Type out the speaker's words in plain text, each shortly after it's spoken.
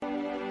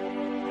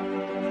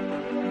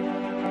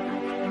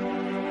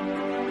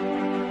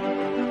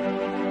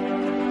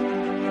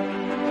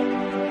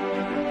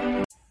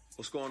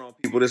What's going on,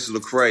 people? This is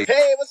Lecrae.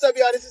 Hey, what's up,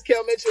 y'all? This is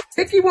Kel Mitchell.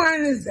 Hickey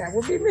Winers, that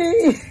would be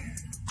me.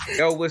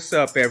 Yo, what's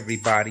up,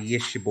 everybody?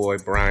 It's your boy,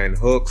 Brian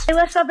Hooks. Hey,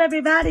 what's up,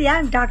 everybody?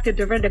 I'm Dr.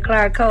 Dorinda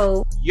Clark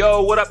Cole.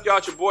 Yo, what up, y'all?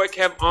 It's your boy,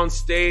 Kev, on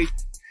stage.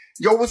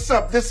 Yo, what's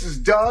up? This is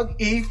Doug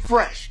E.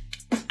 Fresh.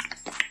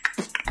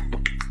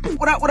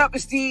 What up?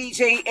 It's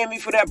DJ Emmy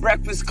for that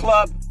Breakfast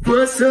Club.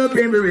 What's up,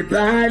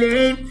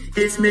 everybody?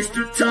 It's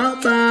Mr.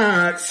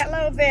 Talkbox.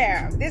 Hello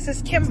there. This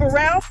is Kim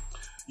Burrell.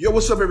 Yo,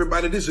 what's up,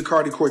 everybody? This is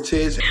Cardi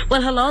Cortez.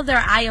 Well, hello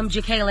there. I am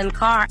Jacqueline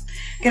Carr.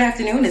 Good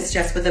afternoon. It's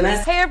Jess with the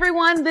mess. Hey,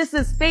 everyone. This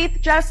is Faith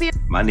Jessie.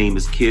 My name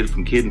is Kid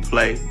from Kid and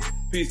Play.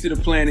 Peace to the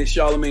planet.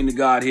 Charlamagne the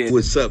God here.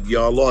 What's up,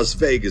 y'all? Las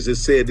Vegas. It's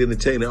Said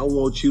Entertainer. I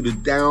want you to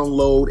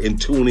download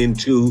and tune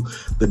into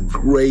the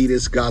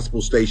greatest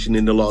gospel station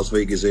in the Las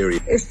Vegas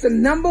area. It's the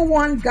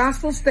 #1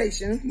 gospel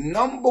station.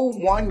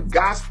 #1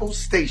 gospel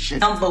station.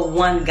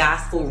 #1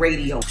 gospel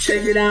radio.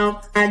 Check it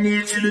out. I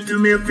need you to do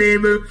me a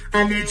favor.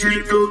 I need you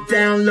to go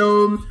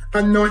download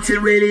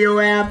Anointed Radio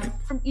app.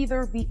 From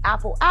either the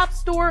Apple App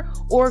Store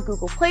or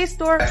Google Play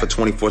Store. For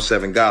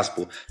 24/7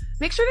 gospel.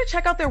 Make sure to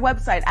check out their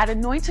website at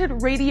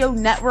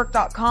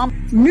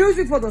anointedradionetwork.com.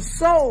 Music for the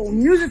soul,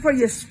 music for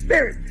your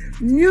spirit,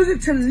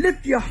 music to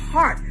lift your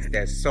heart.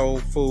 That soul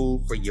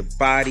food for your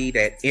body,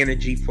 that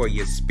energy for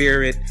your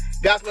spirit.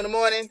 Gospel in the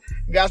morning,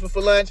 gospel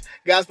for lunch,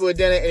 gospel at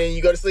dinner, and then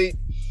you go to sleep.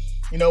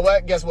 You know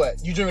what? Guess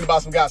what? You dreaming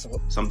about some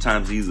gospel.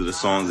 Sometimes these are the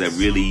songs that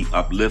really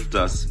uplift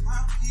us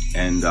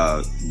and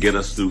get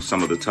us through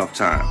some of the tough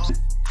times.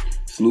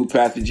 Salute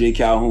Pastor J.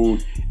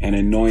 Calhoun and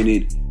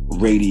Anointed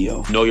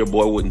Radio. Know your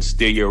boy wouldn't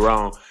steer you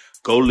wrong.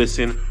 Go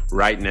listen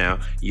right now.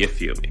 You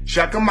feel me?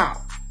 Check them out,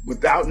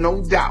 without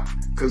no doubt,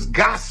 because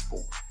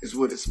gospel is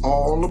what it's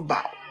all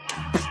about.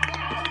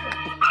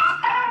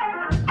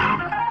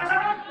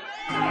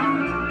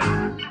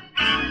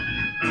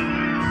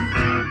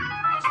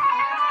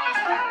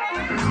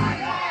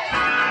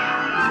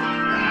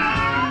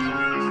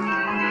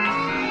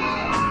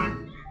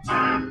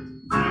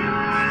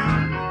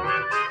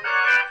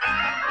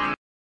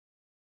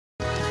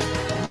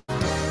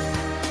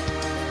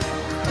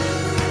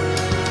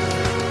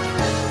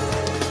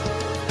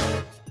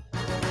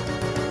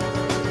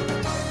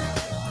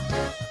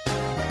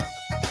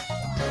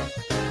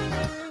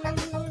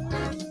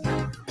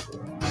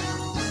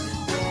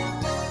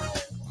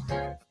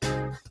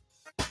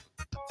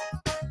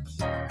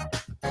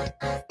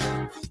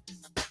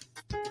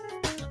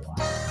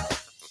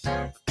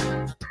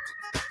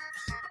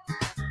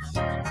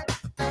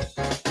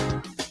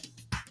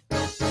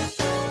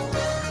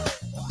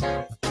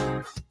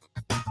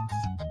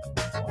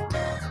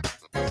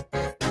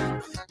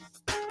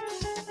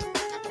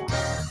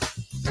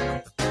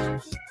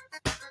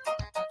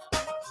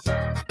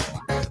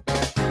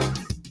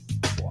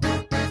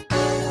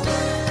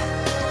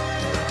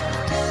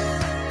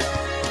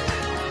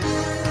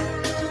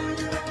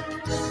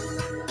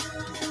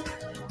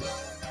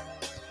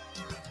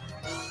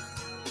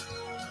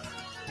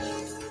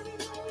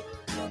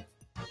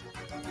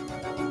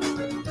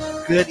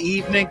 Good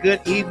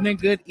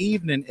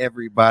evening,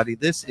 everybody.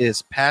 This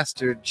is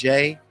Pastor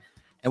Jay,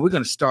 and we're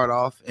going to start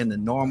off in the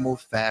normal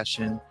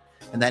fashion,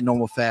 and that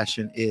normal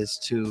fashion is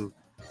to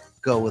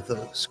go with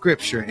a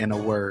scripture and a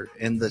word.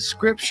 And the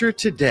scripture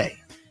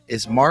today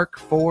is Mark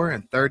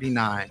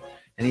 4:39,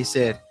 and he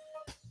said,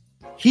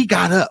 he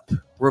got up,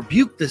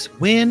 rebuked this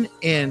wind,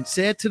 and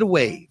said to the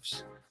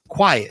waves,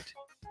 quiet,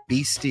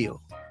 be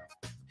still.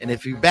 And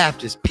if you're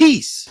Baptist,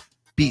 peace,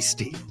 be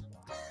still.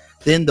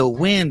 Then the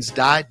winds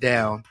died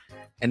down,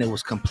 and it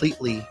was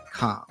completely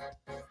calm.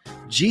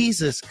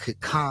 Jesus could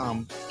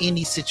calm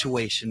any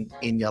situation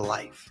in your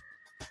life.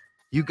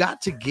 You got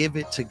to give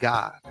it to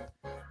God.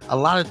 A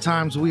lot of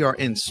times we are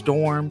in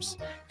storms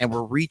and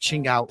we're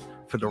reaching out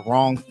for the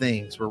wrong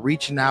things. We're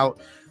reaching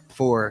out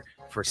for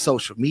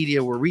social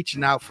media. We're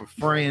reaching out for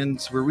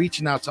friends. We're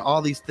reaching out to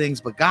all these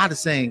things. But God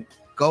is saying,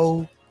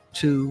 go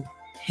to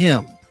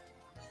him.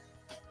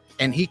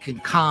 And he can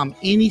calm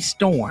any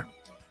storm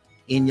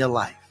in your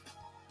life.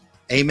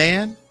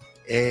 Amen.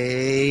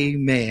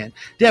 Amen.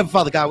 Dear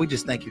Father God, we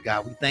just thank you,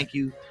 God. We thank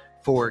you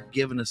for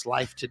giving us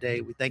life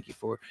today. We thank you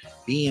for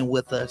being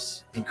with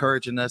us,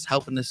 encouraging us,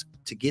 helping us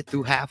to get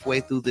through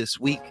halfway through this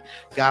week.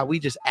 God, we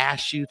just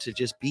ask you to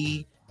just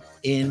be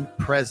in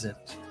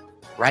present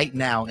right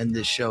now in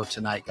this show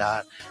tonight,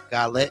 God.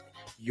 God, let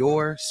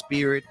your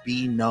spirit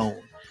be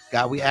known.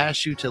 God, we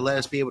ask you to let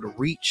us be able to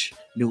reach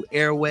new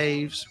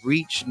airwaves,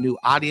 reach new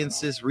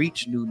audiences,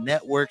 reach new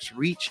networks,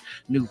 reach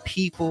new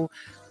people,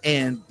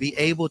 and be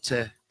able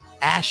to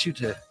ask you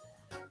to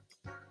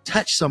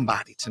touch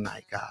somebody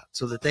tonight, God,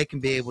 so that they can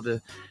be able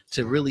to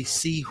really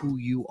see who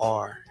you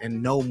are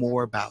and know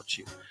more about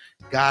you.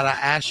 God, I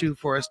ask you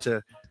for us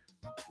to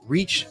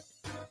reach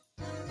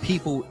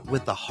people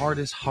with the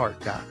hardest heart,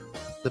 God,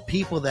 the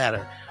people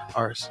that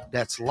are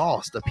that's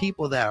lost, the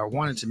people that are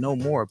wanting to know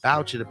more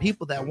about you, the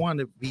people that want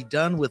to be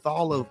done with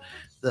all of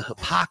the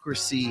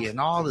hypocrisy and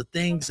all the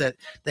things that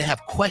they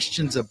have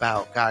questions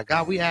about.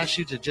 God, we ask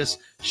you to just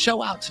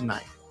show out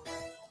tonight.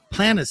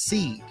 Plant a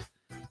seed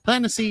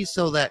Plant a seed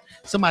so that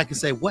somebody can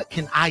say, what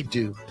can I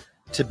do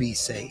to be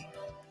saved?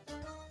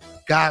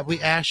 God, we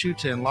ask you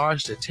to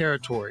enlarge the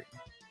territory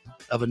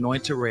of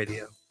Anointed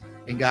Radio.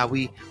 And God,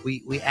 we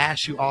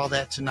ask you all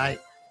that tonight.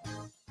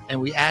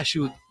 And we ask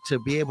you to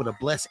be able to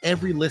bless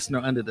every listener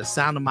under the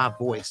sound of my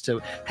voice,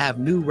 to have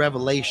new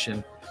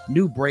revelation,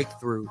 new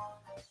breakthrough,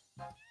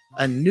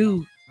 a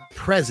new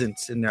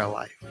presence in their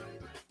life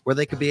where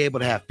they could be able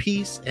to have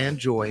peace and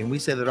joy. And we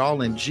say that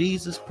all in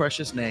Jesus'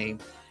 precious name.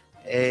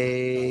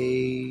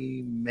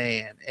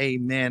 Amen.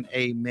 Amen.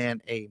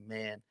 Amen.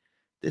 Amen.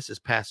 This is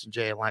Pastor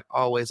Jay. And like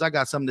always, I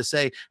got something to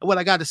say. And what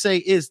I got to say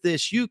is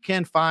this: you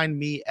can find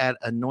me at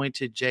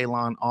Anointed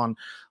Jaylon on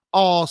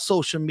all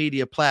social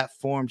media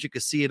platforms. You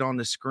can see it on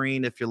the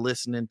screen. If you're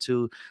listening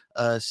to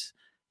us,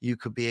 you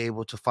could be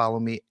able to follow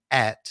me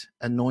at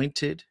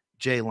Anointed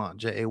Jaylon,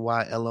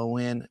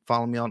 Jaylon.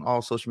 Follow me on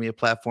all social media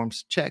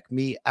platforms. Check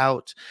me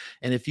out.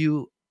 And if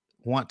you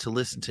want to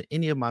listen to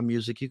any of my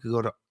music, you could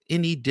go to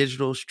any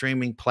digital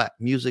streaming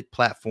music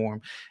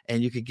platform,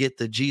 and you could get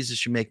the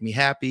Jesus You Make Me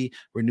Happy,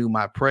 Renew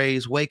My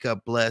Praise, Wake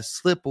Up Blessed,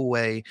 Slip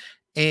Away,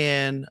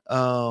 and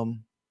I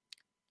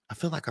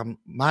feel like I'm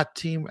my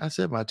team. I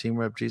said my team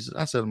rep Jesus.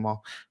 I said them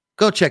all.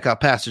 Go check out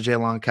Pastor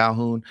Jaylon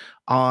Calhoun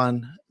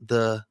on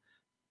the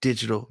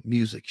digital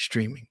music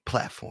streaming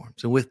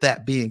platforms. And with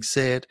that being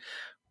said,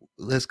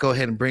 let's go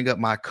ahead and bring up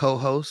my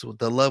co-host,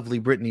 the lovely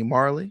Brittany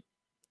Marley.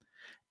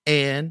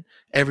 And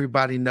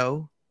everybody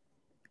know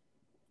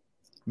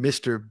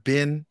Mr.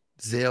 Ben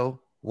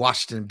Zell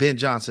Washington, Ben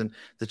Johnson,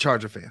 the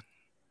Charger fan.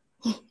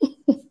 I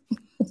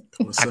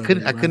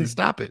couldn't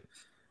stop it.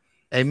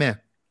 Amen.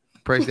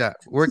 Praise God.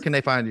 Where can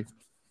they find you?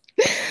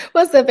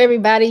 What's up,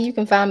 everybody? You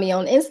can find me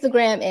on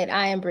Instagram at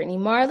I am Brittany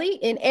Marley,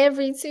 and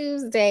every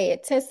Tuesday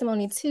at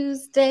Testimony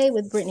Tuesday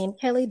with Brittany and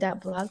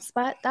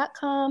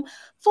Kelly.blogspot.com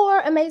for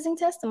amazing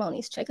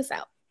testimonies. Check us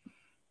out.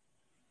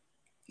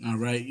 All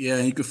right.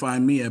 Yeah, you can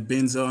find me at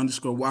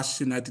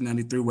Benzo_Washington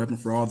 1993, weapon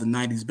for all the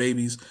 90s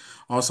babies.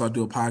 Also, I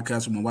do a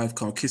podcast with my wife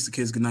called Kiss the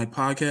Kids Goodnight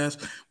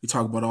Podcast. We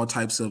talk about all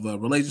types of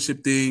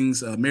relationship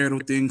things, marital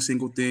things,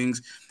 single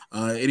things,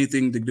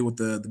 anything to do with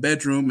the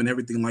bedroom and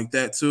everything like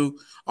that too.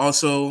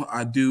 Also,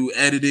 I do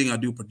editing, I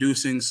do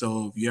producing.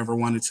 So if you ever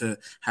wanted to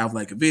have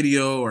like a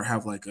video or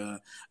have like a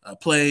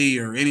play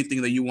or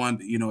anything that you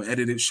want,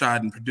 edited,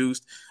 shot, and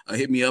produced,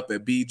 hit me up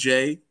at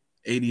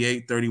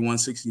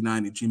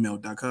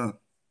bj883169@gmail.com.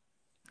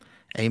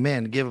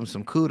 Amen. Give them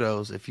some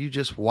kudos. If you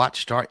just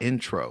watched our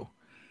intro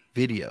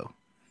video,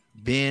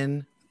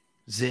 Ben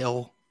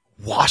Zell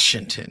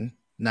Washington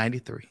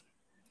 93.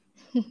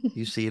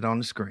 You see it on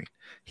the screen.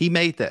 He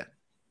made that.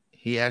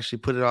 He actually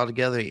put it all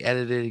together. He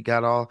edited it. He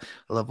got all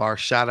of our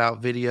shout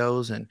out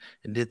videos and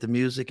did the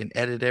music and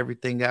edited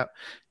everything out.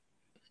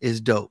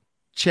 Is dope.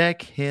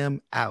 Check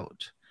him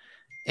out.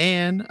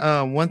 And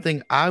one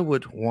thing I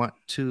would want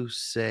to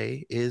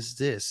say is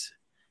this: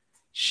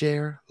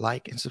 share,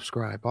 like, and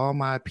subscribe. All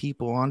my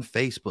people on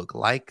Facebook,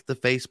 like the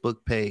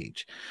Facebook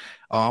page.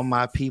 All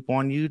my people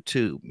on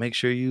YouTube, make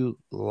sure you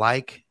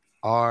like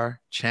our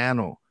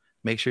channel.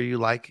 Make sure you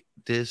like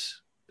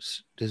this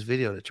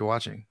video that you're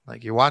watching.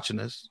 Like, you're watching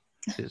this.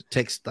 It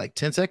takes like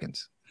 10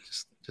 seconds.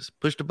 Just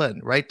push the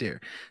button right there.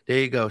 There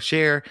you go.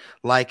 Share,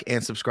 like,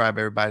 and subscribe,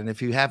 everybody. And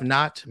if you have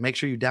not, make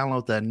sure you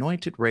download the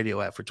Anointed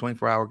Radio app for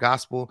 24-hour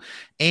gospel,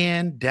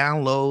 and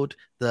download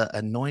the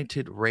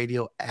Anointed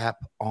Radio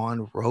app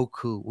on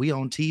Roku. We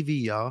on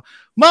TV, y'all.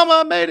 Mama,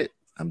 I made it.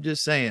 I'm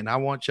just saying, I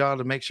want y'all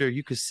to make sure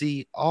you can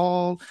see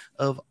all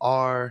of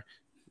our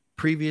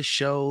previous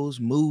shows,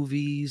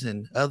 movies,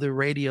 and other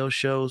radio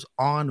shows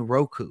on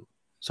Roku.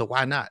 So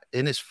why not?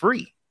 And it's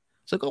free.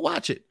 So go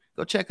watch it.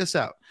 Go check us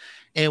out.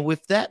 And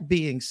with that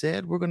being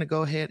said, we're going to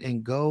go ahead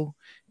and go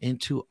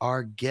into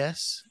our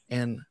guests.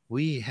 And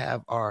we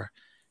have our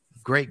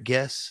great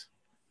guests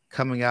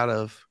coming out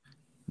of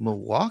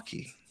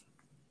Milwaukee.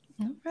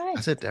 All right.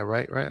 I said that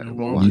right?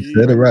 You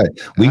said it right.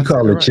 We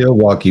call it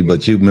Chilwaukee,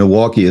 but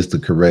Milwaukee is the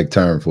correct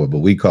term for it. But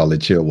we call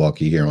it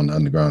Chilwaukee here on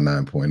Underground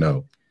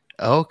 9.0.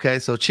 Okay,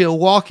 so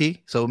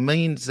Chilwaukee. So it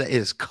means that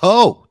it's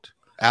cold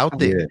out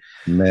there.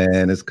 Yeah,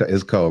 man,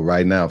 it's cold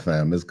right now,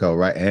 fam. It's cold,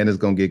 right? And it's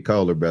going to get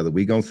colder, brother.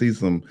 We're going to see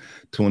some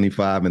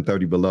 25 and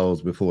 30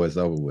 belows before it's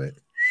over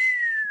with.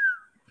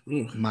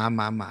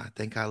 My.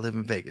 Think I live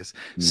in Vegas.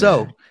 Man.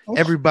 So,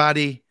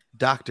 everybody,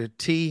 Dr.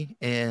 T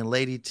and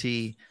Lady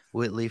T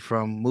Whitley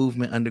from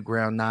Movement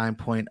Underground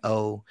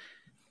 9.0.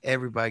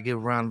 Everybody give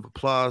a round of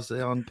applause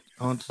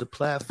onto the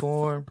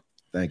platform.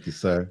 Thank you,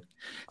 sir.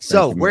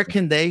 So, where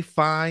can they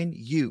find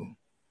you?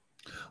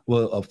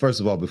 Well, first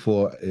of all,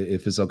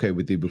 if it's okay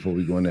with you, before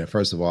we go in there,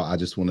 first of all, I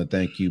just want to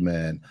thank you,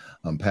 man,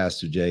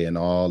 Pastor Jay, and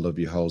all of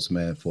your hosts,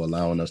 man, for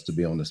allowing us to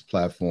be on this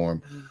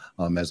platform.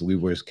 As we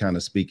were kind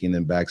of speaking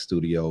in back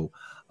studio,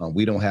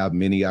 we don't have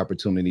many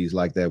opportunities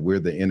like that. We're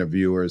the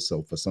interviewers.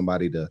 So for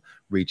somebody to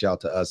reach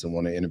out to us and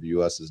want to interview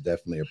us is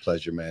definitely a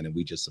pleasure, man. And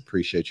we just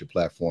appreciate your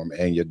platform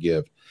and your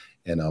gift.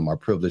 and are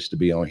privileged to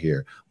be on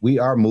here. We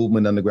are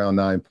Movement Underground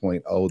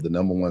 9.0, the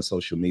 #1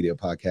 social media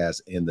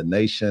podcast in the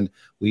nation.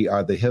 We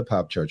are the Hip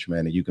Hop Church,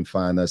 man, and you can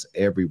find us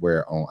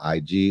everywhere on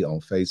IG, on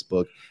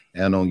Facebook,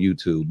 and on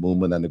YouTube,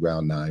 Movement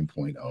Underground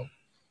 9.0.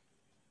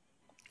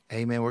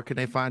 Hey, man, where can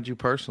they find you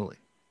personally?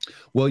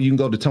 Well, you can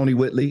go to Tony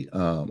Whitley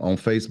on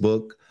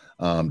Facebook,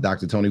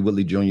 Dr. Tony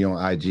Whitley Jr.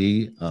 on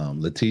IG,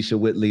 Letitia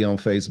Whitley on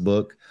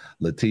Facebook,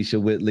 Letitia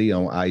Whitley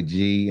on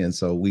IG. And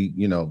so we,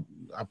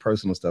 our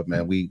personal stuff,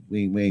 man, we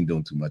ain't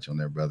doing too much on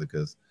there, brother,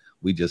 because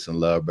we just in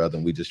love, brother,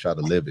 and we just try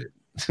to live it.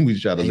 We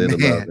try to live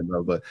the love and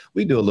love, but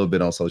we do a little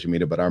bit on social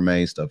media, but our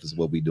main stuff is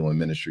what we do in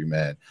ministry,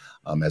 man,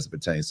 as it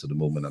pertains to the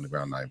Movement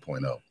Underground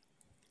 9.0.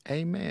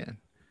 Amen.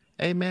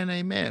 Amen.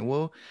 Amen.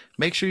 Well,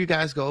 make sure you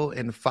guys go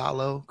and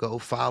follow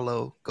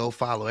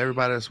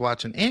everybody that's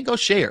watching, and go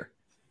share.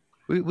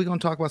 We're going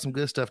to talk about some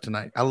good stuff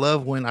tonight. I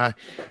love when I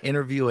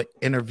interview an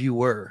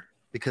interviewer,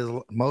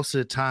 because most of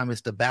the time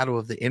it's the battle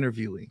of the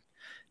interviewing.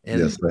 And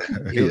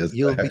yes,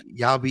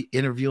 y'all be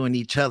interviewing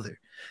each other.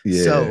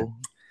 Yeah.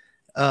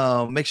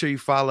 So make sure you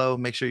follow,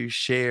 make sure you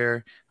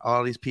share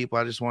all these people.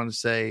 I just want to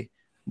say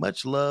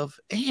much love.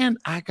 And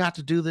I got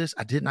to do this.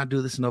 I did not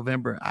do this in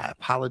November. I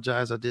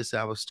apologize. I did say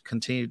I was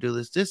continue to do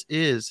this. This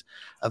is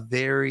a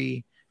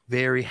very,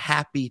 very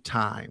happy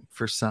time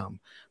for some,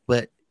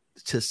 but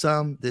to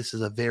some, this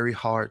is a very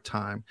hard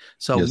time.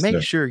 So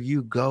make sure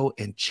you go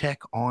and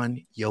check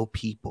on your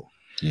people.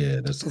 Yeah,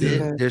 that's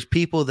good. There's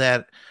people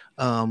that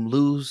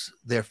lose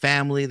their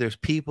family. There's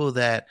people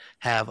that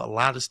have a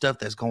lot of stuff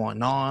that's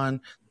going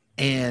on,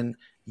 and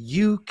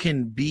you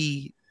can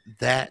be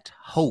that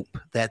hope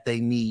that they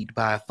need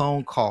by a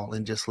phone call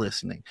and just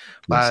listening,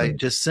 by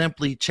just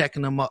simply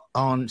checking them up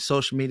on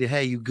social media.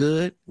 Hey, you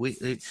good?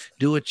 We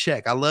do a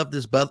check. I love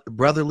this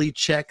brotherly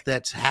check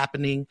that's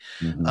happening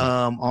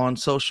on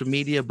social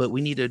media, but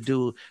we need to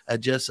do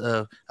just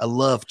a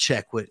love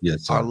check with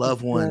our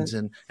loved ones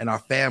and our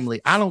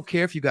family. I don't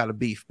care if you got a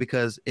beef,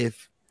 because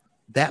if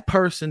that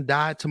person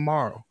died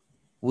tomorrow,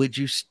 would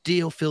you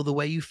still feel the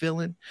way you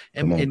feeling?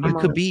 And you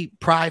could be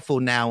prideful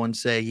now and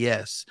say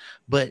yes,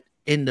 but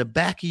in the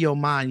back of your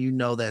mind, you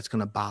know that's going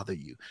to bother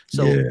you.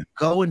 So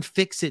go and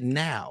fix it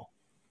now,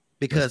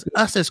 because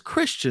us as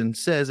Christians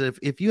says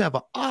if you have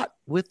an ought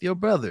with your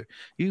brother,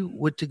 you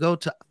would to go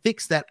to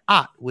fix that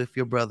ought with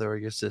your brother or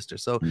your sister.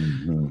 So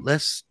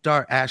let's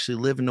start actually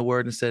living the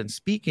word instead of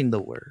speaking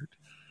the word,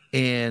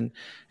 and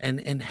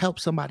help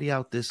somebody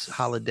out this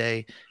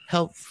holiday.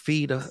 Help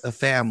feed a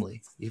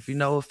family. If you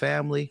know a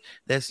family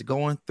that's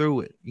going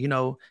through it,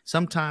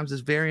 sometimes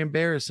it's very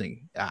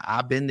embarrassing.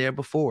 I've been there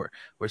before,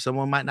 where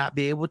someone might not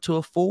be able to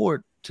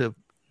afford to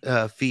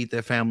feed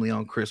their family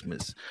on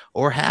Christmas,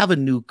 or have a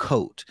new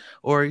coat,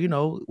 or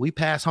we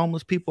pass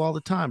homeless people all the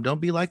time.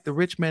 Don't be like the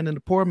rich man and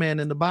the poor man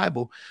in the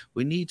Bible.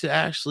 We need to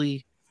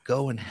actually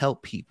go and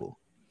help people.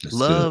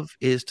 Love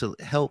is to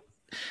help.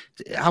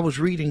 I was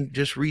reading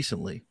just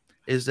recently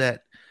is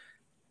that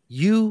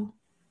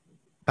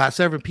by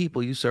serving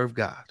people, you serve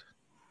God.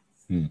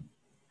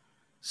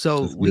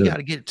 So we got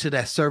to get to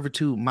that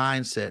servitude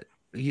mindset.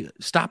 You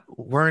stop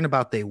worrying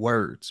about their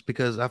words,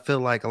 because I feel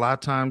like a lot of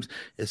times,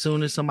 as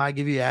soon as somebody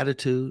give you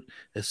attitude,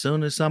 as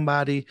soon as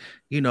somebody,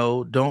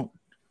 don't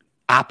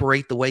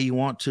operate the way you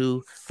want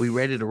to, we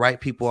ready to write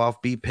people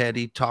off, be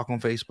petty, talk on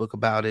Facebook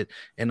about it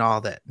and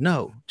all that.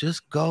 No,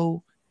 just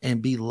go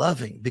and be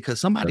loving, because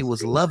somebody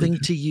was loving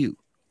to you.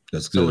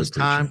 That's good. So it's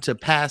time to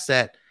pass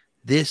that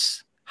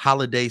this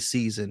holiday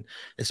season,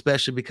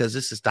 especially because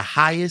this is the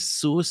highest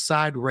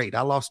suicide rate.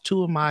 I lost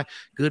 2 of my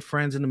good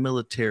friends in the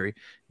military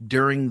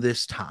during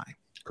this time.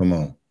 Come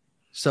on.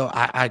 So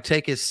I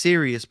take it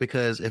serious,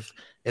 because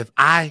if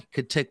I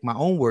could take my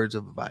own words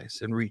of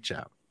advice and reach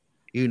out,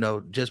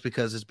 just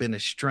because it's been a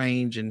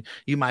strange, and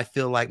you might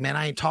feel like, man,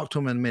 I ain't talked to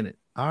him in a minute.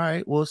 All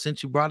right, well,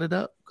 since you brought it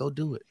up, go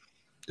do it.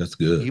 That's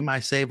good. You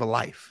might save a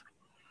life.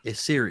 It's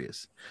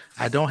serious.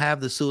 I don't have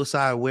the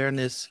suicide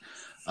awareness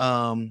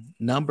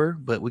number,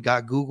 but we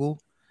got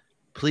Google.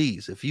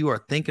 Please, if you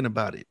are thinking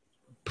about it,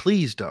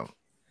 please don't.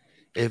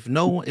 If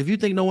you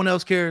think no one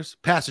else cares,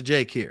 Pastor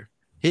J care.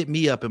 Hit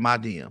me up in my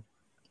DM.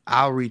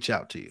 I'll reach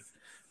out to you,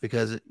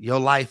 because your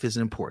life is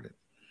important.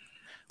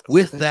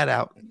 With that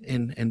out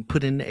and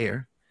put in the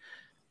air,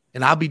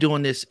 and I'll be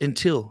doing this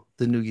until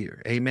the new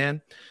year.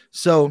 Amen.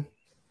 So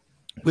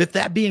with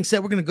that being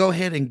said, we're going to go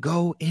ahead and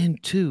go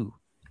into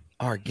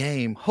our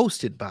game,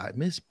 hosted by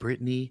Miss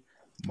Brittany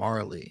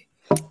Marley.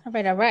 All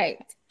right.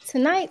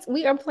 Tonight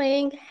we are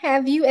playing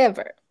Have You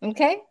Ever?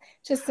 Okay,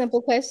 just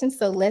simple questions.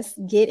 So let's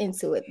get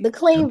into it. The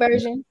clean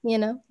version,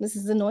 this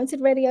is Anointed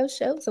Radio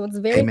Show, so it's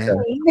very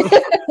clean.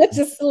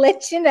 Just to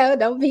let you know,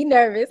 don't be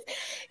nervous.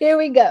 Here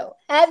we go.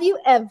 Have you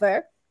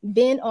ever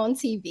been on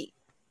TV?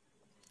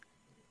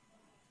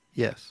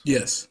 Yes.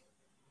 Yes.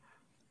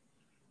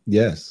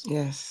 Yes.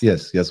 Yes.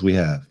 Yes. Yes, we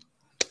have.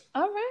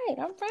 All right.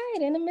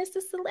 In the midst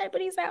of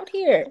celebrities out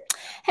here,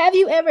 have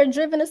you ever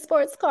driven a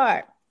sports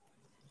car?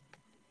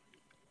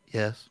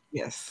 Yes.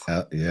 Yes.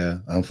 Yeah.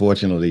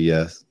 Unfortunately,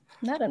 yes.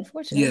 Not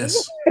unfortunately.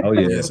 Yes. Oh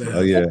yeah. Yes,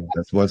 oh yeah.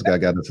 That sports guy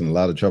got us in a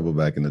lot of trouble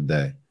back in the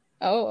day.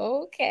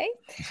 Oh, okay.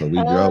 So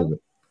we drove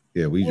it.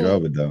 Yeah, we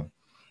drove it though.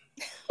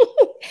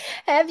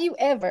 Have you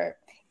ever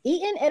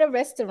eaten at a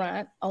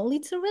restaurant only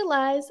to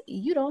realize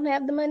you don't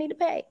have the money to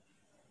pay?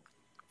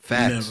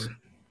 Facts. Never.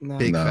 No.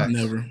 Big facts.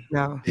 Never.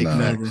 No. Big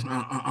Never. facts.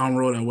 I don't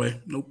roll that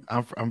way. Nope.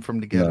 I'm from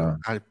the ghetto.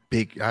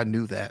 I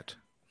knew that.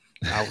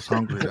 I was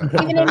hungry though.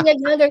 Even in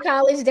your younger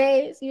college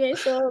days, you ain't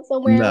show up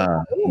somewhere.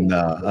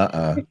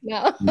 No.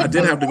 I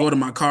did have to go to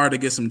my car to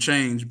get some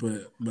change,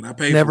 but I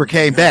paid. Never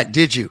came back,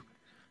 did you?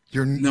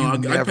 I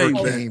never paid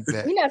came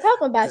back. We're not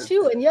talking about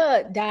you and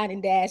your dine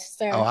and dash,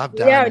 sir. Oh, I've We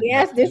dined already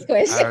and asked this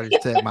question. I already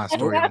said my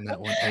story on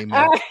that one. Amen.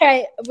 All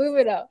right,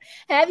 moving on.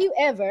 Have you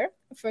ever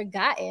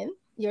forgotten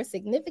your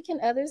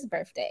significant other's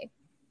birthday?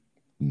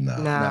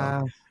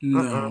 No.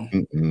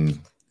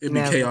 It'd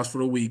be chaos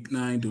for a week.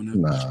 No, I ain't doing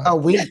that. A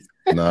week?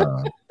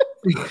 No.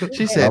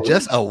 She said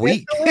just a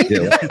week.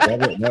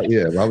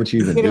 Yeah, why would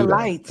you even Get a do that?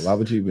 light. Why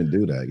would you even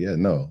do that? Yeah,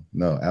 no,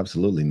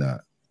 absolutely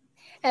not.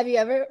 Have you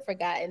ever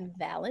forgotten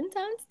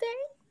Valentine's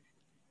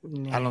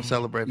Day? I don't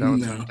celebrate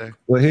Valentine's Day.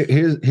 Well,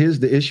 here's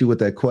the issue with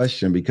that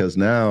question, because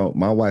now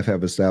my wife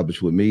have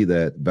established with me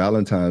that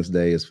Valentine's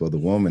Day is for the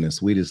woman and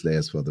Sweetest Day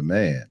is for the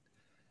man.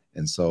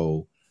 And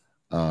so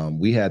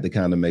we had to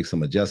kind of make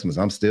some adjustments.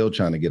 I'm still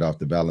trying to get off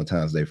the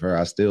Valentine's Day for her.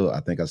 I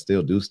think I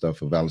still do stuff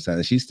for Valentine's,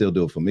 and she still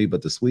do it for me.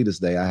 But the Sweetest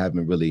Day, I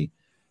haven't really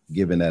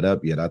given that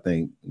up yet. I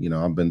think,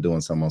 I've been doing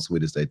some on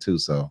Sweetest Day too.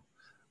 So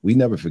we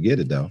never forget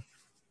it though.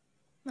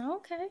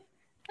 Okay.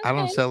 I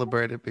don't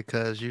celebrate it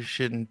because you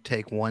shouldn't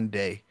take one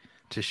day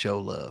to show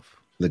love.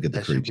 Look at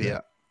the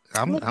creature.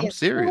 I'm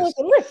serious.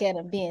 Look at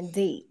him being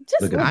deep.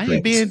 I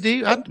ain't being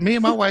deep. Me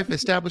and my wife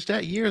established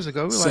that years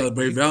ago. We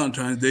celebrate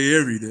Valentine's Day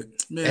every day.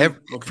 Man,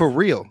 for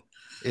real.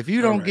 If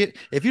you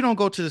don't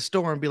go to the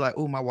store and be like,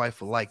 "Oh, my wife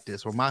will like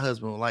this," or "My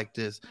husband will like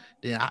this,"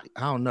 then I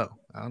don't know.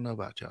 I don't know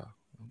about y'all.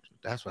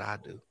 That's what I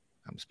do.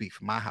 I'm speak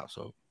for my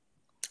household.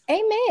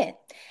 Amen.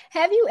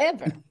 Have you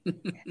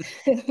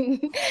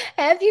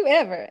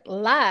ever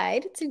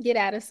lied to get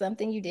out of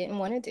something you didn't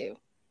want to do?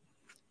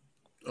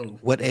 Oh,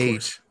 what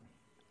age?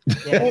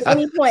 At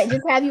any point,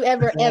 just have you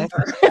ever?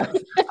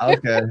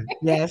 Okay.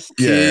 Yes.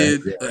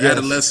 Kid,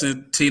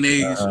 adolescent,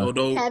 teenage,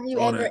 adult. Have you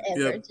ever?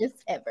 Just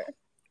ever?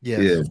 Yeah,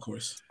 of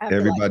course.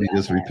 Everybody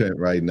just repent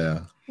right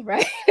now.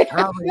 Right.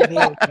 I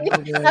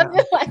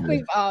feel like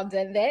we've all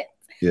done that.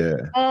 Yeah.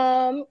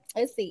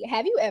 Let's see.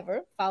 Have you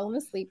ever fallen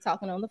asleep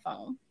talking on the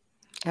phone?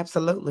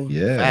 Absolutely.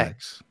 Yeah.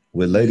 Facts.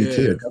 With Lady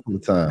T a couple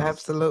of times.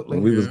 Absolutely.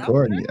 When we was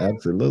courting,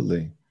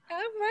 absolutely.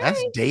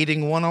 That's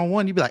dating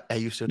one-on-one. You'd be like, "Are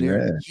you still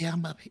there?" Yeah,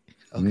 I'm up here.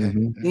 Okay.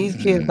 Mm-hmm. These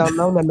kids don't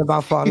know nothing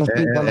about falling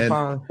asleep on the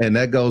phone. And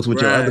that goes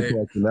with your other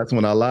question. That's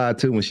when I lied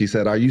too. When she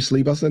said, "Are you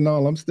asleep?" I said,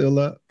 "No, I'm still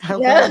up."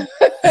 Yeah.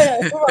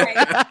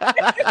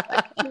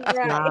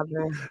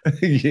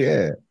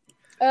 Yeah.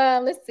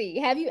 Let's see.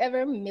 Have you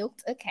ever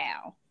milked a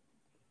cow?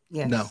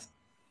 Yes. No.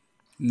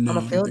 On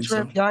a field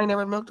trip? So. Y'all ain't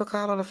never milked a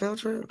cow on a field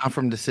trip? I'm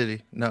from the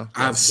city. No.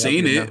 I've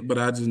seen it, but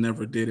I just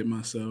never did it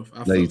myself.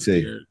 I felt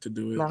scared to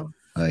do it. No.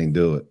 I ain't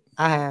do it.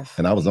 I have.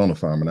 And I was on the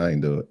farm and I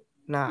ain't do it.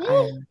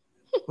 No,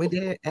 we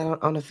did it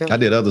on the field. I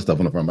did other stuff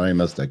on the farm, but I ain't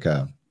messed that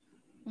cow.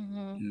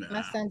 Nah,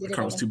 my son did it. The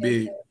cow was too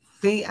big.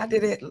 See, I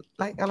did it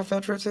like on a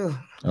field trip too.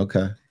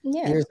 Okay.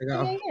 Yeah. Years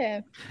ago.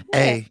 Yeah.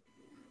 Hey,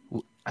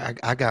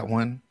 I got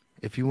one.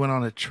 If you went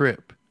on a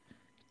trip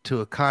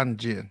to a cotton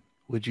gin,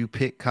 would you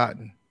pick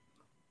cotton?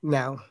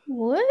 No.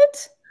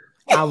 What?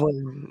 I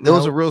wouldn't. There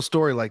was a real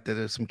story like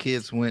that. Some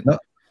kids went.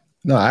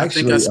 No, I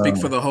think I speak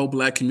for the whole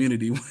Black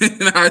community when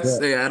I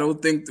say I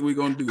don't think we're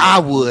gonna do that.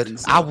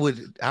 I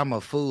would. I'm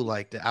a fool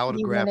like that. I would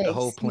have grabbed the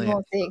whole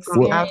plant.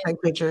 I'll take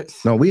pictures.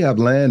 No, we have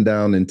land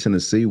down in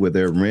Tennessee where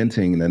they're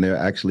renting and they're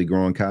actually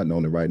growing cotton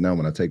on it right now.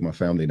 When I take my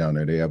family down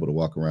there, they're able to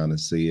walk around and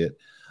see it,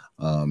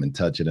 and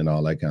touch it and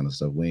all that kind of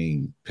stuff. We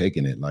ain't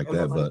picking it like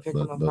that, but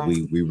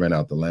we rent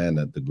out the land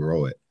to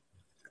grow it.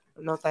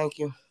 No, thank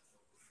you.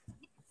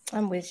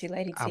 I'm with you,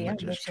 Lady T. I'm I'm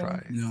just with try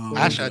it. No,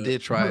 Actually, I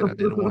did try it. I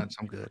did it once.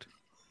 I'm good.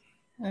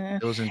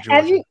 It was in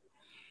Georgia.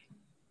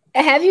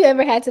 Have you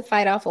ever had to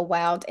fight off a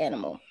wild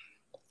animal?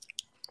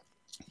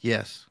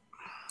 Yes.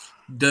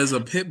 Does a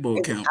pit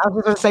bull count? I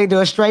was gonna say, do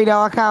a stray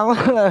dog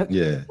count?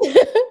 Yeah.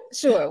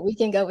 Sure, we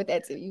can go with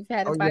that too. You've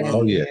had to fight off.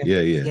 Oh yeah.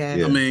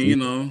 I mean,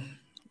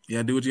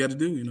 do what you got to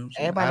do.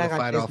 Everybody I had to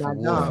fight off a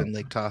wolf in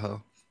Lake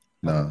Tahoe.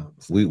 No,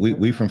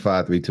 we from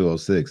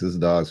 53206. This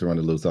dogs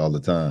running loose all the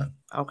time.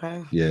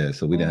 Okay. Yeah,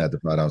 so we didn't have to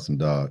fight off some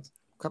dogs.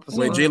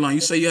 Wait, Jaylon, you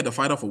say you had to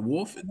fight off a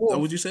wolf? Is that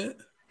what you said?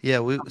 Yeah,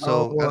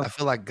 I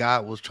feel like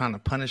God was trying to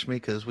punish me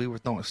because we were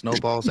throwing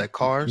snowballs at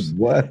cars.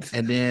 What?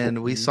 And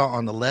then we saw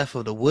on the left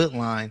of the wood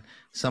line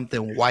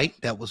something white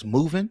that was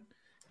moving,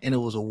 and it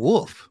was a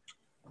wolf.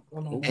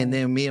 And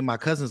then me and my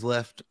cousins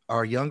left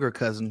our younger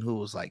cousin, who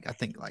was I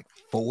think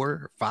 4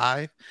 or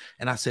 5.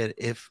 And I said,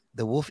 if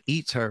the wolf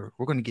eats her,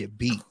 we're going to get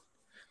beat.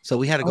 So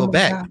we had to go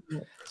back.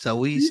 God. So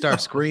we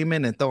start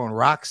screaming and throwing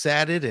rocks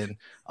at it and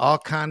all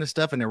kind of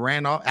stuff. And it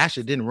ran off.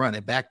 Actually, it didn't run.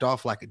 It backed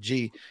off like a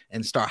G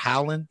and start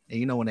howling.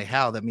 And when they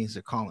howl, that means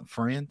they're calling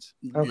friends.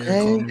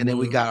 Okay. And then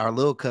we got our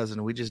little cousin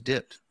and we just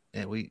dipped.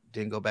 and we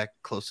didn't go back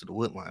close to the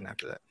wood line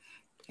after that.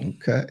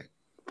 Okay.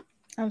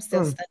 I'm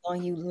still stuck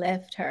on you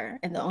left her,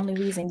 and the only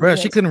reason Bro,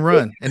 she couldn't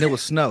run, and it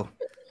was snow.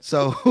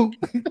 So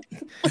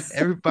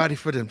everybody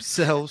for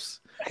themselves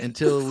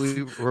until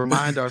we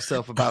remind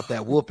ourselves about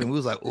that whooping. We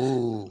was like,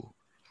 ooh.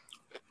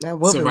 That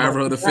whooping Survivor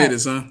of the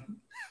fittest, huh?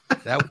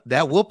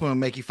 That whooping will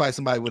make you fight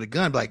somebody with a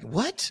gun. Be like,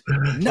 what?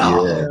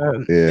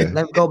 No. Yeah.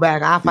 Let's go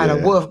back. I'll fight a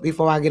wolf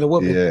before I get a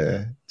whooping.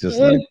 Yeah. Just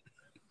like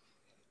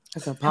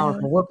that's a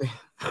powerful whooping.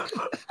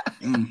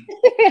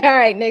 All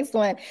right, next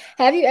one.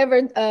 Have you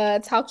ever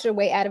talked your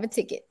way out of a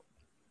ticket?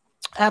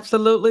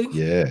 Absolutely.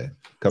 yeah, a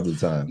couple of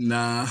times.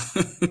 Nah,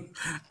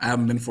 I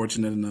haven't been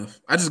fortunate enough.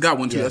 I just got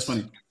one too. Yes.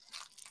 That's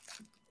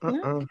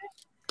funny.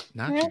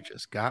 Not you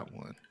just got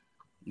one.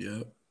 Yeah.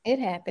 It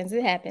happens.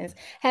 It happens.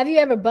 Have you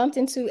ever bumped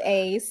into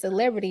a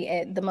celebrity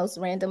at the most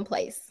random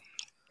place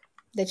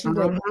that you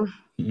went?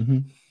 Mm-hmm.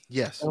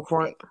 Yes.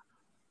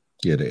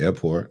 Yeah, the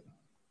airport.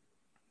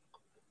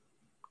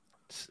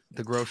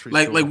 The grocery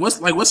Like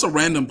store. what's a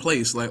random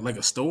place? Like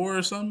a store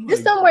or something?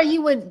 Just somewhere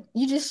you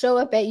just show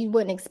up at, you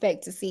wouldn't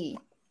expect to see.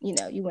 You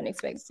wouldn't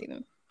expect to see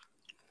them.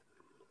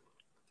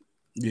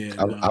 Yeah.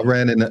 I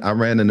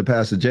ran into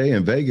Pastor Jay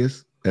in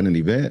Vegas at an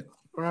event.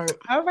 Right.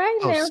 All right,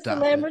 now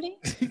celebrity.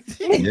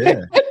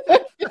 Yeah.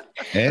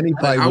 And he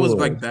I was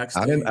like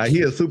backstage.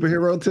 He a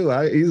superhero too.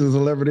 He's a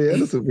celebrity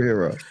and a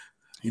superhero.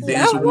 He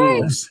danced with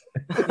wolves.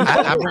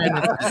 I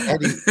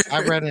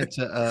ran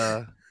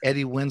into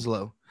Eddie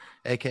Winslow,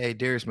 aka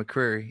Darius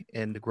McCrary,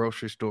 in the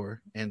grocery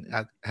store, and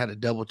I had a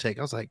double take.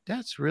 I was like,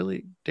 "That's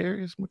really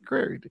Darius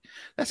McCrary.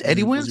 That's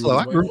Eddie Winslow."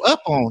 I grew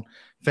up on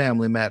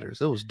Family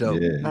Matters. It was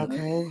dope. Yeah.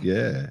 Okay.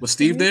 Yeah. Was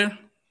Steve there?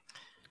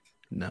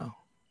 No,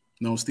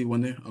 Steve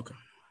wasn't there. Okay.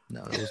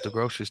 No, it was the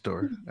grocery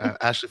store. I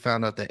actually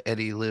found out that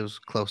Eddie lives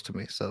close to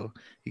me, so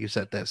he was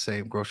at that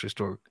same grocery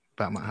store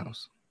by my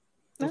house.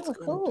 Oh,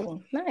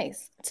 cool.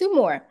 Nice. 2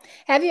 more.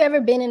 Have you ever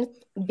been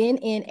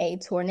in a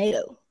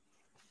tornado?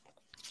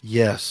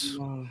 Yes.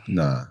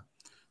 Nah.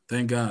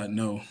 Thank God.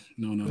 No.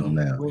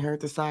 Now. We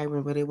heard the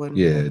siren, but it wasn't.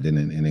 Yeah, it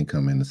didn't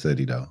come in the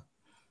city though.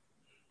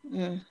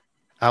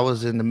 I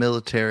was in the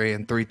military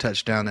and 3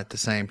 touchdown at the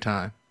same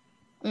time.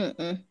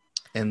 Mm-mm.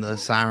 And the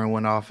siren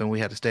went off, and we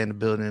had to stay in the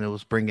building. And it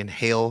was bringing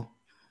hail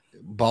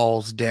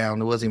balls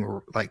down. It wasn't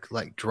even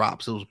like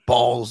drops. It was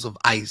balls of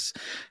ice.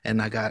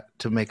 And I got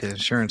to make an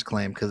insurance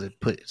claim because it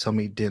put so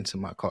many dents in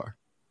my car.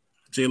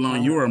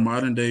 Jaylon, you are a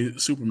modern day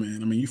Superman.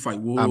 I mean, you fight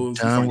wolves,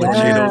 you done fight with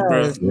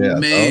tornadoes, bro. Yeah,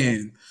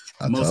 Man,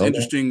 most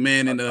interesting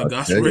man in the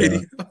gospel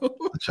radio.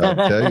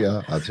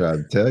 I tried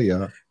to tell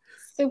y'all.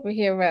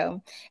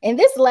 Superhero. And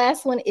this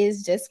last one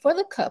is just for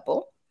the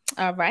couple.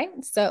 All right.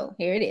 So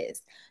here it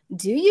is.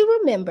 Do you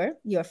remember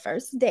your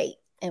first date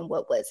and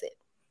what was it?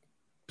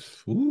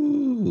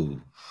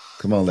 Ooh.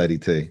 Come on, Lady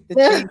T. The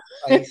cheese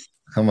place.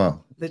 Come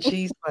on. The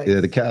cheese place.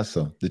 Yeah, the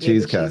castle. The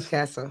cheese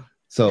castle.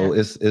 So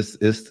it's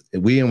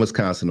we in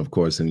Wisconsin, of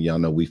course, and y'all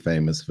know we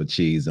famous for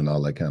cheese and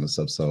all that kind of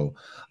stuff. So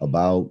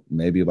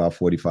maybe about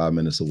 45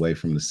 minutes away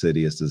from the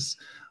city, it's this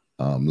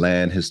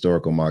land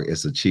historical market.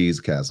 It's a cheese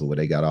castle where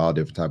they got all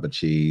different type of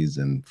cheese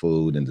and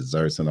food and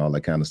desserts and all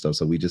that kind of stuff.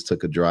 So we just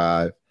took a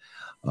drive,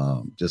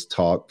 just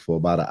talked for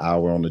about an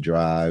hour on the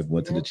drive,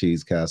 went to the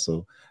cheese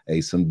castle,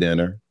 ate some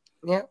dinner,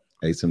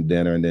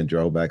 and then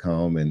drove back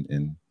home.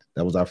 And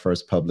that was our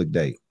first public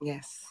date.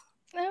 Yes.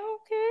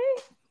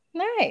 Okay.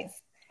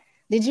 Nice.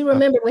 Did you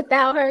remember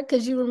without her?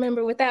 Because you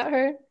remember without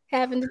her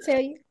having to tell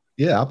you?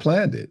 Yeah, I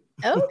planned it.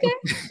 Okay.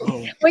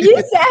 Well, you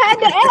said I had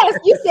to ask.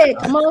 You said,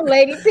 "Come on,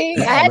 Lady T."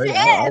 I had to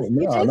ask.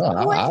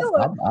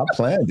 I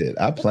planned it.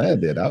 I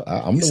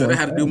said I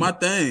had to do my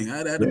thing. I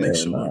had to make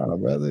sure. Nah,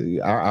 brother.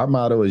 Our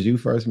motto is "You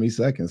first, me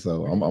second."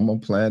 So I'm gonna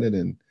plan it,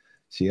 and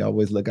she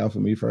always look out for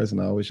me first, and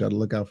I always try to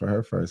look out for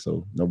her first.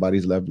 So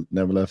nobody's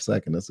never left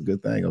second. That's a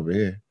good thing over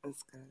here.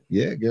 That's good.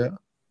 Yeah, girl.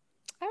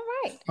 All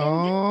right.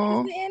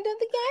 And that's the end of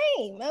the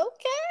game.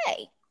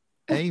 Okay.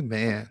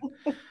 Amen.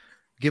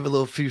 Give a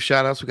little few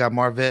shout outs. We got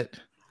Marvette,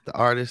 the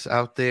artist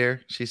out there.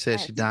 She said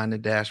she dined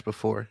and dashed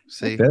before.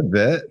 See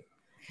that?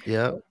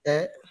 Yep.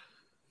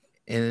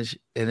 And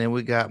then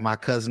we got my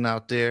cousin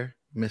out there,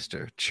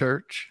 Mr.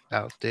 Church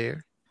out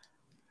there.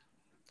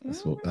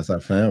 That's our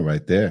fan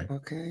right there.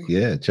 Okay.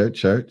 Yeah,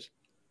 church.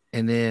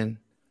 And then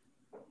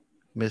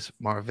Miss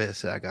Marvette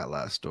said I got a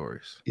lot of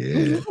stories.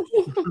 Yeah.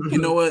 You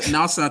know what?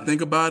 Now since I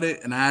think about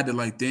it, and I had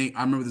to think.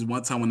 I remember this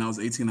one time when I was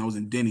 18, I was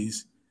in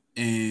Denny's,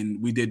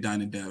 and we did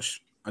dine and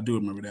dash. I do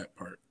remember that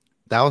part.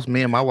 That was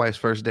me and my wife's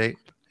first date,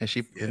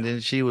 and then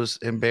she was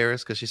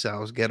embarrassed because she said I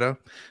was ghetto,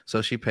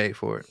 so she paid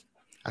for it.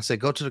 I said,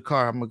 "Go to the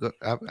car.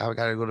 I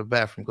gotta go to the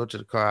bathroom. Go to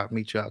the car. I'll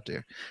meet you out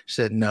there." She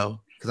said,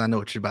 "No, because I know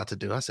what you're about to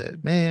do." I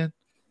said, "Man,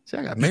 see,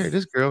 I got married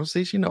this girl.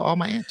 See, she know all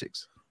my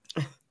antics."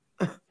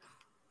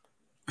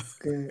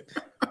 Good.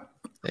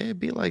 It'd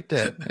be like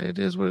that. It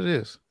is what it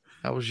is.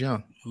 I was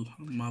young.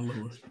 My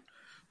Lord.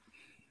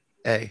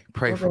 Hey,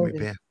 pray for me,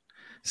 Ben.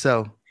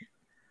 So,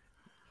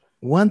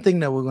 one thing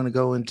that we're going to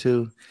go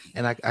into,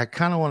 and I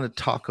kind of want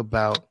to talk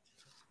about,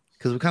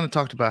 because we kind of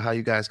talked about how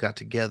you guys got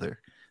together.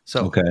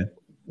 So,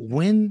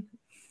 when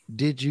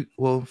did you?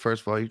 Well,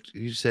 first of all,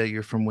 you said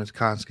you're from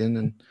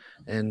Wisconsin,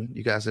 and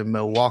you guys in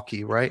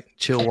Milwaukee, right?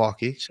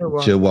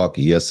 Chilwaukee,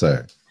 yes,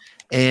 sir.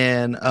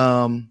 And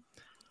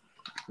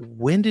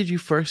when did you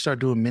first start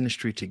doing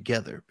ministry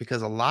together?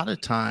 Because a lot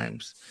of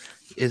times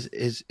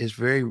is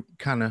very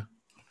kind of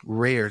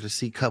rare to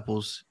see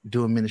couples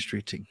doing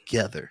ministry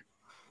together.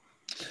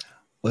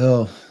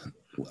 Well,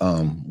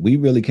 we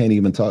really can't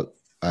even talk.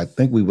 I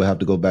think we would have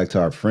to go back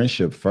to our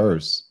friendship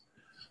first.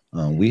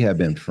 We have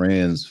been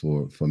friends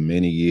for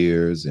many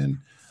years and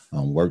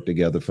worked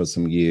together for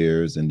some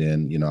years. And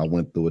then, you know, I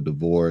went through a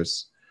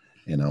divorce.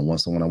 And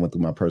once when I went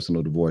through my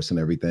personal divorce and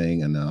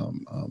everything, and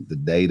the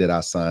day that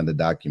I signed the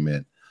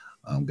document,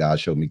 God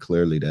showed me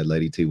clearly that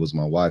Lady T was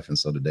my wife. And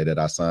so the day that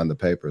I signed the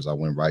papers, I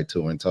went right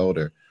to her and told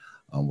her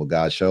what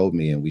God showed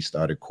me, and we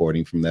started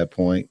courting from that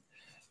point.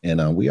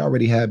 And we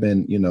already have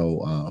been,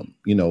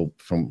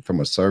 from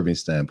a serving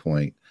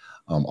standpoint,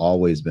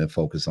 always been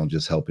focused on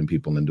just helping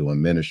people and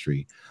doing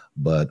ministry.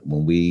 But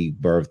when we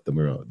birthed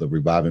the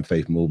Reviving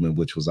Faith movement,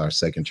 which was our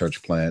second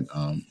church plant,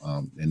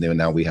 and then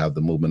now we have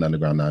the Movement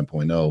Underground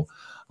 9.0,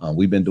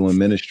 we've been doing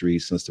ministry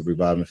since the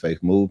Reviving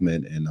Faith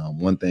movement. And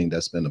one thing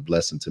that's been a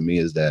blessing to me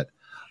is that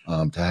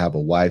to have a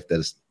wife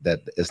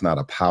that it's not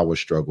a power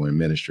struggle in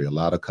ministry. A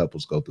lot of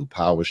couples go through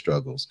power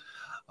struggles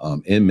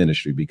in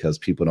ministry because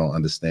people don't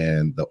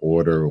understand the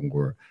order,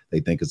 or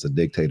they think it's a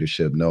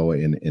dictatorship. No,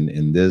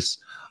 in this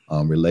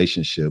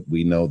relationship,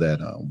 we know that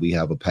we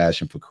have a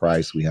passion for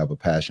Christ. We have a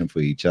passion for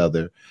each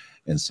other.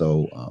 And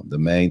so the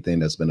main thing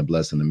that's been a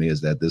blessing to me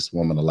is that this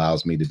woman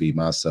allows me to be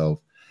myself,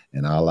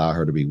 and I allow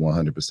her to be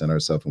 100%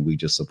 herself, and we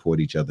just support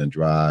each other and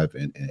drive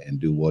and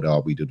do what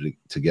all we do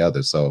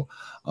together. So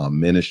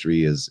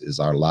ministry is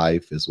our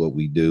life, is what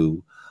we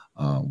do.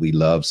 We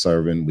love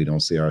serving. We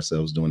don't see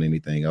ourselves doing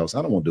anything else.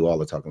 I don't want to do all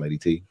the talking, Lady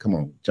T. Come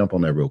on, jump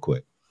on that real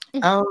quick.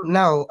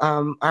 No,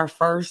 our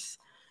first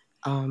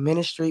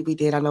ministry we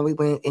did, I know we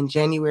went in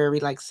January,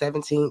 like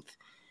 17th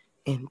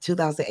in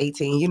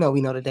 2018. You know,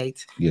 we know the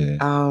dates.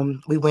 Yeah.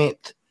 We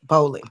went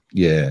bowling.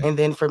 Yeah. And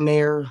then from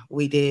there,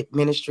 we did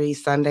ministry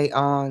Sunday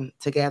on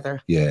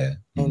together. Yeah.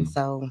 And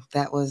so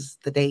that was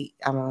the date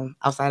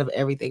outside of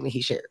everything that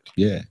he shared.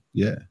 Yeah.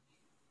 Yeah.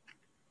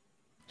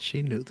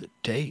 She knew the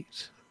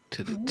dates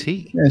to the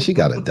T. Man, she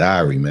got a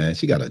diary, man.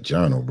 She got a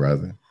journal,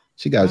 brother.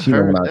 She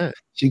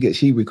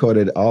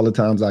recorded all the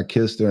times I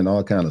kissed her and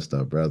all kind of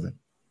stuff, brother.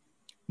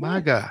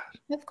 My God.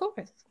 Of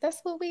course. That's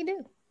what we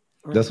do.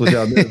 That's what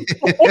y'all do.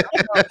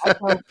 I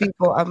tell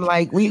people, I'm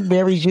like, we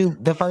married you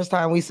the first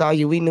time we saw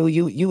you. We knew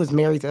you was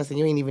married to us, and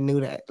you ain't even knew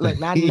that. Like,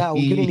 not know,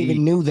 you didn't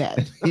even knew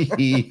that.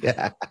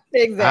 Yeah,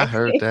 exactly. I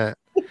heard that.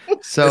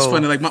 So it's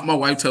funny. Like my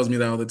wife tells me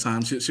that all the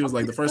time. She was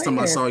like, the first time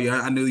I saw you,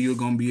 I knew you were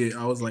gonna be it.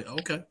 I was like,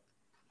 okay.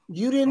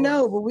 You didn't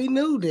know, but we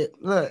knew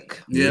that.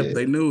 Look. Yeah,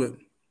 they knew it.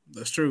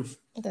 That's true.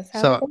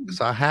 So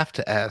I have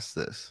to ask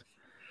this.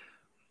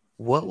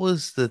 What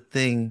was the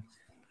thing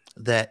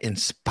that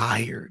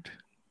inspired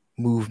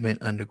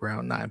Movement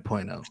Underground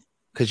 9.0?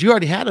 Because you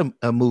already had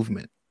a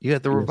movement. You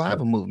had the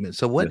Revival movement.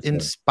 So what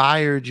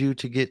inspired you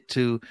to get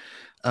to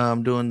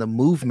doing the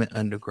Movement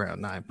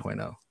Underground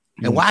 9.0?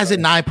 And why is it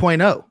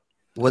 9.0?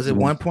 Was it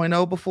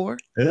 1.0 before?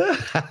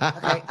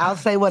 Okay, I'll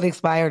say what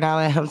expired. I'll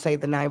let him say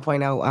the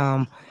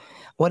 9.0.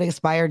 What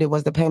expired, it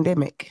was the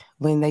pandemic.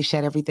 When they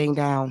shut everything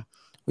down,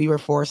 we were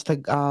forced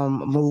to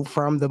move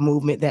from the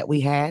movement that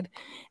we had.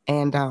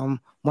 And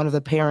one of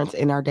the parents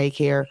in our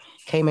daycare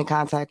came in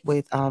contact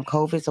with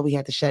COVID, so we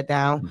had to shut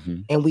down.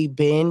 Mm-hmm. And we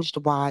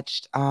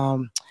watched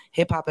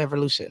Hip Hop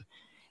Evolution.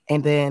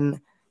 And then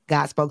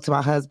God spoke to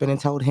my husband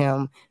and told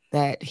him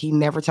that he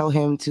never told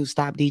him to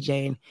stop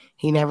DJing.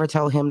 He never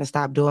told him to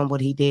stop doing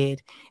what he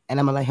did. And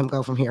I'm going to let him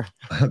go from here.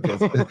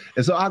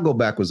 And so I'll go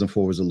backwards and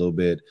forwards a little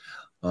bit.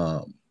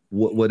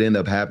 What ended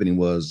up happening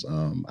was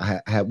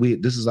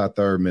this is our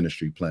third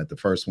ministry plant. The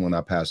first one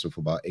I pastored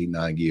for about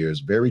 8-9 years,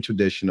 very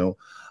traditional,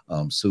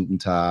 suit and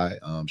tie,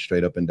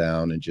 straight up and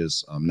down, and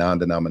just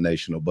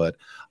non-denominational, but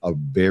a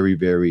very,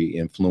 very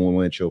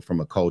influential from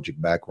a Kojic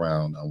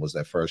background was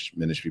that first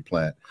ministry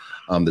plant.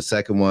 The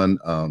second one,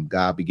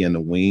 God began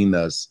to wean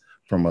us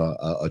from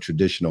a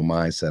traditional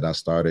mindset. I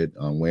started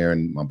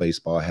wearing my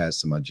baseball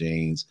hats and my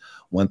jeans.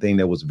 One thing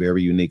that was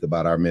very unique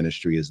about our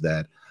ministry is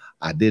that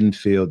I didn't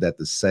feel that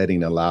the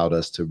setting allowed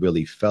us to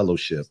really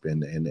fellowship.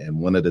 And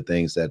one of the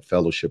things that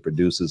fellowship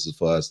produces is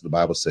for us, the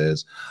Bible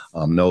says,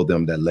 know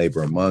them that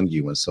labor among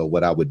you. And so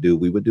what I would do,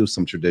 we would do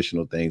some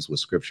traditional things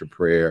with scripture,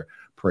 prayer,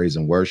 praise,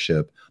 and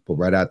worship. But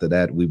right after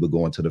that, we would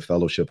go into the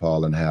fellowship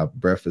hall and have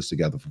breakfast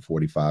together for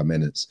 45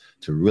 minutes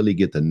to really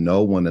get to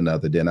know one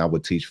another. Then I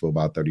would teach for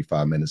about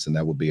 35 minutes, and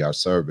that would be our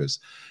service.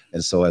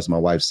 And so as my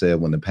wife said,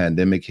 when the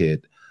pandemic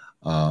hit,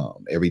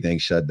 everything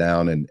shut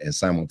down, and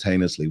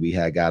simultaneously we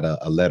had got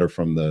a letter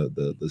from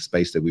the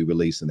space that we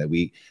released, and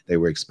that they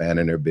were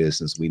expanding their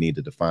business. We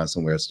needed to find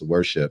somewhere else to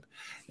worship,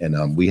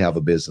 and we have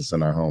a business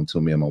in our home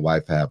too. Me and my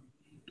wife have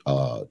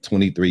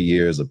 23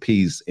 years of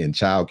peace in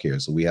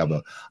childcare. So we have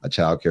a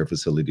childcare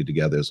facility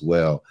together as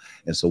well.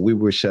 And so we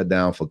were shut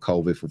down for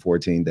COVID for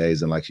 14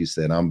 days. And like she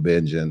said, I'm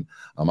binging.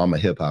 I'm a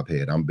hip hop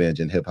head. I'm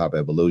binging Hip Hop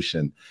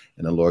Evolution.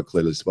 And the Lord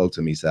clearly spoke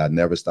to me. He said, I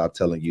never stop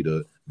telling you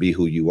to be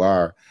who you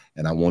are.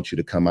 And I want you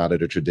to come out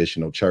of the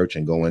traditional church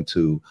and go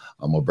into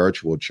a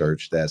virtual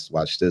church that's,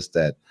 watch this,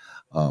 that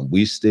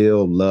we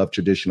still love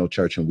traditional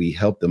church and we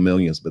help the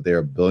millions, but there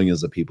are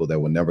billions of people that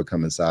will never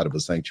come inside of a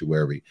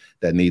sanctuary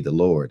that need the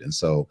Lord. And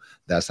so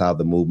that's how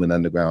the movement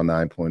Underground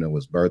 9.0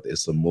 was birthed.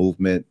 It's a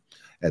movement.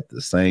 At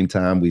the same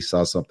time, we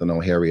saw something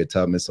on Harriet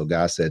Tubman. So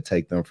God said,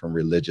 take them from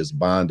religious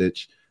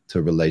bondage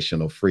to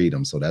relational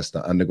freedom. So that's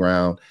the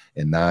underground,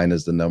 and 9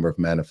 is the number of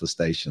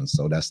manifestations.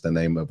 So that's the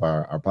name of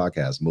our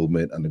podcast,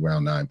 Movement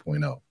Underground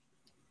 9.0.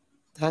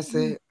 That's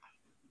it.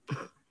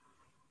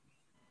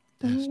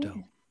 That's dope.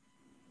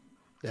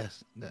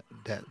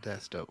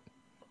 That's dope.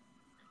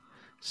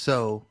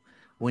 So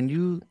when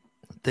you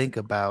think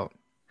about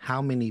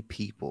how many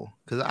people,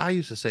 because I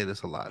used to say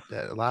this a lot,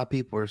 that a lot of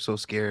people are so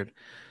scared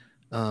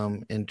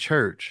in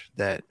church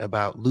that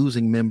about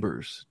losing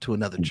members to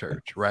another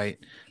church, right?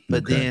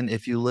 But then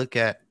if you look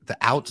at the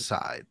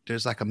outside,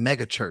 there's like a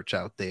mega church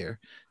out there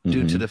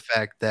due to the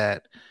fact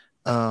that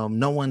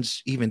no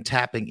one's even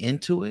tapping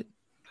into it,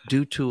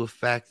 due to a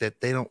fact that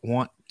they don't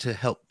want to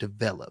help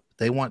develop.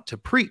 They want to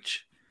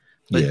preach.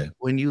 But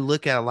when you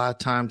look at a lot of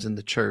times in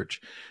the church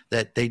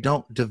that they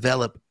don't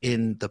develop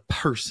in the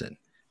person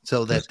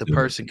so that the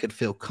person could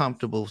feel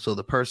comfortable, so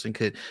the person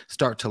could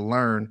start to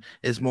learn,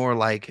 it's more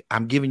like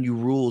I'm giving you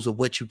rules of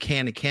what you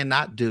can and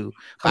cannot do.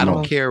 I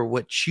don't care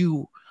what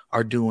you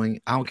are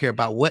doing. I don't care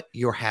about what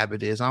your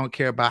habit is. I don't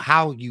care about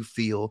how you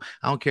feel.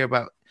 I don't care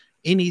about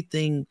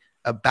anything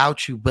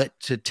about you, but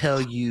to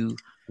tell you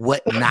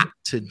what not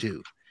to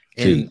do.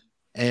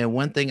 And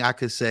one thing I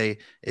could say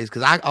is,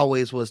 because I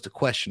always was the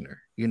questioner,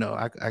 you know,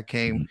 I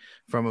came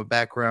from a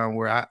background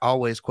where I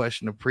always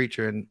questioned a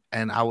preacher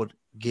and I would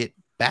get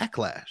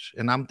backlash.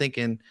 And I'm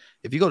thinking,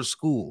 if you go to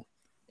school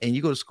and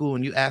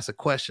you ask a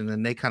question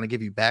and they kind of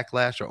give you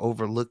backlash or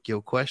overlook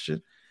your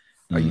question,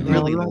 are you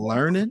really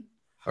learning?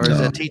 Or is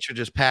that teacher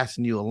just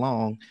passing you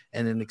along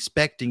and then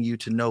expecting you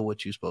to know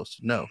what you're supposed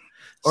to know?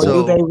 Or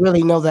do they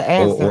really know the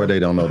answer? Or they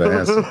don't know the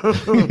answer.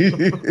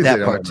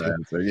 That part too.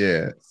 Answer.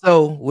 Yeah.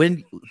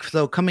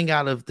 So coming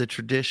out of the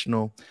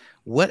traditional,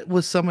 what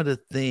was some of the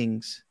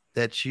things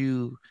that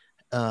you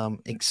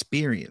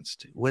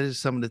experienced? What is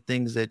some of the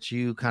things that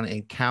you kind of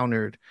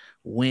encountered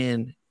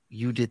when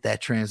you did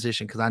that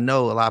transition? Because I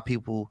know a lot of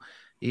people,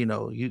 you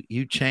know,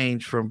 you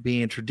changed from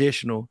being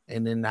traditional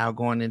and then now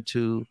going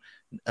into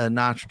a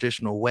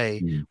non-traditional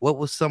way. What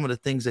was some of the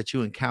things that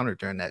you encountered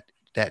during that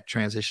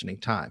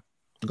transitioning time?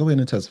 Go ahead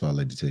and testify,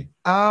 Lady T.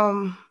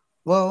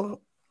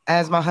 Well,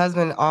 as my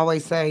husband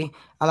always say,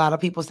 a lot of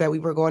people said we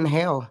were going to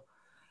hell.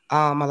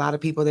 A lot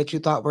of people that you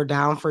thought were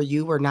down for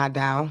you were not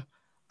down,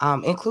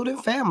 including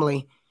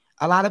family.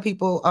 A lot of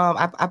people,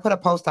 I put a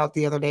post out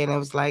the other day and it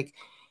was like,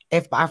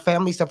 if our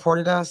family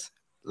supported us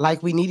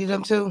like we needed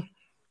them to,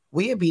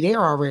 we'd be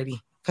there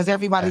already, because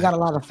everybody got a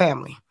lot of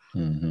family.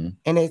 And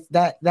it's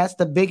that's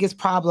the biggest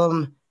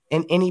problem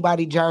in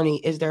anybody's journey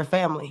is their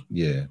family.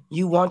 Yeah.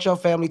 You want your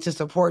family to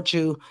support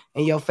you,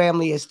 and your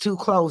family is too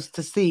close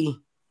to see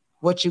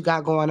what you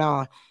got going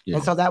on. Yeah.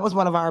 And so that was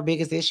one of our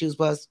biggest issues,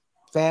 was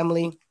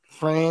family,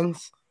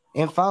 friends,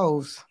 and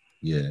foes.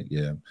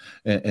 Yeah.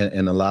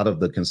 And a lot of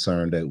the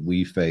concern that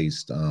we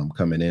faced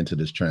coming into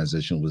this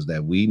transition was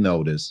that we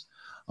noticed,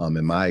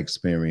 in my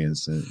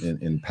experience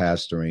in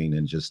pastoring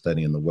and just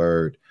studying the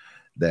word,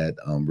 that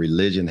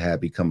religion had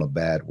become a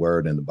bad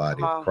word in the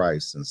body of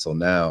Christ. And so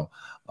now,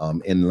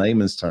 in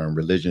layman's term,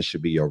 religion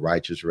should be your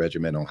righteous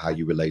regimen on how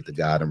you relate to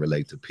God and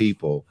relate to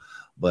people.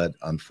 But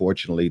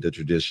unfortunately, the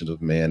traditions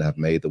of men have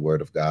made the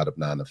word of God of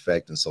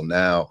non-effect. And so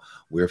now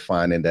we're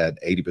finding that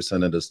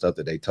 80% of the stuff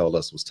that they told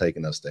us was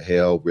taking us to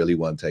hell really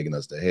wasn't taking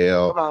us to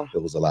hell.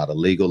 It was a lot of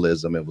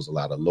legalism. It was a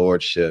lot of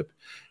lordship.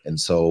 And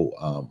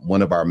so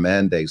one of our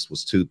mandates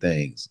was two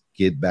things: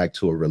 get back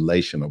to a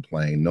relational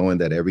plane, knowing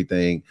that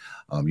everything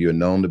you're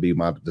known to be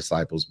my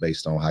disciples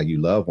based on how you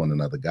love one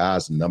another.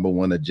 God's number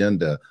one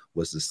agenda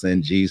was to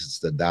send Jesus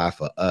to die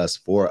for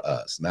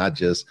us, not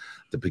just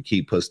to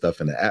keep put stuff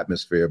in the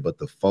atmosphere, but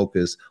the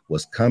focus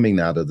was coming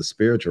out of the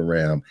spiritual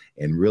realm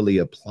and really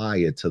apply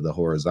it to the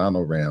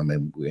horizontal realm.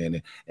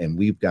 And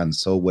we've gotten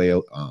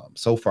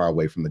so far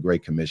away from the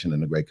Great Commission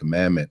and the Great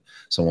Commandment.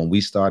 So when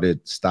we stopped,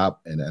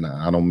 and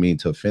I don't mean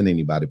to offend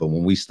anybody, but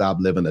when we stopped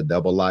living a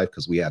double life,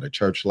 because we had a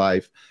church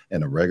life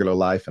and a regular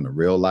life and a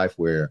real life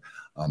where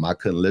I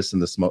couldn't listen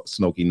to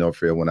Smokey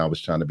Norfield when I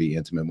was trying to be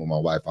intimate with my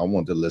wife. I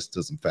wanted to listen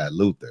to some Fat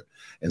Luther.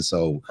 And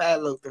so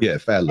Fat Luther.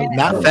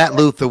 Not Fat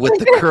Luther with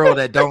the curl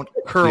that don't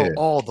curl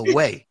all the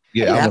way.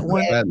 Yeah, I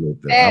want Fat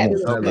Luther. I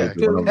want Fat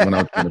Luther when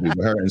I'm trying to be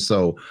with her. And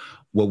so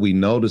what we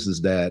noticed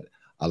is that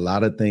a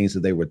lot of things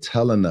that they were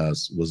telling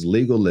us was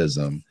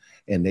legalism,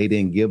 and they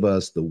didn't give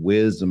us the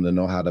wisdom to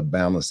know how to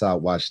balance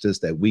out, watch this,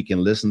 that we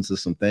can listen to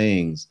some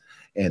things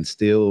and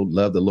still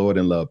love the Lord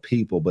and love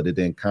people, but it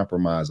didn't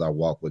compromise our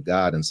walk with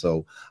God. And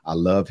so I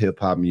love hip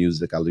hop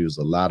music. I use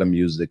a lot of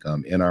music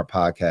in our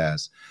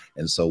podcast.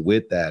 And so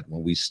with that,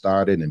 when we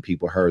started and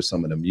people heard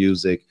some of the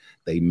music,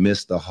 they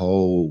missed the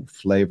whole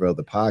flavor of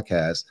the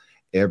podcast.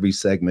 Every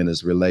segment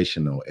is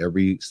relational.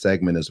 Every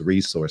segment is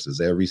resources.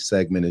 Every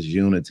segment is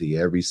unity.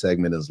 Every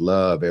segment is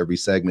love. Every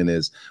segment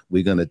is,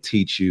 we're going to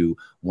teach you.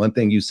 One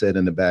thing you said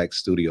in the back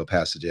studio,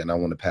 Pastor Jay, and I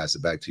want to pass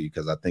it back to you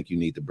because I think you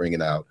need to bring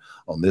it out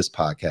on this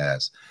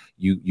podcast.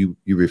 You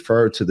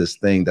referred to this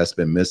thing that's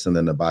been missing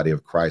in the body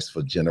of Christ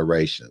for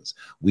generations.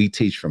 We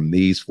teach from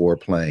these 4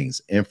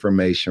 planes: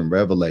 information,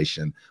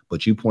 revelation,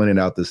 but you pointed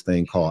out this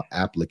thing called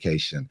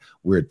application.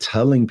 We're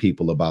telling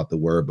people about the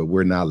word, but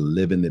we're not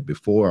living it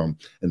before them.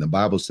 And the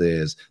Bible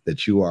says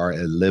that you are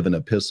a living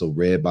epistle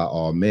read by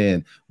all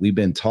men. We've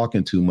been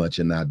talking too much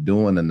and not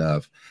doing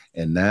enough.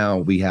 And now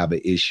we have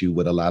an issue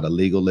with a lot of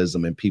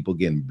legalism and people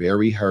getting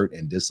very hurt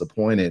and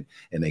disappointed,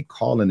 and they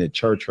calling it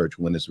church hurt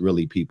when it's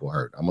really people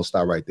hurt. I'm going to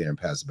stop right there and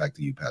pass it back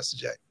to you, Pastor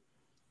Jay.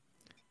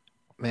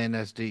 Man,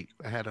 that's deep.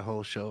 I had a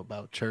whole show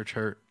about church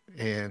hurt.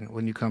 And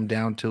when you come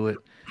down to it,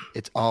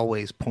 it's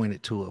always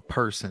pointed to a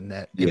person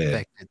that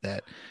infected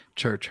that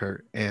church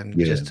hurt. And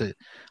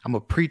I'm going to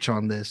preach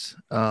on this.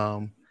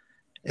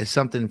 It's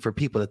something for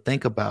people to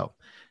think about.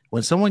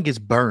 When someone gets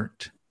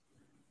burnt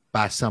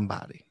by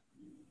somebody,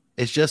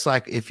 it's just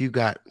like if you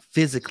got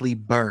physically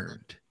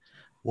burned.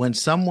 When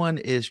someone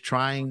is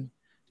trying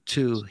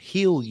to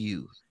heal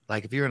you,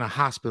 like if you're in a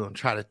hospital and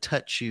try to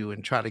touch you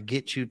and try to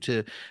get you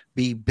to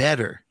be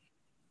better,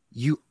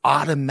 you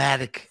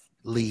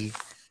automatically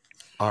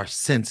are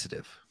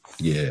sensitive.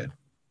 Yeah.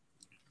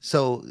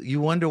 So you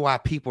wonder why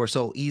people are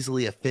so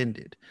easily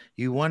offended.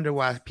 You wonder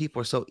why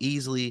people are so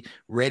easily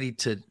ready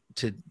to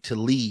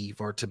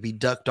leave or to be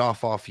ducked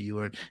off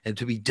you and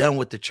to be done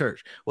with the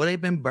church. Well, they've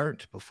been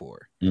burnt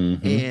before.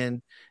 Mm-hmm.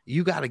 And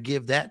you got to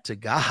give that to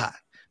God,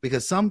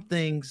 because some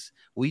things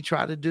we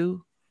try to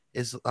do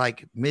is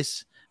like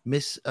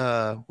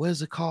what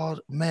is it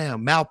called?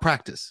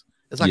 Malpractice.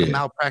 It's like a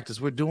malpractice.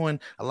 We're doing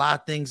a lot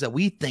of things that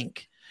we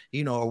think,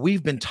 or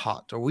we've been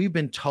taught or we've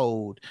been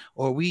told,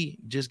 or we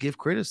just give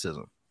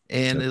criticism.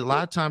 And a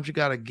lot of times you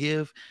got to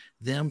give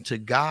them to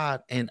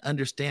God and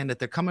understand that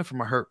they're coming from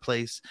a hurt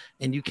place,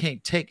 and you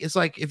can't it's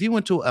like if you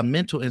went to a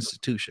mental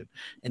institution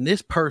and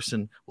this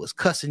person was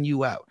cussing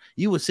you out,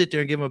 you would sit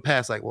there and give them a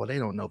pass like, well, they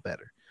don't know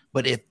better.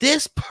 But if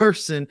this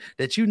person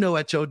that you know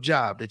at your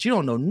job, that you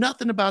don't know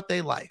nothing about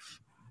their life,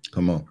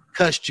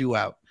 cussed you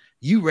out,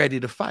 you ready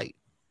to fight.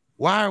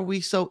 Why are we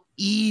so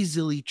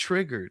easily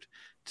triggered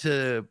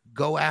to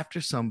go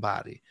after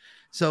somebody?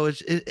 So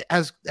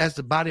as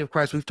the body of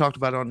Christ, we've talked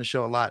about it on the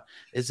show a lot,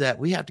 is that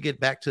we have to get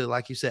back to,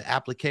 like you said,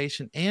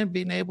 application and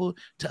being able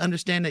to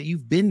understand that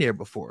you've been there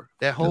before.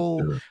 That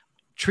whole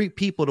treat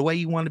people the way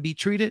you want to be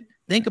treated.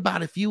 Think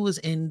about if you was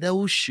in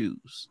those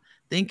shoes.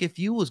 Think if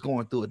you was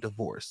going through a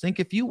divorce. Think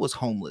if you was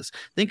homeless.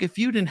 Think if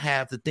you didn't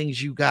have the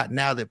things you got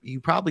now that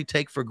you probably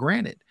take for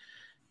granted.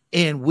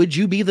 And would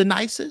you be the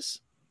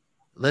nicest?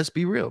 Let's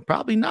be real.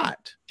 Probably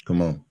not.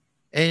 Come on.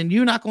 And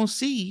you're not going to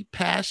see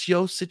past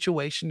your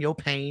situation, your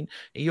pain,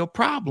 and your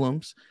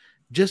problems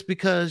just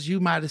because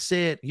you might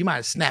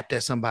have snapped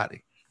at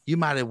somebody. You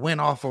might have went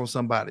off on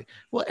somebody.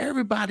 Well,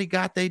 everybody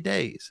got their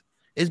days.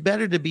 It's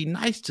better to be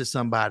nice to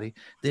somebody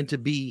than to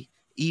be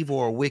evil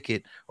or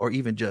wicked or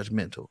even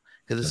judgmental,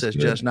 because it says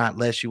judge not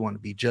lest you want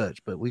to be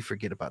judged. But we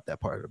forget about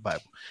that part of the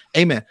Bible.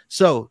 Amen.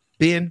 So,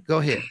 Ben, go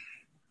ahead.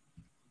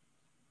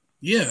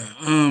 Yeah.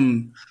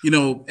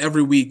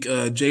 Every week,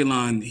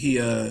 Jaylon,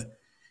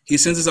 he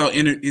sends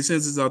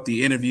us out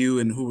the interview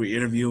and who we're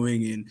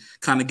interviewing, and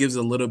kind of gives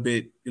a little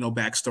bit,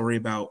 backstory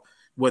about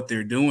what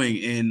they're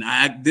doing.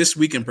 And this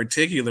week in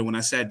particular, when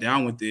I sat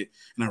down with it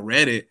and I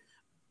read it,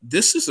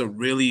 this is a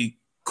really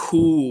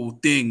cool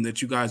thing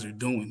that you guys are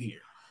doing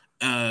here.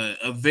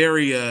 A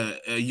very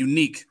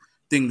unique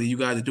thing that you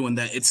guys are doing.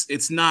 That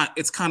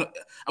it's kind of,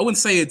 I wouldn't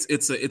say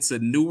it's a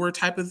newer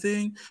type of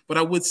thing, but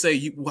I would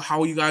say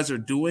how you guys are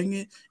doing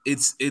it,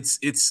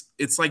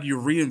 it's like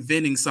you're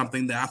reinventing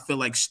something that I feel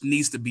like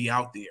needs to be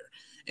out there.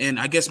 And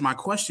I guess my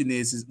question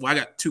is I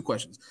got 2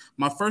 questions.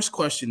 My first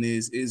question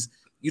is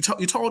you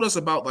told us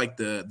about like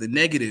the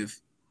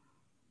negative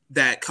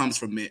that comes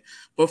from it,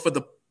 but for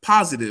the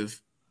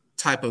positive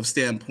type of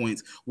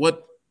standpoints,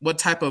 what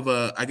type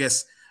of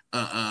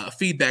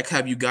feedback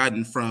have you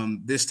gotten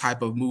from this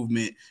type of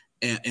movement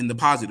in the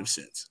positive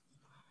sense?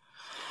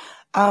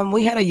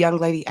 We had a young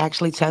lady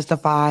actually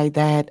testify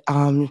that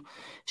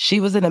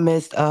she was in the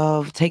midst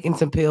of taking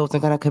some pills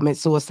and going to commit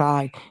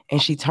suicide, and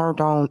she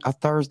turned on a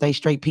Thursday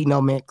straight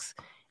Pinot mix,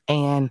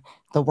 and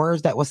the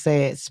words that were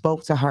said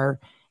spoke to her,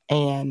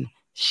 and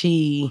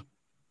she,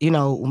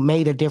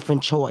 made a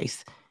different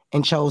choice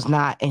and chose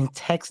not, and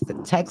text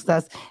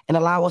us and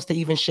allow us to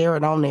even share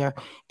it on there.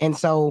 And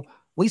so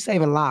we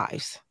saving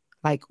lives,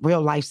 like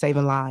real life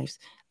saving lives.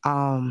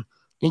 And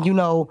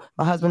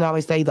my husband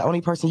always say the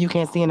only person you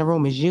can't see in the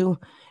room is you.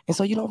 And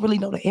so you don't really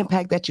know the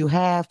impact that you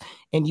have.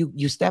 And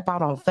you step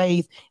out on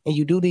faith and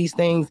you do these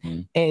things.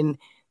 Mm-hmm. And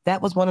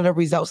that was one of the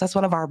results. That's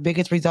one of our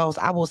biggest results.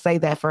 I will say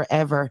that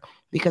forever,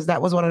 because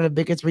that was one of the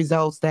biggest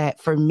results that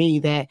for me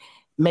that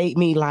made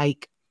me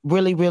like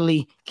really,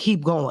 really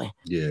keep going.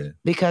 Yeah.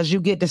 Because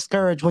you get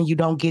discouraged when you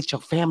don't get your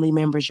family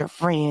members, your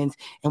friends,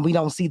 and we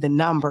don't see the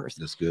numbers.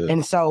 That's good.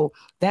 And so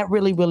that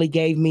really, really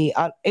gave me,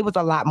 it was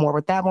a lot more.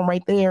 But that one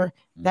right there,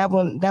 that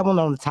one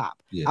on the top.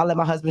 Yeah. I'll let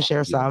my husband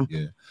share some.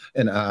 Yeah.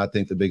 And I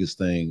think the biggest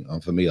thing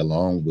for me,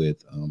 along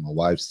with my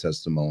wife's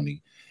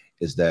testimony,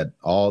 is that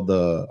all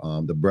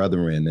the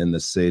brethren in the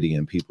city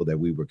and people that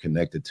we were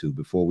connected to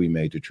before we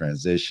made the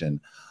transition,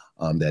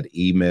 that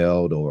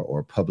emailed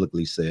or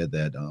publicly said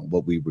that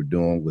what we were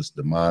doing was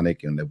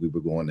demonic and that we were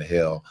going to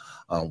hell.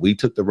 We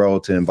took the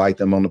road to invite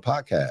them on the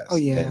podcast. Oh,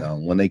 yeah.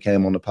 And when they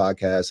came on the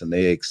podcast and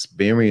they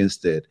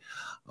experienced it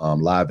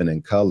live and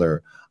in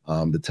color,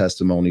 the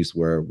testimonies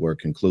were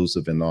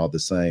conclusive and all the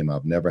same.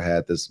 I've never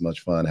had this much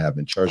fun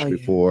having church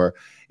before.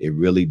 It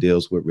really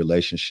deals with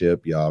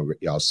relationship.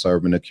 Y'all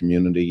serving the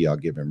community. Y'all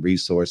giving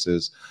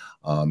resources.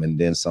 And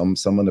then some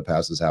of the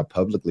pastors have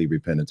publicly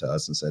repented to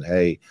us and said,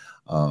 hey,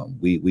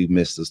 we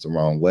missed this the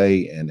wrong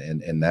way.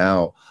 And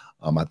now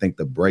I think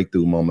the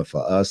breakthrough moment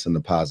for us and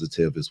the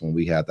positive is when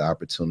we had the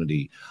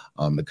opportunity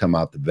to come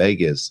out to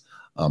Vegas.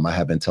 I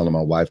have been telling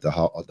my wife the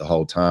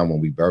whole time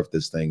when we birthed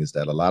this thing is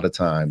that a lot of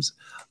times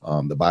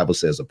the Bible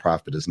says a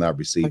prophet is not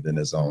received in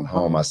his own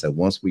home. I said,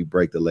 once we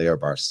break the layer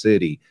of our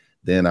city,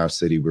 then our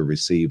city will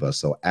receive us.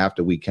 So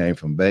after we came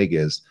from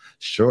Vegas,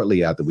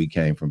 shortly after we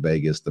came from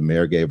Vegas, the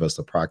mayor gave us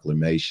a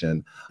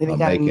proclamation. Then he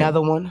got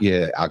another one.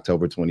 Yeah,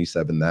 October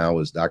 27th now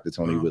is Dr.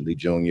 Tony Whitley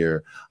Jr.,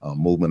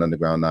 Movement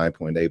Underground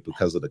 9.8,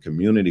 because of the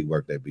community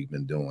work that we've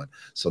been doing.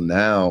 So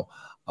now,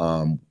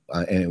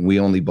 and we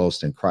only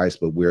boast in Christ,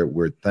 but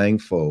we're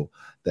thankful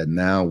that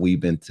now we've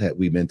been tagged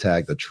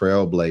a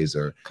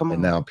trailblazer,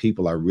 and now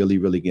people are really,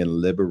 really getting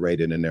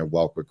liberated in their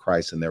walk with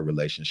Christ and their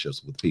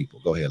relationships with people.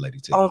 Go ahead,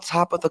 Lady T. On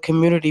top of the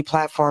community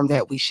platform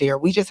that we share,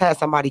 we just had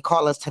somebody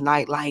call us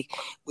tonight, like,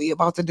 we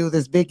about to do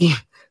this big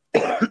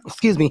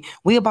excuse me,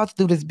 we about to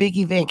do this big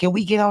event. Can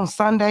we get on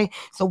Sunday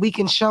so we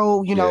can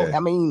show, I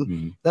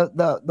mean,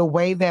 the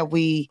way that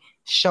we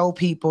show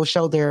people,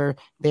 show their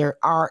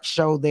art,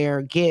 show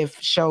their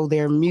gift, show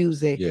their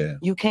music. Yeah.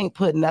 You can't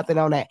put nothing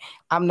on that.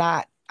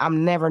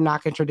 I'm never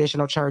knocking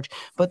traditional church,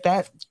 but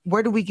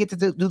where do we get to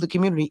do the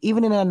community?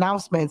 Even in the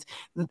announcements,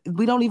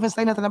 we don't even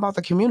say nothing about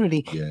the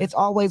community. Yeah. It's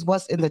always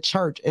what's in the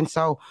church. And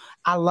so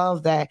I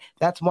love that.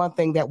 That's one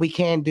thing that we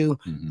can do.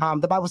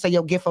 The Bible says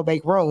your gift will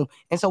make room.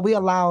 And so we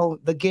allow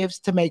the gifts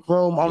to make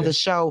room on the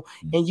show.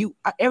 And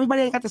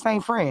everybody ain't got the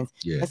same friends.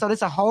 Yeah. And so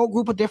there's a whole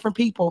group of different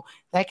people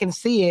that can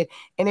see it.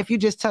 And if you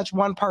just touch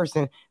one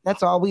person,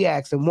 that's all we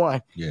ask, and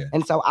one. Yeah.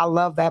 And so I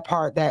love that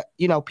part that,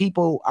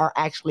 people are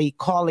actually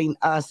calling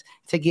us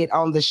to get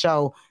on the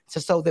show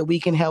so that we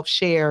can help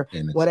share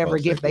whatever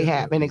gift they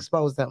have and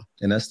expose them.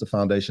 And that's the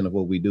foundation of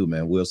what we do,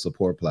 man. We're a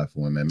support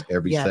platform, and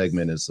every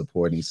segment is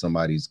supporting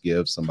somebody's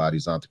gift,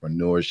 somebody's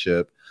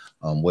entrepreneurship,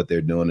 what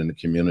they're doing in the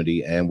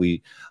community. And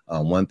we,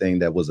 one thing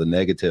that was a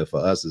negative for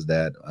us is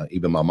that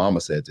even my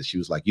mama said that she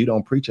was like, you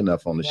don't preach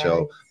enough on the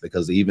show,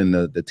 because even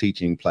the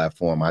teaching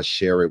platform, I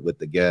share it with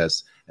the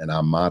guests and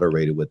I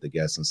moderate it with the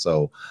guests. And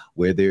so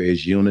where there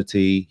is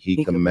unity,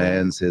 he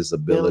commands his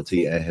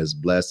ability and his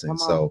blessing.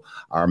 So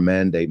our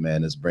mandate,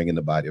 man, is bringing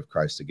the body of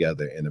Christ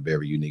together in a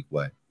very unique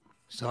way.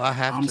 So I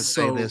have to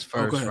say this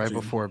first,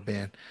 before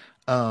Ben.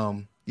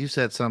 You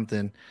said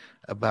something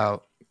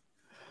about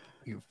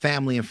your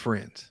family and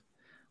friends.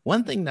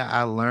 One thing that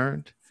I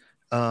learned,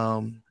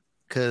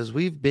 because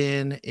we've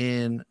been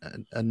in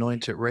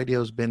Anointed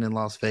Radio's been in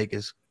Las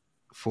Vegas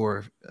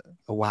for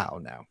a while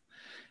now.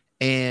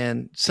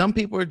 And some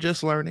people are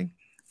just learning.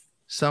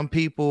 Some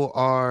people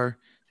are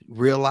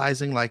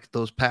realizing, like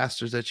those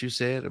pastors that you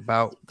said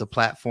about the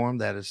platform,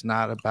 that it's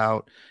not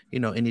about,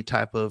 any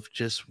type of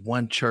just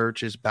one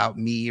church is about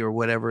me or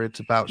whatever. It's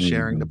about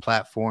sharing the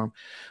platform.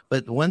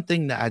 But one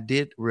thing that I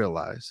did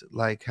realize,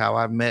 like how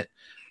I met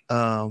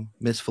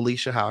Miss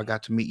Felicia, how I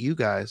got to meet you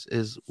guys,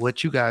 is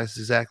what you guys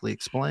exactly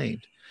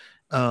explained.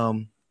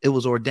 It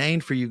was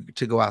ordained for you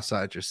to go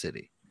outside your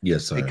city.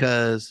 Yes, sir.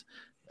 Because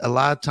a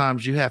lot of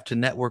times you have to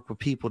network with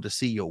people to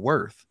see your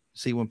worth.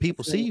 See, when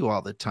people see you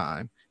all the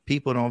time,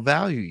 people don't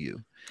value you.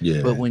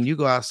 Yeah. But when you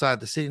go outside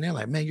the city and they're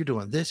like, man, you're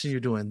doing this and you're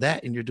doing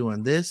that and you're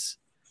doing this.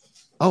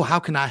 Oh, how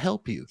can I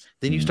help you?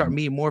 Then you start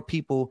meeting more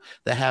people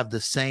that have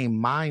the same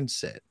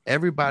mindset.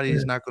 Everybody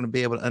is not going to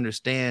be able to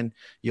understand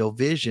your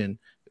vision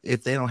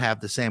if they don't have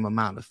the same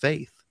amount of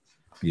faith.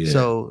 Yeah.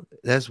 So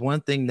that's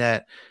one thing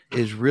that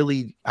is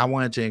really, I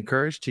wanted to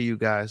encourage to you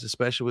guys,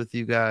 especially with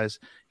you guys,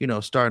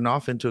 starting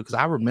off into it. Cause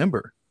I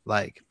remember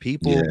like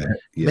people,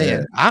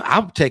 man,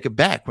 I'll take it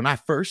back. When I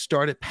first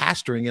started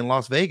pastoring in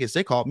Las Vegas,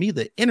 they called me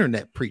the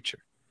internet preacher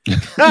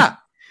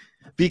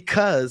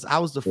because I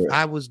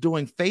was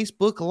doing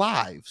Facebook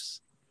Lives.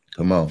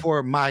 Come on.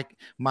 For my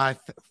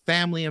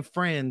family and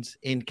friends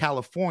in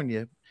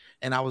California.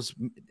 and I was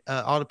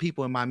all the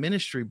people in my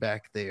ministry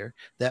back there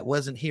that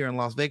wasn't here in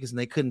Las Vegas, and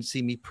they couldn't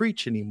see me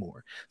preach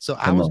anymore. So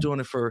I was doing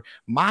it for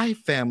my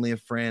family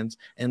and friends.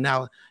 And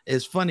now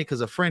it's funny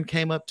because a friend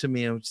came up to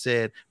me and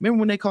said, "Remember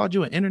when they called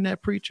you an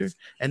internet preacher?"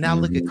 And now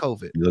look at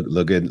COVID.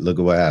 Look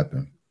at what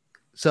happened.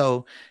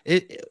 So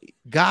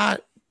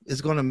God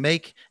is going to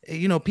make,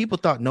 people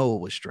thought Noah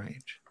was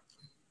strange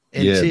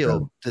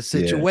until the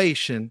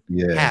situation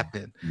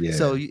happened. Yeah.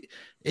 So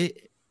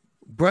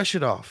brush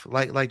it off.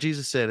 Like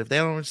Jesus said, if they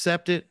don't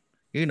accept it,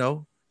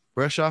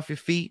 brush off your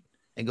feet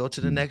and go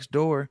to the next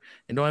door,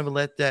 and don't even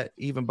let that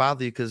even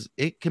bother you, because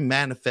it can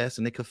manifest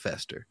and it could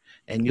fester.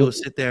 And you'll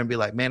sit there and be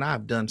like, man,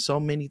 I've done so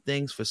many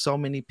things for so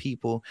many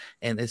people.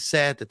 And it's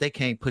sad that they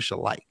can't push a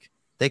like.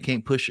 They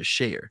can't push a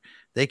share.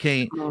 They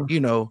can't,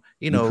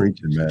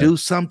 do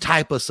some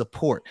type of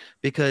support,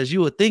 because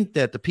you would think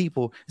that the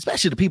people,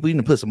 especially the people,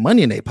 even put some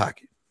money in their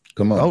pocket.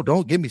 Come on. Oh,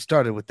 don't get me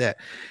started with that.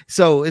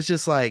 So it's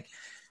just like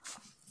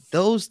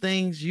those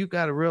things. You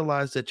got to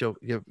realize that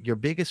your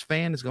biggest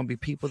fan is going to be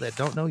people that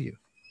don't know you.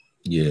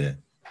 Yeah.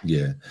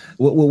 Yeah.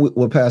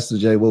 Well, Pastor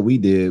Jay, what we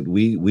did,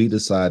 we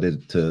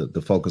decided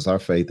to focus our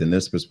faith in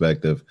this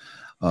perspective.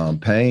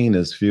 Pain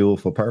is fuel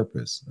for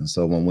purpose. And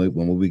so when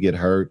we get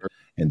hurt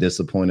and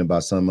disappointed by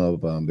some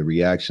of the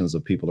reactions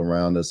of people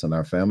around us and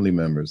our family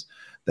members,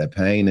 that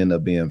pain end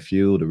up being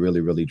fuel to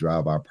really, really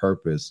drive our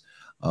purpose,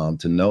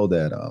 to know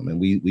that. And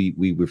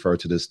we refer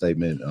to this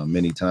statement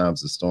many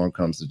times: the storm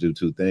comes to do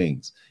two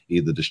things,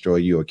 either destroy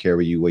you or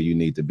carry you where you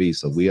need to be.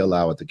 So we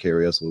allow it to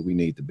carry us where we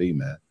need to be,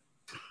 man.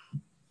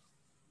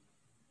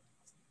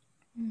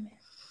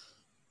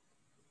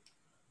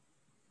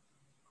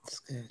 That's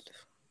good.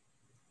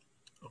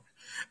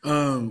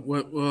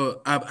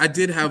 Well, I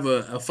did have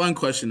a fun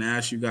question to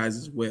ask you guys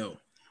as well.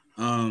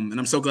 And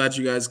I'm so glad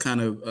you guys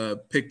kind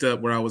of picked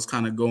up where I was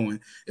kind of going.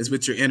 It's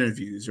with your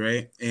interviews,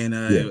 right? And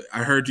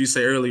I heard you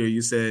say earlier,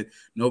 you said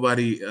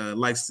nobody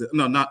likes to,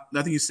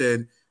 nothing you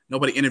said,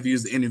 nobody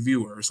interviews the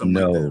interviewer or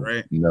something like that,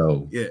 right?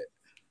 No.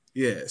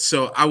 Yeah.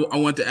 So I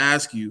want to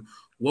ask you,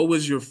 what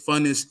was your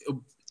funnest,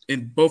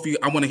 and both of you,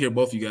 I want to hear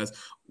both of you guys,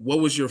 what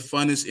was your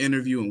funnest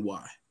interview and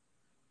why?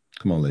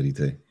 Come on, Lady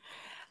T.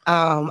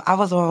 I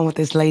was on with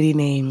this lady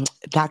named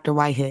Dr.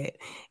 Whitehead.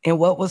 And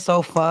what was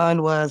so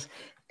fun was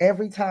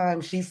every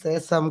time she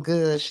said something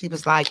good, she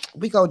was like,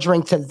 we go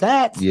drink to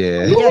that.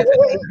 Yeah.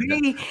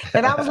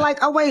 And I was like,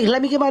 oh, wait,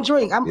 let me get my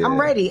drink.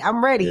 I'm ready.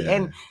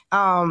 Yeah.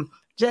 And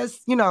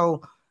just,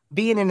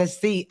 being in the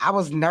seat, I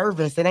was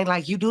nervous. And they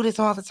like, you do this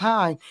all the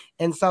time.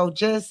 And so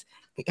just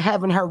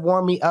having her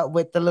warm me up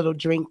with the little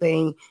drink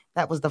thing,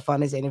 that was the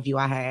funnest interview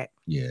I had.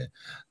 Yeah.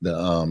 The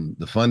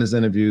funnest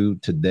interview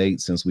to date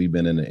since we've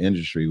been in the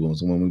industry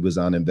was when we was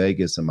out in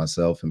Vegas, and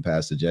myself and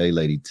Pastor Jay,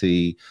 Lady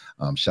T,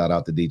 shout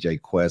out to DJ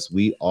Quest.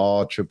 We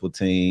all triple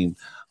team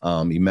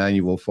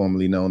Emmanuel,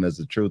 formerly known as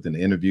The Truth, and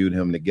interviewed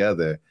him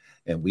together.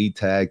 And we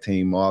tag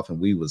team off, and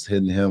we was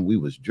hitting him. We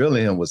was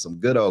drilling him with some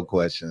good old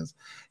questions,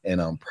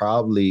 and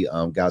probably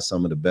got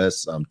some of the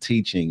best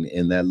teaching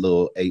in that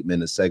little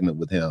 8-minute segment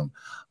with him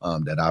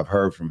that I've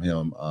heard from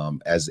him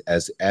as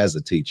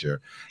a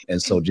teacher.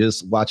 And so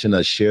just watching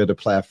us share the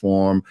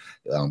platform,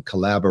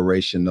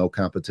 collaboration, no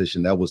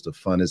competition, that was the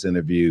funnest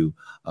interview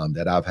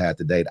that I've had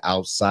to date,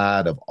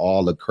 outside of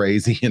all the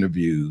crazy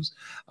interviews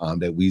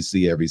that we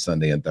see every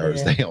Sunday and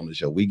Thursday on the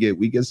show. We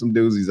get some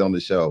doozies on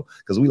the show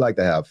because we like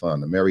to have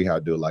fun. And Mary How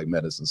do it like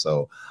medicine.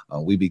 So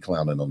we be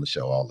clowning on the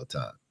show all the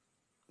time.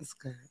 That's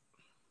good.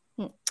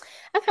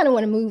 I kind of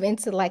want to move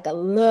into like a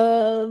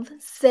love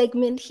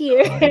segment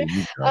here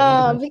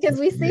because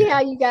we see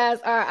how you guys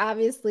are.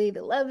 Obviously,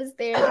 the love is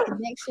there, the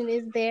connection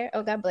is there.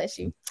 Oh, God bless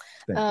you.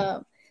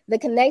 The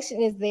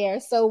connection is there.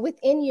 So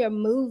within your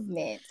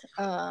movement,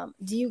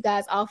 do you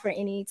guys offer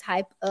any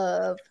type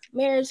of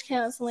marriage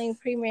counseling,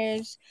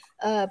 pre-marriage,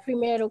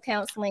 premarital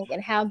counseling,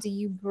 and how do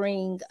you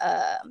bring,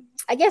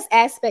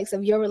 aspects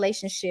of your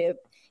relationship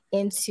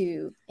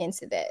into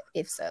that,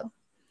 if so?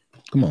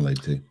 Come on,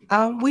 Lady T.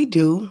 We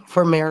do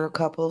for married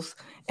couples,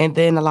 and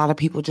then a lot of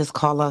people just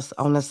call us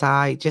on the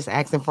side, just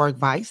asking for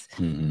advice.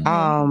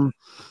 Mm-hmm.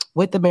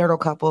 With the marital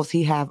couples,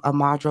 he have a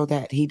module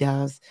that he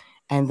does,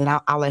 and then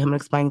I'll let him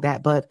explain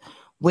that. But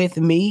with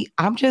me,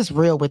 I'm just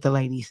real with the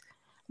ladies.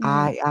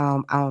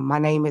 Mm-hmm. My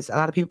name is, a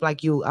lot of people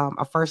like you,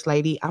 a first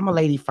lady. I'm a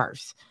lady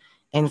first,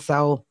 and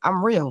so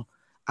I'm real.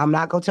 I'm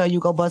not gonna tell you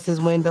go bust his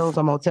windows.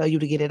 I'm gonna tell you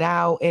to get it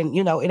out, and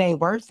it ain't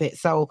worth it.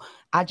 So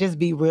I just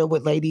be real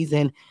with ladies.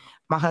 And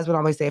my husband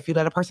always say, if you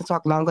let a person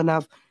talk long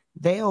enough,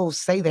 they'll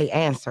say they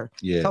answer.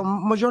 Yeah. So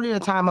majority of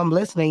the time I'm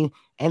listening,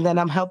 and then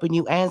I'm helping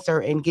you answer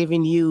and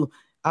giving you,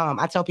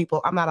 I tell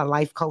people I'm not a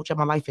life coach, I'm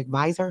a life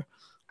advisor.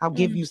 I'll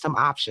give you some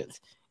options,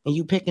 and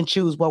you pick and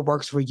choose what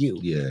works for you.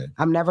 Yeah.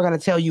 I'm never going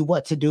to tell you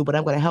what to do, but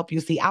I'm going to help you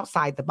see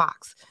outside the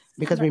box,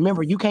 because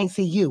remember, you can't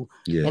see you.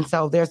 Yeah. And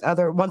so there's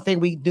one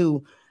thing we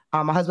do.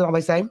 My husband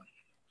always say,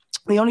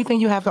 the only thing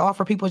you have to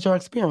offer people is your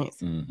experience.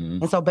 Mm-hmm.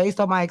 And so based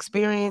on my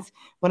experience,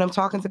 when I'm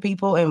talking to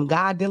people and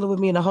God dealing with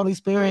me in the Holy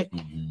Spirit,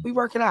 we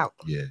work it out.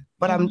 Yeah.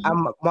 But I'm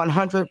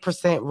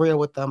 100% real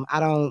with them. I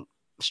don't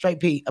straight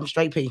P. I'm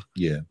straight P.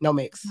 Yeah. No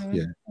mix.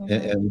 Yeah.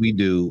 And we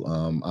do.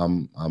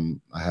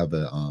 I have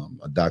a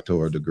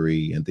doctoral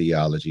degree in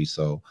theology,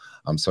 so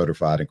I'm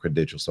certified and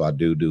credentialed. So I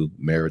do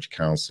marriage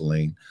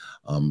counseling.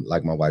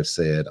 Like my wife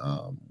said,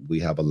 we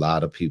have a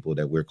lot of people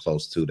that we're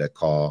close to that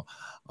call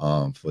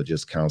for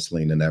just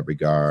counseling in that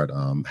regard.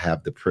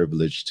 Have the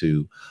privilege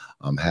to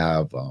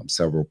have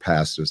several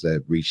pastors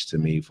that reach to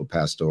me for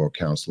pastoral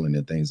counseling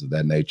and things of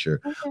that nature.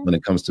 Okay. When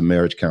it comes to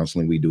marriage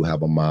counseling, we do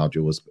have a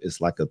module.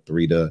 It's like a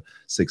 3 to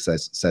 6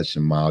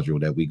 session module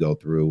that we go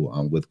through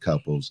with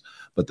couples.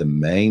 But the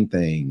main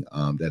thing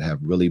that have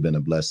really been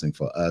a blessing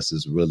for us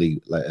is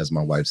really, like, as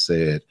my wife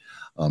said,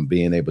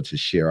 being able to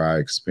share our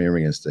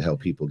experience to help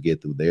people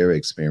get through their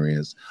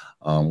experience.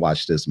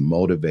 Watch this,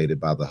 motivated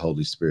by the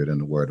Holy Spirit and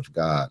the Word of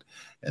God.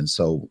 And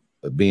so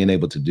being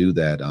able to do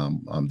that,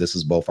 this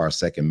is both our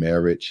second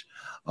marriage,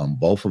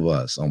 both of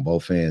us on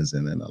both ends.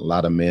 And a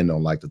lot of men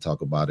don't like to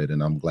talk about it.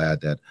 And I'm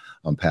glad that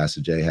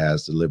Pastor Jay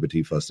has the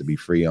liberty for us to be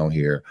free on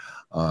here.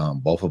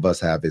 Both of us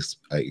have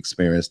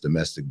experienced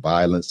domestic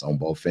violence on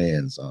both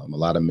ends. A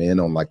lot of men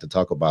don't like to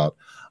talk about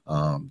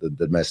the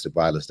domestic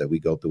violence that we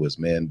go through as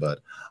men, but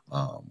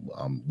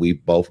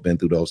we've both been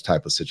through those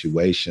type of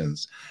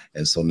situations.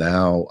 And so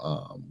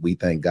now we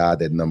thank God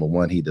that, number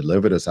one, he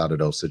delivered us out of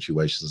those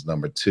situations.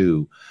 Number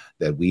two,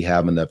 that we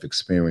have enough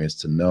experience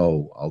to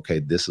know, okay,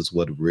 this is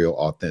what real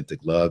authentic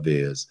love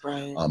is.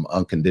 Right.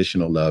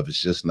 Unconditional love is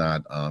just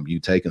not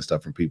you taking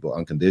stuff from people.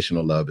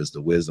 Unconditional love is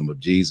the wisdom of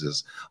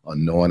Jesus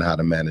on knowing how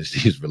to manage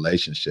these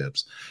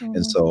relationships. Mm-hmm.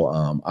 And so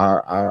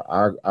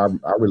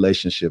our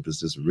relationship is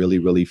just really,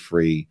 really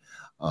free.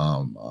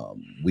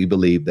 We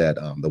believe that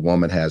the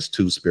woman has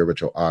 2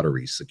 spiritual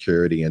arteries,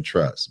 security and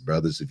trust.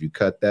 Brothers, if you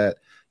cut that,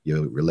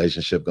 your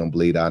relationship gonna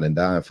bleed out and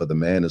die. And for the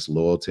man, it's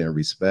loyalty and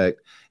respect.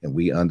 And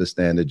we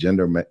understand the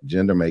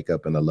gender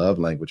makeup and the love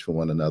language for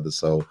one another.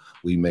 So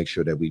we make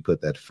sure that we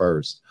put that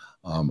first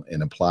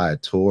and apply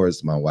it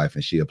towards my wife,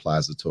 and she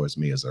applies it towards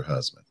me as her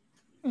husband.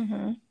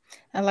 Mm-hmm.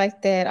 I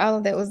like that. All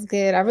of that was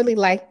good. I really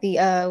like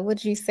the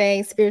what'd you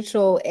say,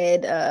 spiritual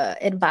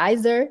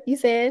advisor, you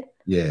said?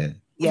 Yeah.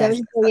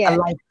 Yes,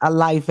 a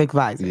life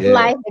advisor. Yeah.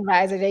 Life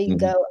advisor. There you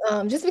go.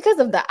 Just because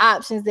of the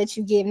options that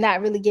you give, not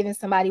really giving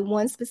somebody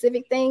one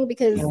specific thing,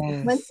 because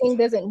one thing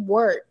doesn't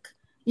work,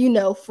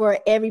 for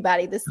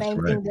everybody. The same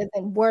thing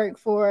doesn't work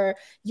for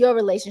your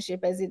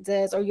relationship as it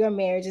does, or your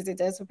marriage as it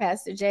does for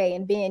Pastor Jay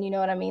and Ben. You know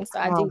what I mean? So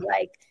I do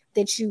like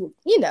that you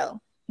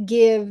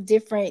give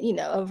different,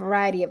 a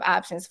variety of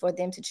options for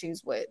them to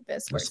choose what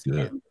best works for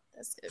them.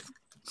 That's good.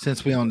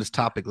 Since we're on this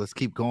topic, let's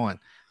keep going.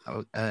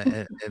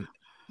 And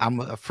I'm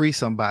gonna free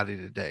somebody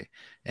today,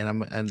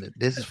 and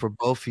this is for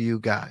both of you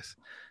guys.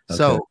 Okay.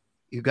 So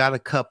you got a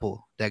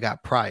couple that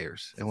got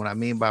priors, and what I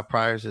mean by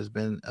priors has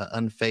been an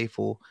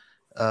unfaithful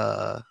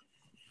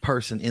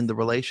person in the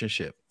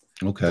relationship.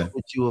 Okay,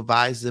 would you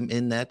advise them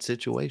in that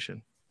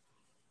situation?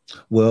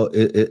 Well,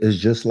 it's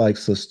just like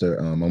Sister.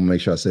 I'm gonna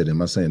make sure I said it.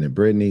 Am I saying it,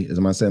 Brittany?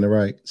 Am I saying it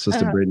right,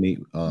 Sister Brittany?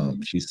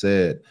 She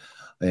said.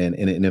 And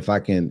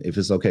if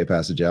it's okay,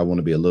 Pastor Jay, I want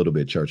to be a little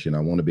bit churchy, and I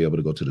want to be able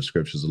to go to the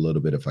scriptures a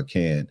little bit if I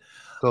can.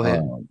 Go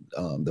ahead.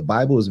 The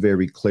Bible is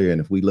very clear.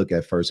 And if we look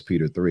at 1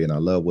 Peter 3, and I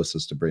love what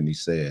Sister Brittany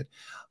said,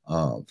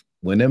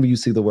 whenever you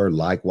see the word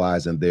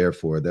likewise and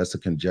therefore, that's a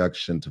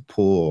conjunction to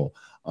pull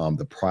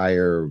the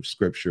prior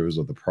scriptures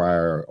or the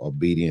prior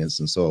obedience.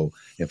 And so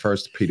in 1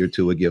 Peter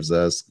 2, it gives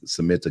us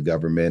submit to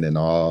government and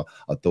all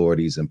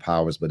authorities and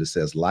powers. But it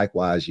says,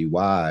 likewise, ye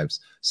wives,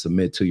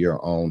 submit to your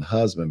own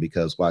husband,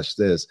 because watch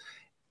this.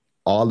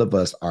 All of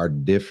us are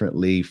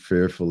differently,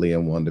 fearfully,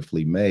 and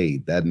wonderfully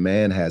made. That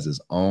man has his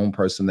own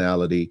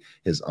personality,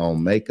 his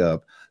own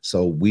makeup.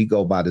 So we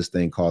go by this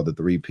thing called the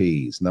 3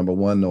 Ps. Number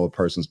one, know a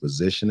person's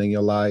position in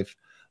your life,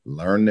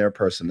 learn their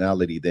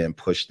personality, then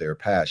push their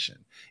passion.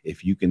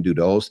 If you can do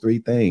those 3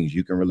 things,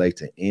 you can relate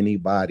to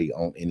anybody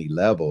on any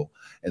level.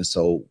 And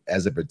so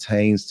as it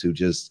pertains to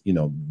just,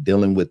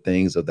 dealing with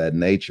things of that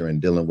nature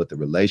and dealing with the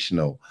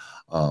relational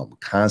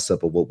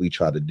concept of what we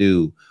try to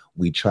do,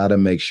 we try to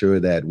make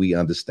sure that we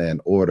understand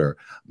order.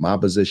 My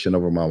position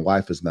over my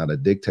wife is not a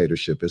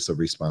dictatorship. It's a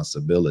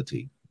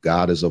responsibility.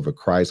 God is over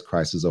Christ.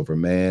 Christ is over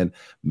man.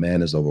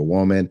 Man is over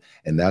woman.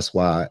 And that's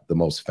why the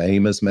most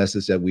famous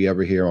message that we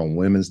ever hear on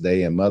Women's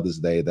Day and Mother's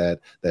Day,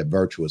 that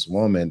virtuous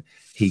woman,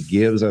 he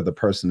gives her the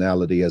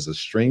personality as a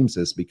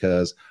streamsist,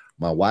 because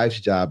my wife's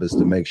job is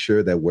to make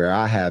sure that where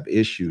I have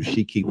issues,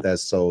 she keep that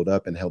sold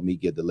up and help me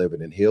get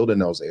delivered and healed in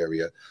those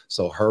areas.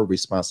 So her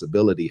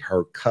responsibility,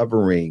 her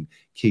covering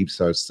keeps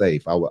her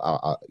safe.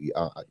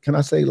 Can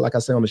I say, like I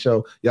say on the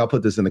show, y'all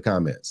put this in the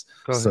comments.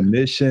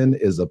 Submission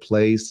is a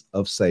place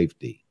of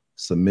safety.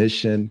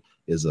 Submission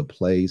is a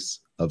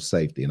place of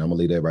safety. And I'm gonna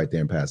leave that right there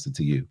and pass it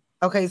to you.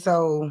 Okay,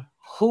 so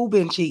who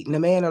been cheating,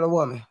 the man or the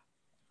woman?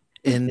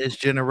 In this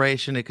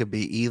generation, it could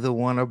be either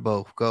one or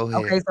both. Go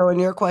ahead. Okay, so in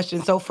your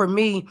question, so for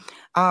me,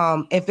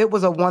 if it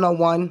was a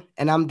one-on-one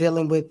and I'm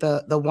dealing with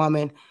the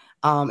woman,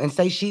 and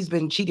say she's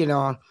been cheated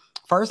on,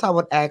 first I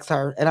would ask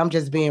her, and I'm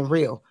just being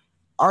real,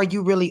 Are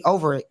you really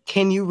over it?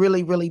 Can you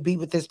really, really be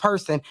with this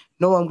person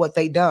knowing what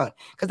they done?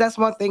 Because that's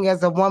one thing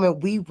as a woman,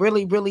 we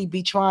really, really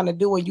be trying to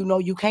do, and you know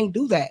you can't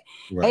do that.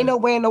 Right. Ain't no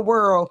way in the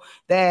world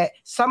that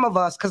some of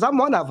us, because I'm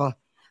one of them,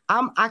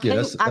 I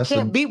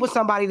can't be with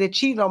somebody that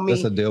cheated on me.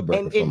 That's a deal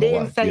breaker. And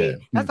then say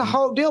that's a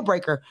whole deal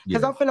breaker.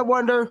 Because I'm finna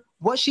wonder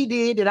what she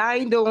did that I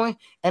ain't doing,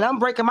 and I'm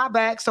breaking my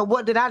back. So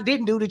what did I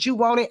didn't do that you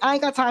wanted? I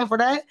ain't got time for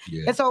that.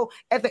 Yeah. And so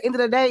at the end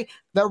of the day,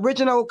 the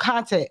original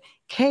content,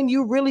 can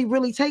you really,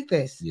 really take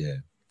this? Yeah.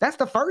 That's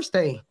the first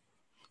thing.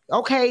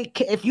 Okay,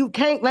 if you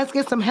can't, let's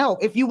get some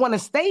help. If you want to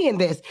stay in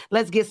this,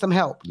 let's get some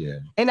help. Yeah.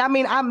 And I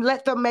mean, I'm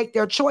let them make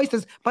their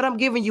choices, but I'm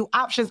giving you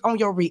options on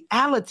your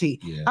reality.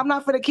 Yeah. I'm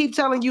not going to keep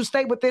telling you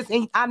stay with this,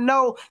 and I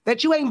know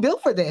that you ain't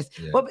built for this.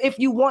 Yeah. But if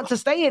you want to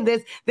stay in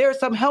this, there's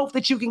some help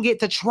that you can get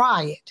to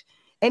try it.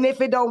 And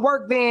if it don't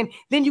work, then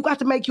you got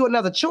to make you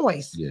another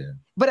choice. Yeah.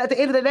 But at the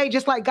end of the day,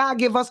 just like God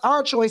give us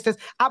our choices,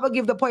 I will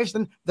give the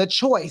person the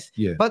choice.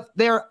 Yeah. But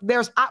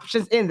there's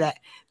options in that.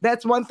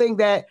 That's one thing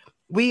that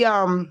we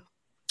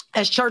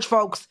as church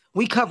folks,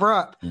 we cover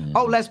up.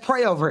 Oh, let's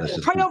pray over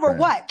it. Pray over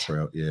what?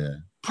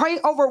 Pray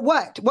over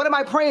what? What am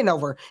I praying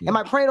over? Yeah. Am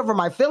I praying over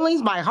my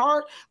feelings, my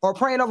heart, or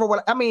praying over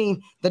what? I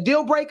mean, the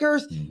deal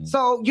breakers. Mm-hmm.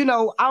 So, you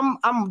know,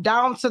 I'm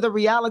down to the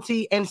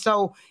reality. And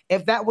so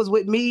if that was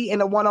with me in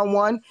a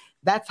one-on-one,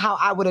 that's how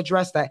I would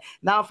address that.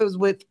 Now, if it was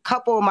with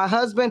couple or my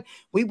husband,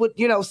 we would,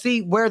 you know,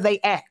 see where they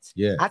at.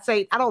 Yeah. I'd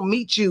say, I don't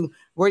meet you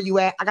where you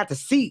at. I got to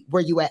see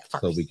where you at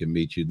first. So we can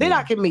meet you. Then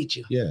I can meet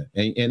you. Yeah.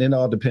 And it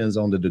all depends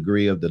on the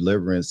degree of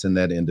deliverance in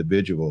that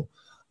individual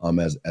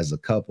as a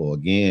couple.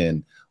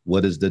 Again,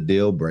 what is the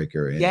deal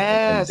breaker? And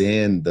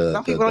then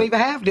some people don't even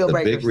have deal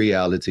breakers. The big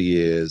reality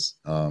is,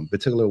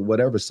 particularly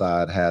whatever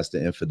side has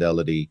the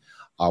infidelity,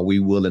 are we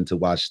willing to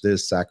watch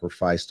this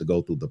sacrifice to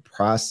go through the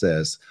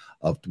process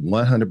of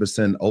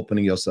 100%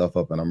 opening yourself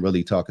up? And I'm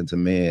really talking to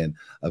men,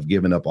 of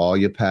giving up all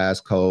your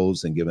past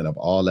codes and giving up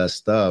all that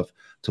stuff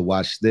to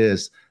watch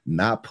this,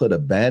 not put a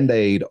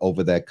Band-Aid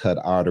over that cut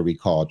artery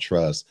called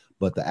trust,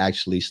 but to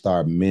actually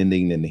start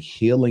mending and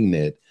healing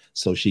it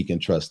so she can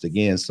trust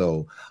again.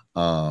 So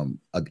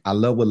I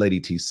love what Lady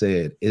T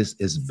said.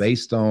 It's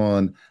based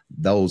on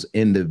those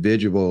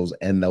individuals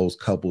and those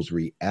couples'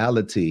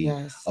 reality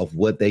of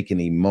what they can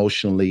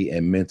emotionally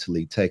and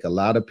mentally take. A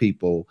lot of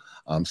people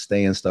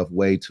stay in stuff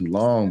way too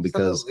long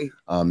because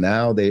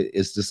now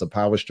it's just a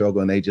power struggle,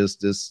 and they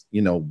just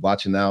you know,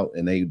 watching out,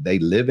 and they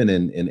living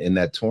in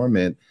that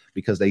torment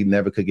because they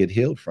never could get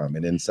healed from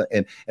it.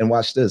 And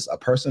watch this, a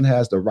person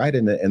has the right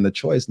and the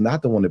choice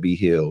not to want to be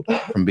healed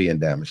from being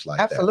damaged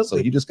like that. So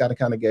you just got to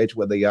kind of gauge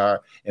where they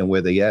are and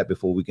where they at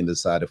before we can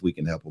decide if we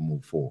can help them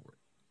move forward.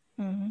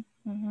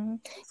 Mm-hmm. Mm-hmm.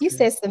 You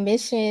said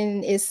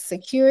submission is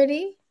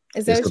security.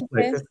 Is that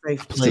what you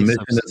said?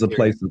 Submission is a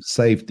place of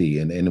safety.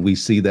 And we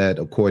see that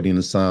according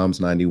to Psalms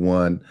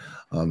 91.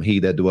 He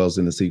that dwells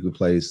in the secret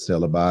place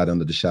shall abide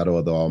under the shadow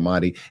of the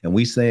Almighty. And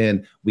we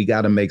saying we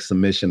got to make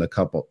submission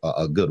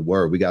a good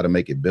word. We got to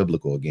make it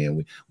biblical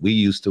again. We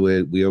used to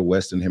it. We are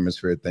Western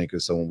Hemisphere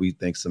thinkers. So when we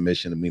think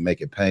submission and we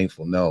make it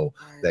painful, no,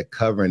 that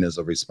covering is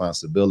a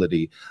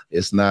responsibility.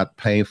 It's not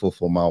painful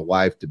for my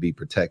wife to be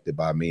protected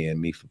by me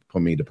and for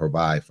me to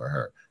provide for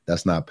her.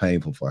 That's not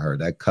painful for her.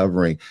 That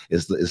covering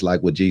is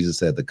like what Jesus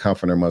said, the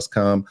comforter must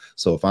come.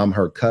 So if I'm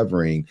her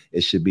covering,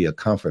 it should be a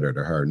comforter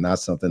to her, not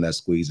something that's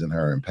squeezing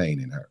her and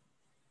paining her.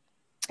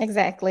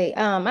 Exactly.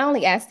 I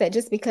only asked that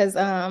just because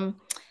I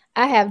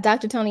have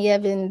Dr. Tony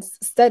Evans'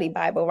 study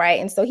Bible, right?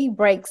 And so he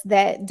breaks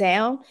that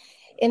down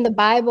in the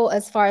Bible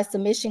as far as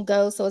submission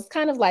goes. So it's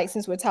kind of like,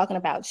 since we're talking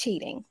about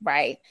cheating,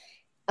 right?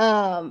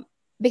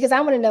 Because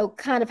I want to know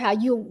kind of how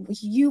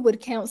you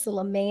would counsel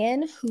a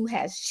man who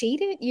has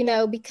cheated, you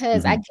know,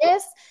 because I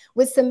guess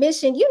with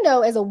submission, you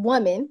know, as a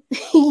woman,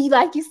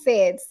 like you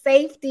said,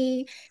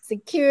 safety,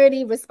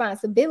 security,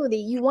 responsibility,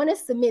 you want to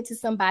submit to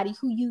somebody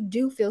who you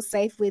do feel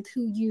safe with,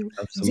 who you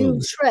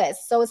do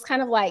trust. So it's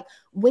kind of like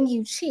when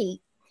you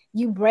cheat,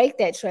 you break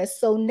that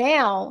trust. So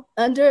now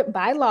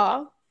by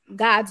law,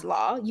 God's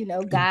law, you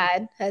know,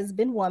 God,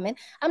 husband, woman,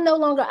 I'm no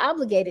longer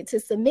obligated to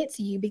submit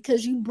to you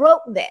because you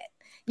broke that.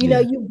 You know,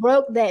 you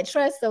broke that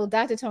trust. So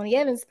Dr. Tony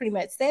Evans pretty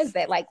much says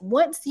that, like,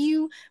 once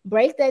you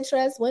break that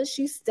trust, once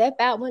you step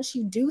out, once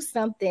you do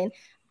something,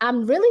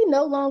 I'm really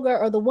no longer,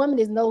 or the woman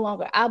is no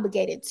longer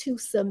obligated to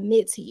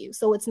submit to you.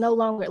 So it's no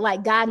longer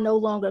like God no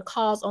longer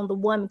calls on the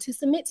woman to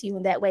submit to you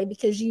in that way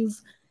because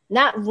you've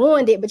not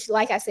ruined it, but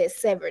like I said,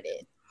 severed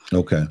it.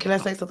 Okay. Can I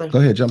say something? Go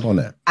ahead, jump on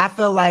that. I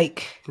feel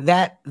like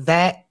that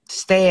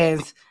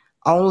stands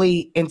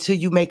only until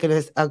you make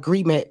an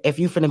agreement if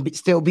you finna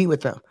still be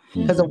with them.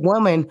 Because a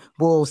woman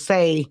will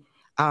say,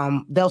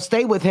 they'll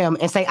stay with him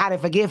and say, I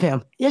didn't forgive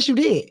him. Yes, you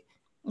did.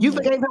 You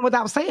forgave him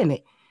without saying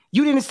it.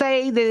 You didn't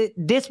say that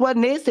this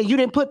wasn't this, and you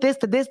didn't put this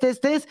to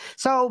this.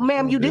 So,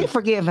 ma'am, you did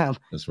forgive him.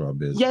 That's raw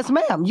business. Yes,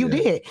 ma'am, you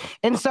did.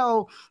 And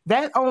so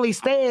that only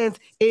stands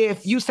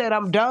if you said,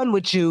 I'm done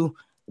with you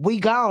we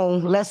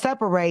gone, let's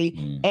separate,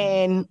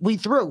 and we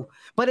through.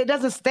 But it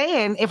doesn't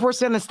stand if we're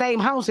still in the same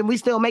house and we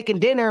still making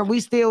dinner and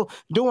we still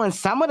doing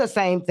some of the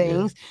same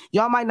things.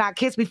 Y'all might not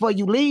kiss before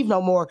you leave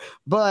no more,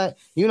 but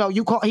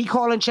he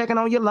calling, checking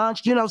on your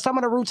lunch. Some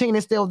of the routine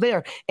is still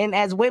there. And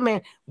as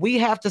women, we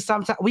have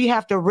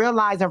to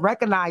realize and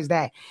recognize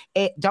that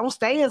don't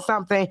stay in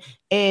something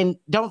and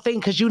don't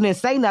think because you didn't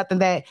say nothing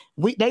that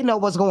they know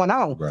what's going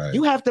on. Right.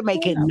 You have to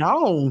make it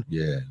known.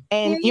 Yeah.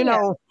 And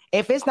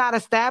if it's not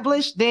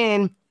established,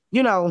 then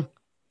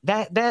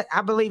that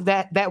I believe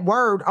that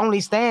word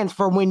only stands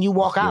for when you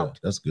walk out.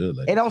 That's good.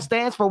 Lady. It don't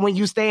stand for when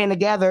you staying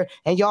together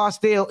and y'all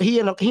still he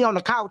on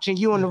the couch and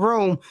you in the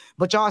room,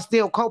 but y'all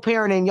still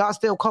co-parenting, y'all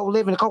still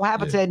co-living,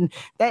 cohabitating.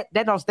 That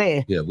don't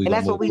stand. Yeah, and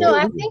that's what we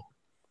do.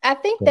 I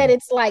think that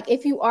it's like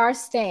if you are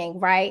staying,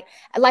 right,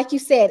 like you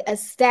said,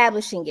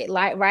 establishing it,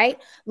 right?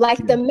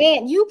 Like the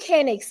man, you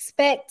can't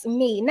expect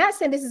me, not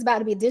saying this is about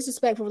to be a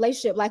disrespectful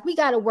relationship, like we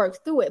got to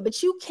work through it,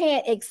 but you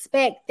can't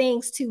expect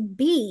things to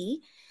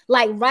be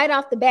like right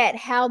off the bat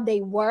how they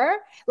were.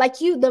 Like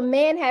the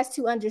man has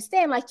to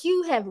understand, like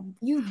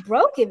you've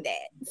broken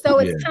that. So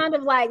it's kind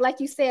of like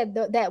you said,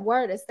 that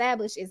word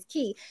establish is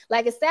key.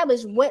 Like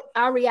establish what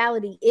our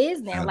reality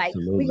is now. Absolutely. Like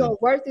we're going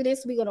to work through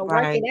this, we're going to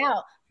work it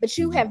out. But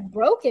you have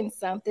broken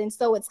something.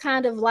 So it's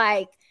kind of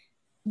like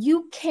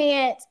the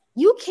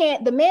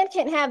man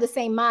can't have the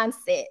same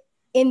mindset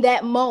in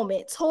that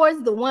moment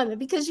towards the woman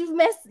because you've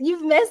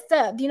messed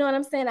up. You know what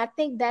I'm saying? I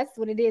think that's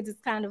what it is.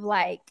 It's kind of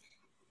like,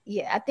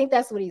 I think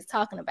that's what he's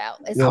talking about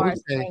as far as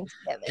staying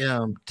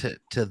together.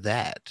 To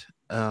that,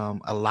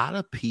 a lot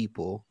of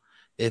people,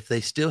 if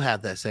they still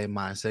have that same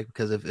mindset,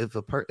 because if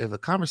a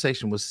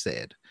conversation was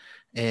said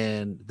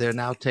and they're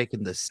now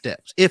taking the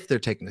steps,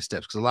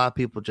 because a lot of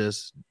people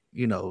just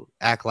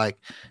act like,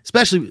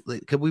 especially,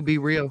 could we be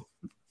real?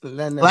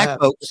 Black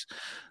folks,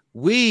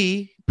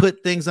 we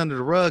put things under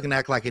the rug and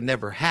act like it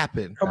never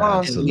happened. Come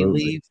on. And we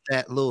leave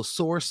that little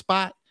sore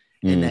spot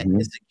and that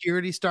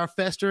insecurity start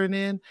festering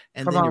in,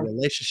 and then your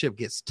relationship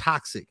gets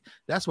toxic.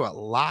 That's where a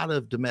lot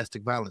of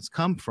domestic violence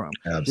come from.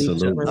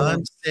 Absolutely.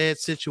 Unsaid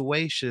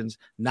situations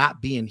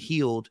not being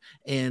healed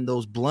and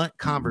those blunt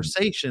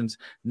conversations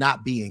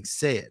not being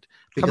said.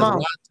 Because a lot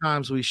of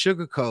times we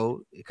sugarcoat,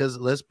 because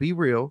let's be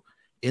real,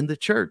 in the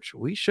church,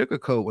 we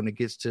sugarcoat when it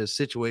gets to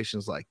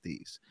situations like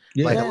these.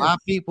 Yeah. Like a lot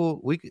of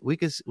people, we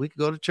could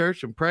go to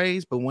church and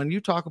praise, but when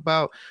you talk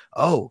about,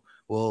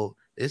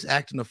 it's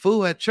acting a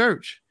fool at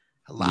church,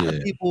 a lot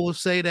of people will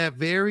say that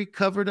very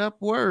covered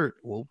up word.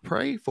 We'll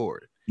pray for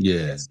it.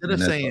 Yeah. Instead of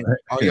saying,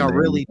 "Are y'all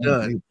really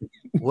done?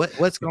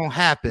 What's gonna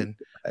happen?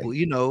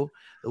 Well,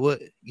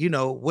 what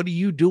are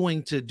you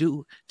doing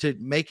to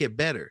make it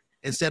better?"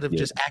 Instead of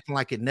just acting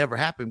like it never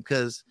happened,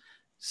 because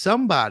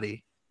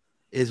somebody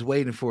is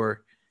waiting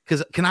for.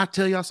 Because can I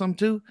tell y'all something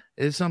too?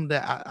 It's something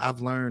that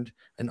I've learned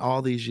in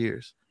all these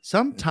years.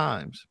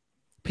 Sometimes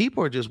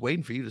people are just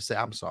waiting for you to say,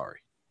 "I'm sorry."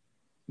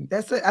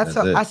 That's it.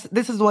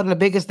 This is one of the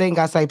biggest things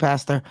I say,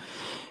 Pastor.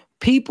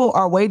 People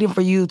are waiting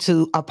for you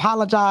to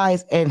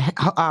apologize and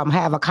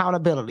have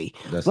accountability.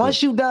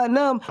 Once you done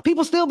them,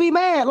 people still be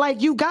mad.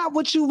 Like, you got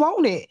what you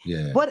wanted.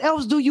 Yeah. What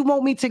else do you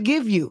want me to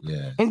give you?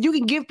 Yeah. And you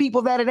can give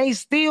people that and they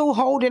still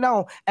holding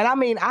on. And I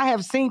mean, I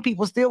have seen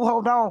people still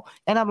hold on.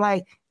 And I'm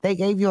like, they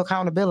gave you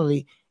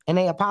accountability and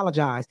they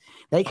apologize.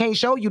 They can't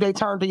show you they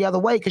turned the other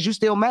way because you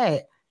still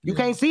mad. You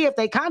can't see if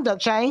they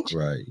conduct change,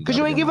 right? Because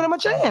you ain't giving them a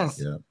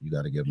chance. Yeah, you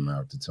got to give them an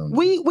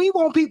opportunity. We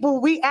want people.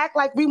 We act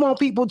like we want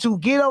people to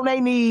get on their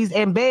knees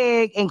and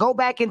beg and go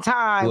back in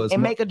time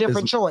and make a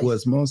different choice.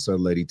 What's more so,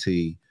 Lady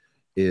T,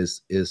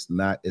 is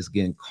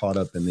getting caught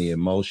up in the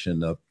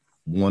emotion of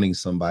wanting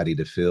somebody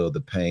to feel the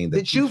pain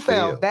that you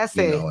felt. That's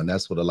it. And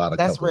that's what a lot of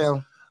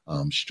couples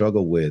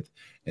struggle with.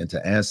 And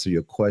to answer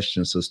your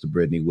question, Sister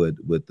Brittany, with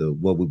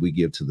what would we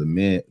give to the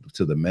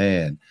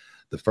man?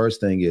 The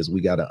first thing is we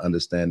got to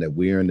understand that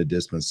we're in the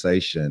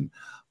dispensation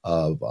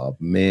of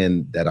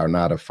men that are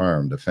not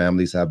affirmed. The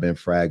families have been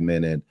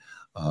fragmented.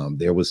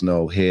 There was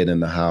no head in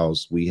the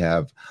house. We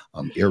have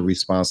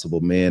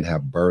irresponsible men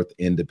have birthed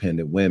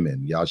independent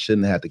women. Y'all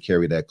shouldn't have to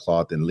carry that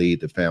cloth and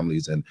lead the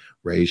families and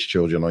raise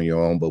children on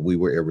your own, but we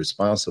were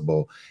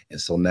irresponsible.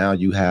 And so now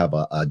you have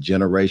a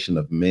generation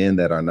of men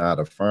that are not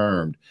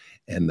affirmed.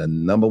 And the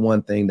number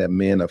one thing that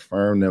men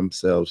affirm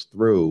themselves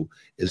through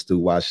is to,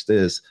 watch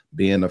this,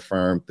 being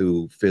affirmed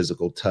through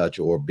physical touch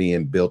or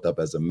being built up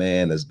as a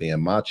man, as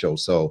being macho.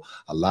 So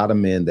a lot of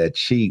men that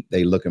cheat,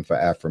 they looking for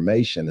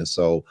affirmation. And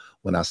so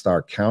when I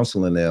start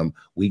counseling them,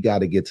 we got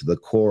to get to the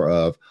core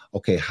of,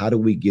 okay, how do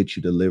we get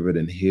you delivered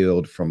and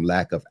healed from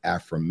lack of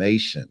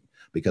affirmation?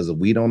 Because if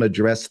we don't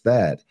address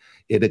that,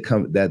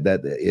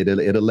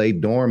 it'll lay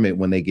dormant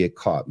when they get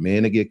caught.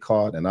 Men that get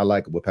caught, and I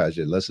like it with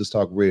Pastor. Let's just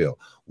talk real.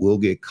 We'll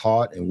get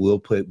caught and we'll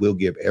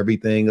give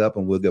everything up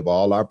and we'll give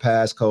all our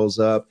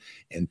passcodes up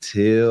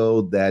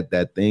until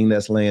that thing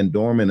that's laying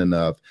dormant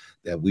enough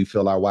that we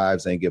feel our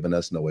wives ain't giving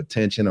us no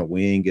attention, or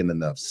we ain't getting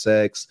enough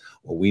sex,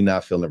 or we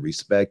not feeling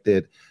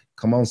respected.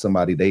 Come on,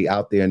 somebody, they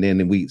out there, and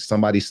then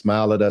somebody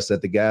smile at us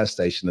at the gas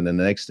station, and the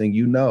next thing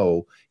you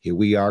know, here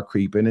we are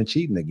creeping and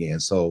cheating again.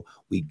 So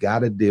we got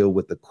to deal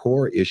with the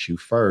core issue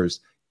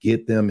first,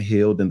 get them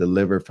healed and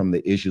delivered from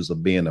the issues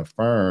of being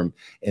affirmed,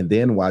 and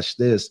then watch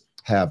this,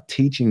 have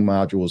teaching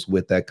modules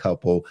with that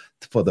couple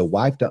for the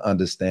wife to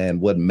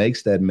understand what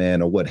makes that man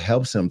or what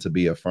helps him to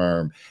be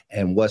affirmed,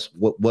 and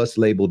what's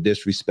labeled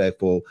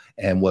disrespectful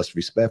and what's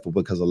respectful.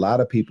 Because a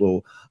lot of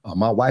people,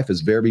 my wife is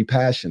very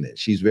passionate,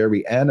 she's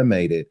very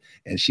animated,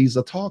 and she's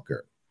a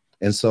talker.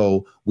 And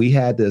so we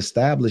had to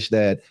establish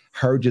that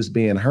her just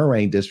being her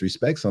ain't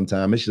disrespect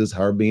sometimes. It's just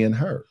her being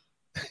her.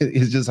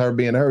 It's just her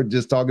being her,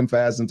 just talking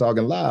fast and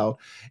talking loud.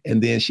 And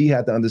then she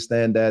had to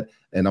understand that,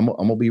 and I'm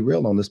gonna be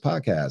real on this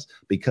podcast,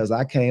 because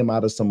I came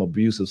out of some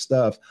abusive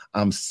stuff.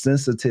 I'm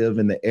sensitive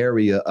in the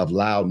area of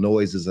loud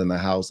noises in the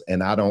house,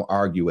 and I don't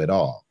argue at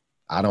all.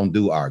 I don't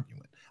do arguing.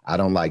 I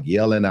don't like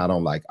yelling. I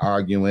don't like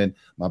arguing.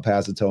 My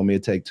pastor told me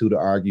it take two to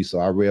argue. So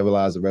I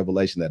realized the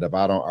revelation that if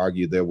I don't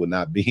argue, there would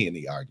not be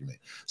any argument.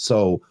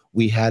 So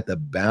we had to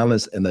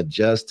balance and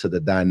adjust to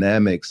the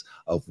dynamics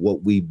of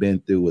what we've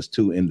been through as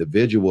two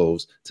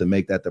individuals to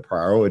make that the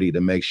priority, to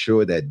make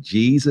sure that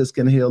Jesus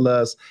can heal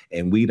us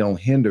and we don't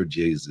hinder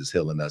Jesus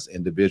healing us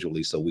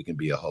individually, so we can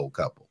be a whole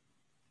couple.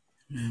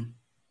 Man.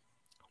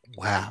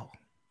 Wow.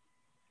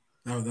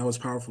 That was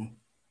powerful.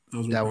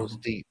 That was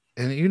deep.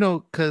 And, you know,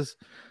 because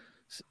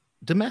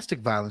domestic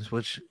violence,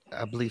 which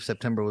I believe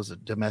September was a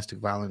domestic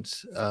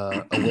violence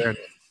awareness,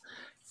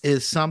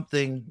 is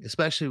something,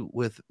 especially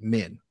with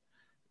men,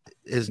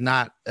 is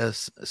not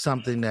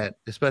something that,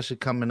 especially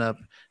coming up,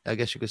 I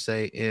guess you could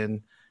say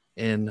in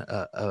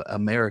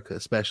America,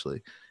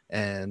 especially,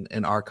 and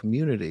in our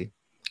community,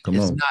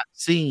 it's not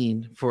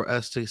seen for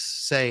us to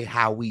say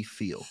how we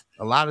feel.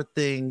 A lot of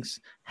things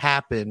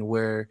happen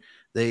where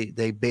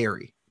they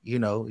bury. You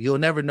know, you'll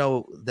never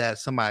know that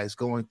somebody's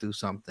going through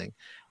something,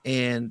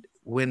 and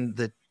when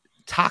the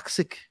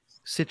toxic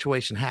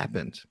situation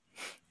happens,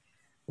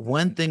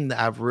 one thing that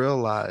I've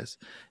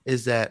realized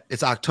is that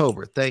it's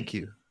October. Thank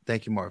you,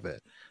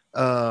 Marvette.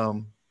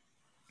 The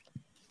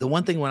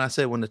one thing when I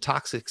say when the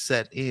toxic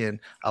set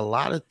in, a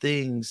lot of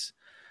things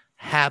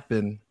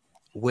happen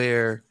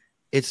where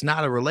it's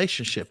not a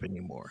relationship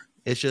anymore.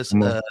 It's just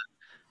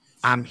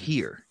I'm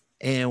here.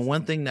 And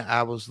one thing that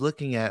I was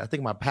looking at, I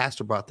think my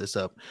pastor brought this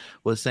up,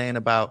 was saying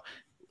about,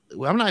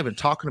 I'm not even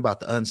talking about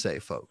the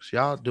unsaved folks.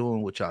 Y'all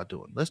doing what y'all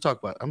doing.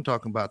 I'm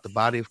talking about the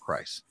body of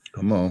Christ.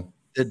 Come on.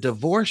 The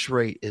divorce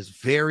rate is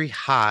very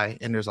high,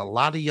 and there's a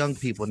lot of young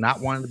people not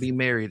wanting to be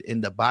married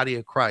in the body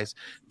of Christ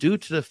due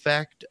to the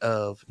fact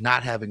of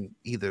not having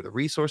either the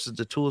resources,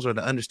 the tools, or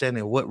the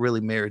understanding of what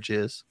really marriage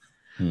is.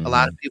 Mm-hmm. A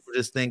lot of people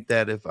just think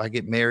that if I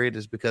get married,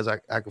 it's because I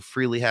could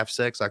freely have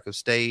sex. I could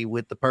stay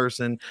with the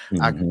person.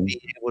 Mm-hmm. I could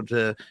be able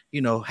to,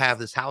 have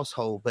this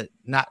household, but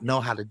not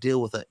know how to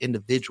deal with an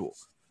individual.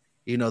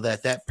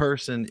 That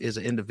person is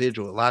an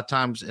individual. A lot of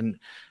times in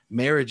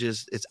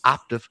marriages, it's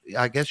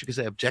I guess you could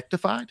say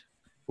objectified,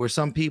 where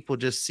some people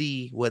just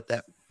see what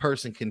that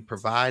person can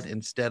provide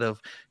instead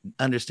of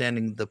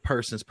understanding the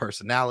person's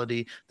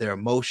personality, their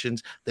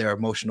emotions, their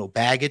emotional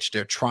baggage,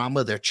 their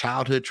trauma, their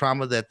childhood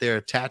trauma that they're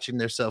attaching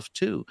themselves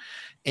to.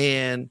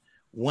 And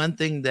one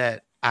thing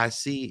that I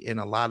see in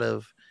a lot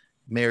of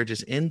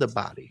marriages in the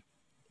body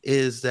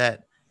is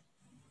that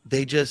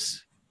they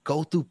just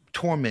go through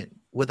torment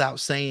without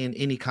saying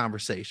any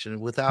conversation,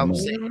 without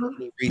saying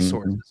any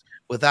resources,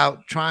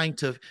 without trying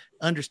to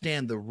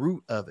understand the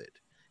root of it.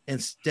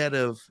 Instead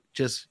of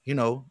just,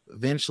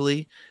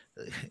 eventually,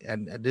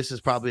 and this is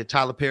probably a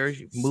Tyler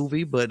Perry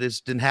movie, but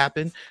it didn't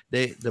happen.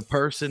 The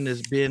person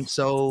has been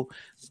so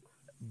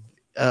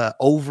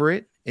over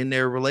it in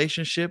their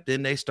relationship,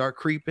 then they start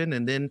creeping,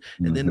 and then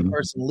the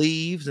person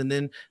leaves, and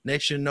then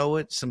next you know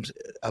it,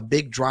 a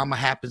big drama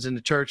happens in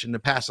the church, and the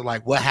pastor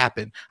like, what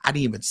happened? I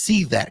didn't even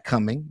see that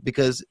coming,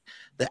 because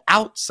the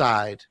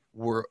outside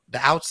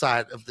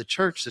of the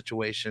church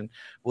situation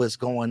was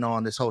going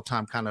on this whole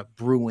time, kind of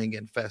brewing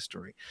and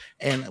festering.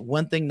 And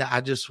one thing that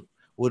I just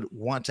would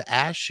want to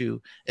ask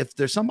you, if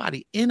there's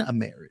somebody in a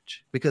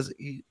marriage, because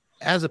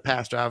as a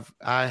pastor,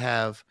 I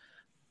have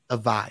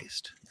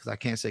advised, because I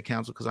can't say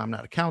counsel because I'm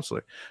not a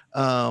counselor,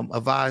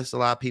 advised a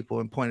lot of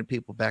people and pointed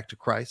people back to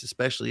Christ,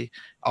 especially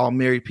all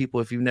married people.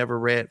 If you've never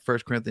read 1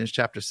 Corinthians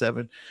chapter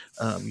 7,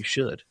 you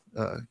should.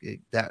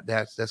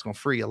 That's going to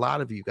free a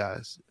lot of you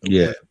guys.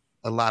 Yeah.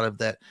 A lot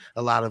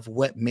of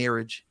what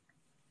marriage,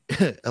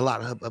 a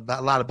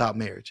lot about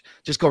marriage.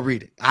 Just go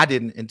read it. I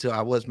didn't until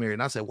I was married,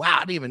 and I said, "Wow, I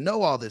didn't even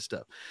know all this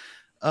stuff."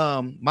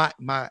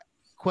 My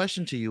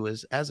question to you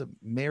is, as a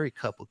married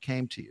couple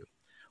came to you,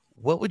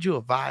 what would you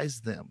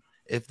advise them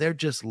if they're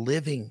just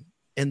living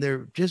and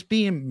they're just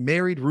being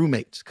married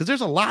roommates? Because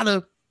there's a lot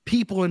of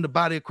people in the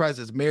body of Christ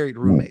as married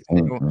roommates. They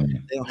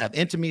don't have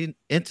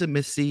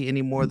intimacy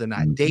anymore. They're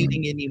not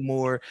dating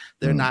anymore.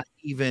 They're not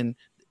even.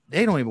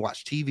 They don't even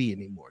watch TV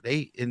anymore.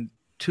 They in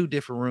two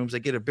different rooms.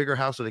 They get a bigger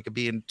house, so they could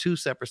be in two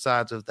separate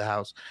sides of the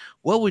house.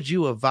 What would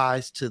you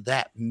advise to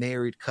that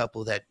married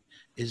couple that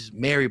is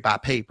married by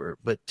paper,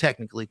 but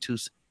technically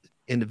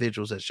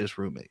individuals as just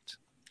roommates?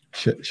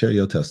 Share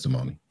your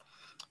testimony.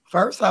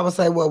 First, I would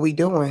say, what we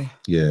doing?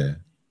 Yeah.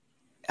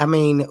 I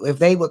mean, if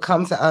they would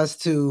come to us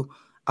to,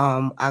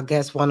 I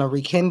guess, want to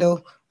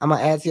rekindle, I'm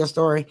going to add to your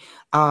story.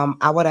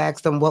 I would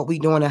ask them what we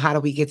doing and how do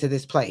we get to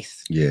this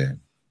place? Yeah.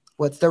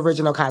 What's the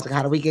original concept?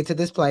 How do we get to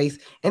this place?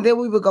 And then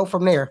we would go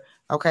from there.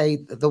 Okay,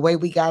 the way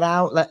we got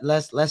out,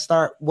 let's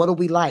start. What do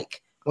we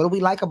like? What do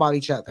we like about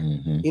each other?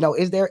 Mm-hmm. You know,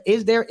 is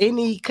there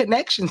any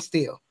connection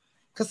still?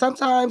 Because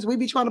sometimes we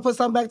be trying to put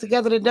something back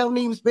together that don't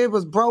even it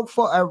was broke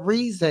for a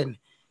reason.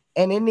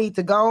 And it need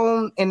to go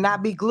on and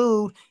not be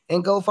glued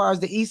and go far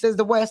as the east as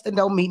the west and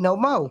don't meet no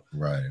more.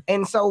 Right.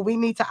 And so we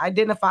need to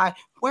identify,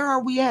 where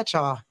are we at,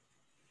 y'all?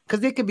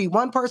 Because it could be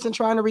one person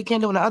trying to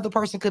rekindle and the other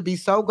person could be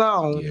so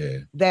gone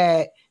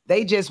that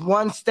they just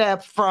one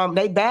step from,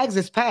 they bags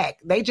is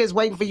packed. They just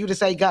waiting for you to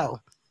say go.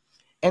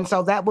 And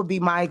so that would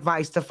be my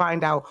advice, to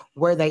find out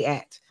where they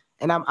at.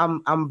 And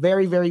I'm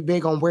very, very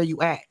big on where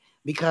you at,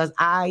 because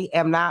I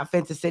am not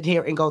fit to sit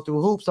here and go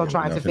through hoops on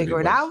trying to figure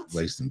it out.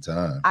 Wasting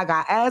time. I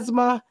got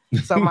asthma,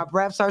 so my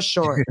breaths are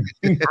short.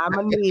 I'm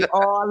gonna need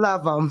all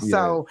of them. Yeah.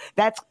 So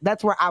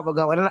that's where I would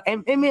go.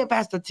 And me and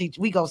Pastor Teach,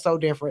 we go so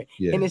different.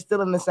 Yeah. And it's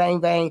still in the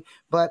same vein.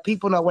 But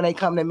people know when they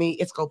come to me,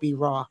 it's gonna be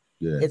raw.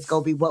 Yeah. It's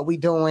gonna be what we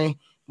doing.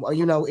 Well,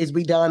 you know, is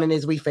we done and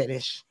is we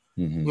finished?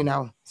 Mm-hmm. You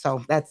know,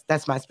 so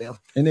that's my spiel.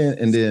 And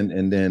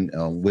then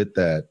with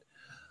that,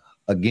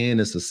 again,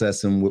 it's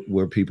assessing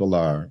where people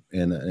are,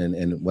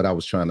 and what I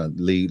was trying to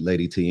lead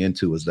Lady T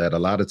into is that a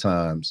lot of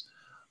times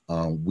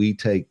we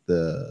take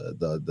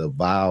the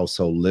vow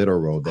so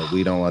literal that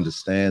we don't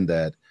understand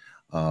that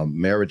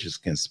marriages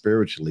can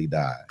spiritually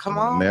die. Come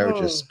on,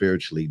 marriage is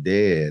spiritually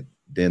dead.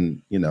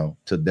 Then, you know,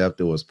 to death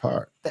do us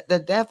part. The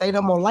death ain't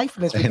no more life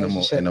in this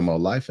relationship. Ain't no more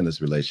life in this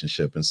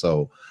relationship. And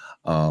so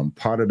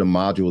part of the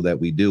module that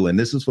we do, and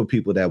this is for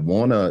people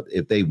that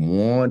if they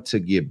want to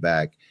get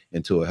back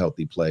into a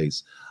healthy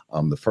place.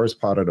 The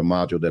first part of the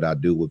module that I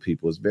do with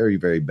people is very,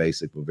 very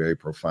basic, but very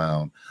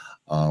profound.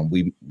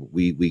 We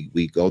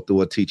go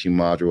through a teaching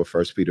module of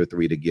 1 Peter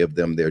 3 to give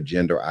them their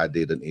gender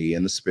identity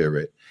in the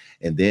spirit.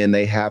 And then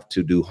they have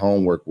to do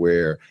homework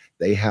where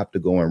they have to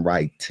go and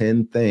write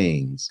 10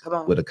 things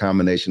with a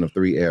combination of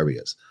 3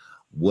 areas.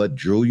 What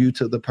drew you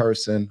to the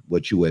person,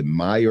 what you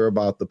admire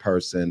about the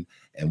person,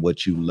 and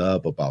what you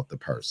love about the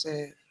person.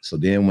 Yeah. So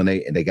then when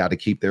they got to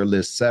keep their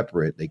list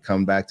separate, they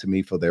come back to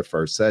me for their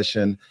first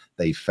session,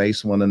 they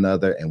face one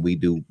another, and we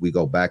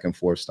go back and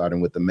forth, starting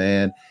with the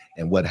man.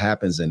 And what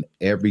happens in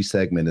every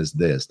segment is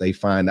this: they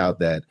find out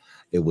that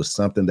it was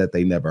something that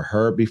they never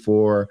heard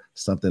before,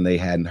 something they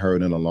hadn't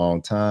heard in a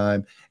long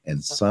time,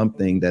 and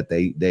something that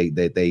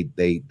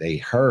they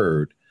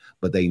heard,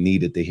 but they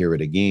needed to hear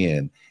it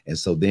again. And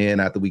so then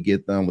after we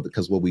get done with it,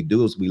 because what we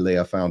do is we lay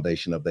a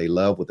foundation of they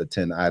love with the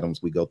 10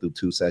 items. We go through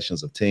 2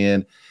 sessions of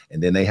 10,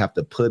 and then they have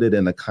to put it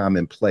in a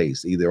common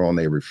place, either on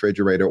their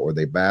refrigerator or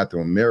their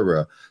bathroom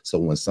mirror. So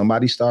when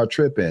somebody start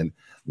tripping,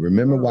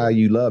 remember why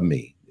you love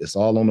me. It's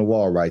all on the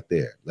wall right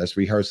there. Let's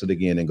rehearse it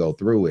again and go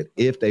through it.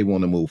 If they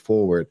want to move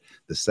forward,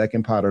 the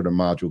second part of the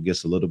module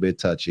gets a little bit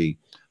touchy.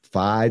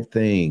 5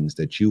 things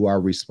that you are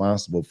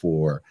responsible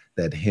for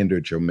that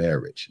hindered your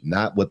marriage,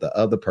 not what the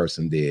other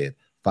person did.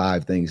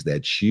 5 things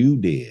that you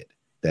did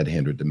that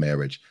hindered the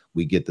marriage.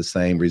 We get the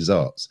same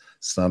results.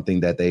 Something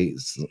that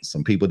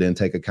some people didn't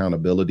take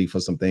accountability for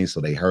some things,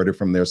 so they heard it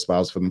from their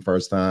spouse for the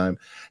first time.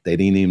 They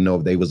didn't even know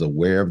if they was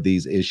aware of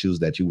these issues,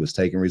 that you was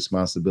taking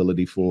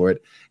responsibility for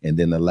it. And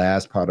then the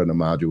last part of the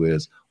module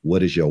is,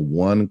 what is your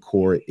one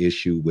core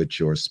issue with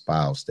your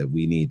spouse that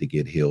we need to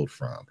get healed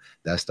from?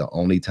 That's the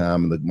only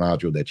time in the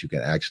module that you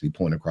can actually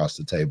point across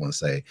the table and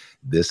say,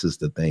 this is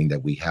the thing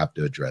that we have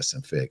to address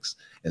and fix.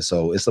 And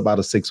so it's about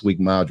a 6-week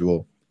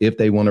module. If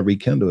they want to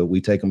rekindle it,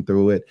 we take them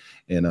through it.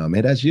 And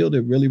it has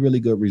yielded really, really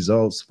good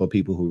results for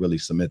people who really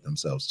submit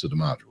themselves to the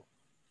module.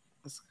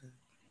 That's good.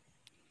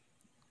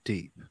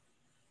 Deep.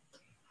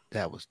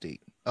 That was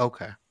deep.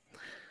 Okay.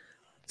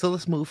 So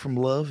let's move from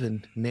love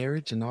and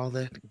marriage and all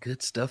that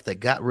good stuff that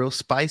got real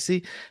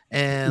spicy.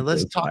 And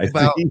let's talk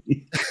about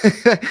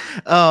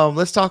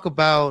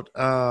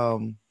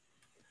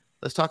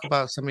let's talk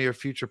about some of your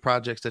future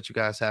projects that you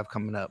guys have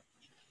coming up.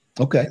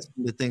 Okay.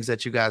 The things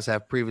that you guys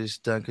have previously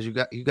done, because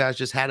you guys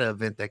just had an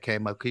event that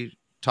came up. Can you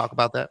talk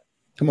about that?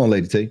 Come on,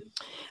 Lady T.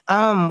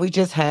 We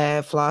just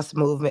had Floss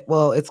Movement.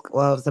 Well, it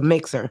was a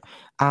mixer.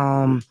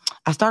 I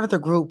started the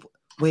group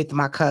with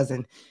my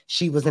cousin.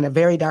 She was in a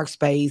very dark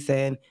space,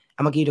 and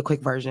I'm gonna give you the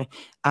quick version.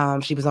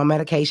 She was on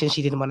medication.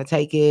 She didn't want to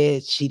take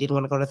it. She didn't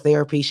want to go to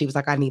therapy. She was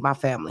like, I need my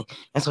family.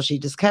 And so she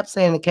just kept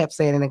saying it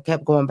and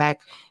kept going back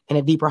in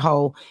a deeper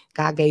hole.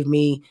 God gave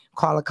me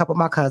call a couple of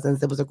my cousins.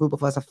 There was a group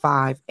of us of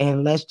 5,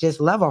 and let's just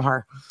love on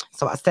her.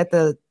 So I set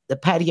the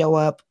patio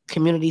up,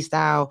 community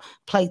style,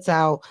 plates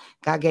out.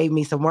 God gave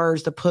me some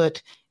words to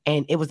put,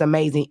 and it was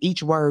amazing.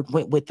 Each word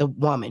went with the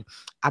woman.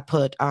 I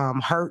put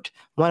hurt.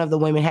 One of the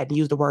women hadn't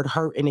used the word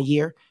hurt in a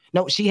year.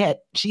 No, she had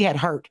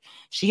hurt.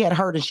 She had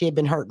hurt and she had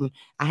been hurting.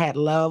 I had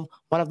love.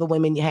 One of the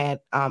women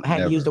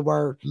hadn't used the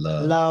word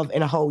love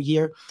in a whole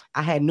year.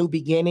 I had new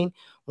beginning.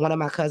 One of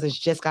my cousins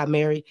just got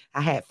married.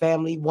 I had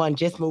family. One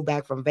just moved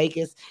back from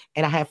Vegas,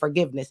 and I had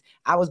forgiveness.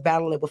 I was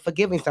battling it with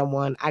forgiving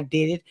someone. I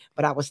did it,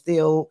 but I was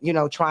still,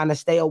 trying to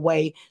stay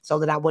away so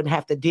that I wouldn't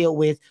have to deal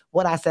with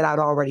what I said I'd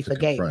already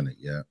forgave.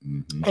 Yeah.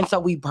 Mm-hmm. And so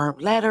we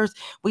burnt letters.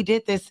 We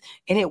did this,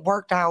 and it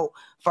worked out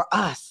for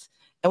us.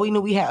 And we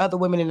knew we had other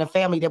women in the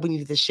family that we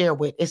needed to share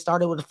with. It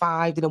started with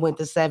 5, then it went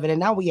to 7,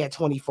 and now we had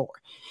 24.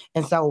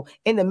 And so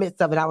in the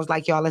midst of it, I was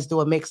like, y'all, let's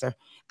do a mixer.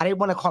 I didn't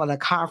want to call it a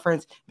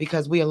conference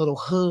because we're a little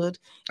hood.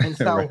 And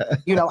so, right.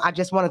 I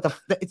just wanted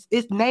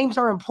its names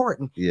are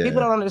important. Yeah.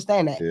 People don't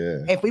understand that.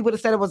 Yeah. If we would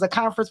have said it was a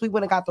conference, we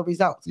wouldn't have got the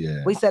results.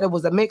 Yeah. We said it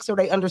was a mixer.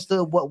 They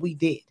understood what we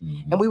did.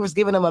 Mm-hmm. And we was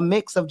giving them a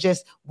mix of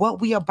just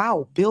what we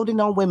about, building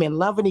on women,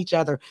 loving each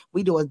other.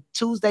 We do a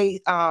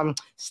Tuesday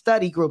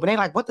study group. And they're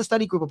like, what the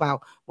study group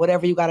about?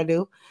 Whatever you got to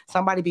do.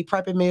 Somebody be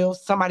prepping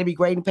meals. Somebody be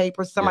grading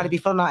papers. Somebody be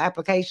filling out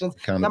applications.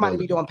 Somebody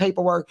be doing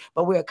paperwork.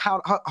 But we're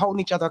holding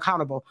each other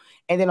accountable.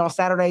 And then on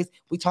Saturdays,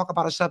 we talk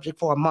about a subject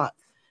for a month.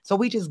 So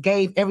we just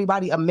gave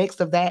everybody a mix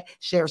of that,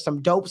 share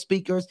some dope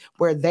speakers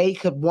where they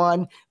could,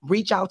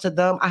 reach out to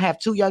them. I have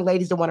 2 young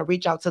ladies that want to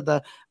reach out to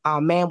the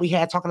man we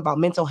had talking about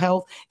mental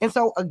health. And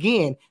so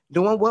again,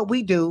 doing what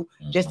we do,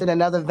 just in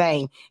another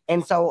vein.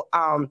 And so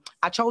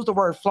I chose the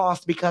word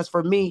floss because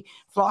for me,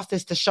 floss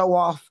is to show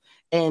off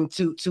and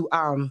to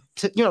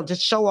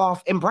just show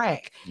off and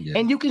brag. Yeah.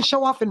 And you can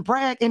show off and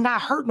brag and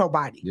not hurt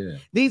nobody. Yeah.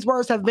 These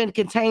words have been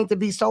contained to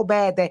be so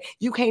bad that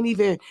you can't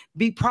even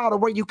be proud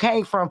of where you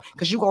came from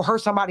because you're going to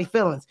hurt somebody's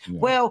feelings. Yeah.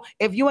 Well,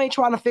 if you ain't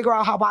trying to figure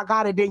out how I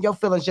got it, then your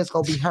feelings just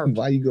going to be hurt.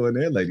 Why you going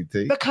there, Lady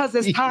T? Because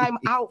it's time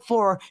out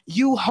for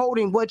you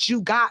holding what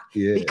you got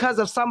because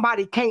of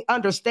somebody can't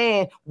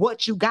understand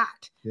what you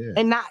got. Yeah.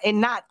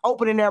 And not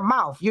opening their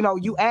mouth.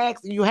 You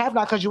ask, you have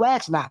not because you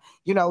ask not.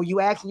 You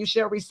ask and you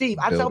shall receive.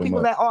 I tell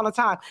people that all the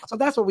time. So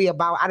that's what we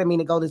about. I didn't mean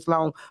to go this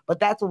long, but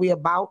that's what we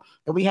about.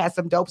 And we had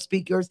some dope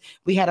speakers.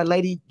 We had a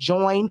lady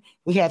join.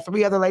 We had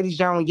 3 other ladies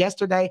join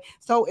yesterday.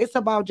 So it's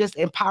about just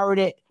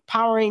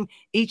empowering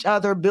each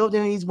other,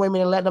 building these women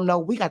and letting them know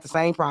we got the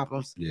same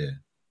problems. Yeah.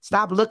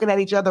 Stop looking at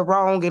each other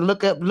wrong and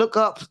look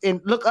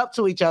up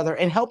to each other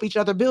and help each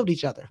other build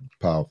each other.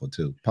 Powerful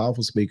too.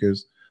 Powerful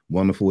speakers.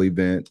 Wonderful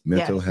event,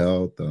 mental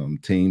health,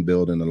 team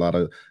building, a lot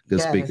of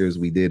good speakers.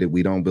 We did it.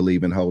 We don't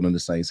believe in holding the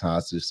saints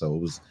hostage. So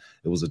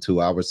it was a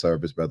 2-hour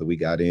service, brother. We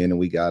got in and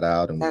we got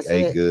out and we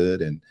ate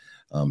good and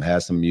had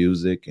some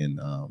music and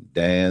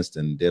danced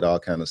and did all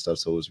kind of stuff.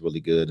 So it was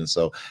really good. And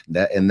so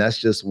that's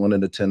just one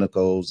of the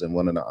tentacles and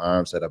one of the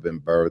arms that have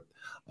been birthed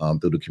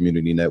through the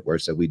community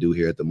networks that we do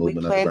here at the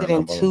Movement. We planned it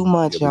in 2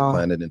 months, y'all. We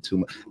planned it in 2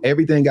 months.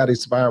 Everything got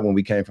inspired when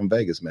we came from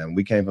Vegas, man. When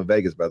we came from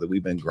Vegas, brother,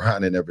 we've been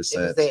grinding ever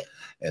since.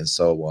 And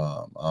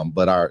so,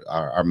 but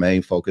our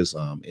main focus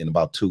in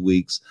about 2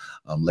 weeks,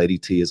 Lady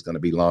T is going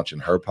to be launching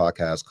her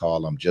podcast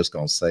called I'm Just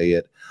Gonna Say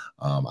It.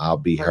 I'll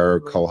be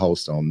her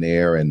co-host on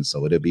there. And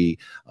so it'll be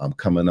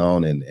coming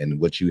on. And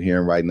what you're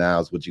hearing right now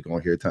is what you're going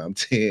to hear time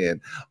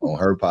 10 on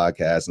her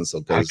podcast. And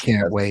so I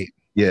can't wait.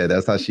 Yeah,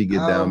 that's how she get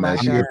down, man.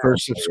 She's your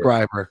first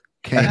subscriber.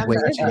 Can't wait.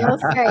 She just gonna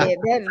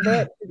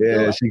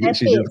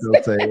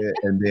say it.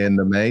 And then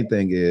the main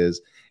thing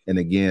is, and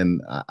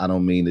again, I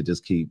don't mean to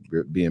just keep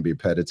being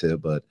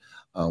repetitive, but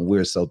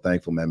we're so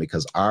thankful, man,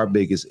 because our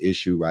biggest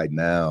issue right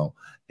now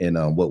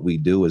and what we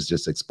do is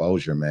just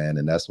exposure, man.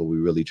 And that's what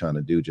we're really trying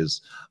to do.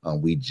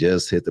 We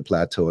just hit the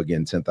plateau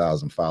again,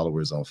 10,000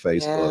 followers on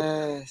Facebook.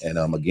 Yes. And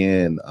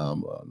again,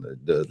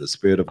 the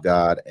Spirit of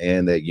God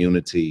and that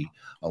unity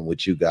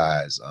with you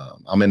guys.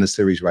 I'm in a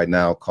series right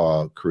now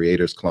called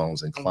Creators,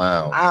 Clones, and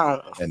Clowns.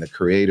 And the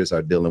creators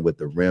are dealing with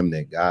the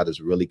remnant. God is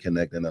really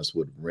connecting us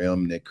with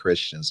remnant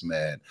Christians,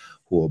 man,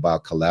 who are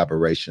about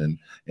collaboration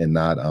and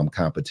not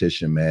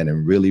competition, man,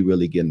 and really,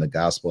 really getting the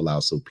gospel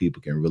out so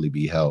people can really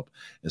be helped.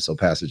 And so,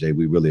 Pastor Jay,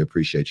 we really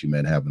appreciate you,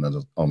 man, having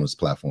us on this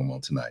platform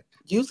on tonight.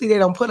 Usually they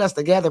don't put us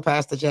together,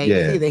 Pastor Jay. Yeah.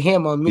 It's either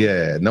him or me.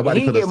 Yeah,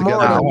 nobody put us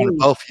together. I want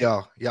both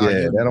y'all. They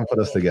don't put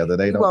us together.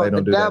 They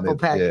don't do that.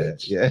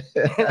 Package. Yeah.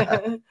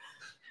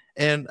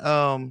 And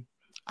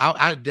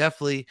I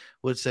definitely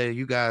would say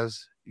you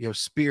guys, your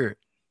spirit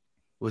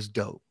was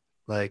dope.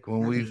 Like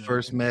when we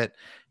first met,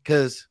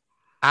 because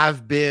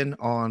I've been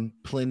on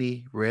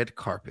plenty red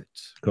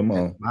carpets. Come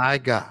on. My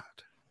God.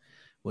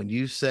 When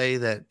you say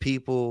that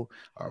people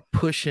are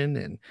pushing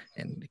and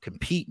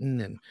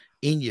competing and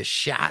in your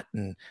shot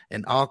and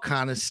all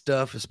kind of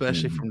stuff,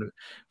 especially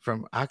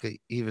from I could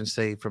even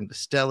say from the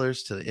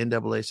Stellars to the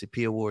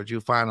NAACP Awards,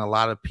 you'll find a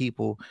lot of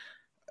people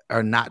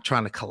are not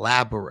trying to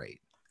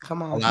collaborate.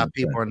 Come on. A lot of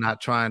people are not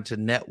trying to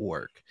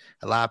network.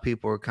 A lot of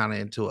people are kind of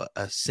into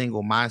a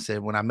single mindset.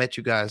 When I met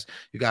you guys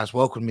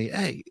welcomed me.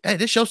 Hey,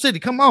 this your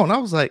city. Come on. I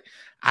was like,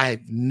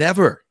 I've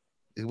never,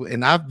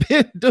 and I've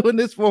been doing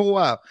this for a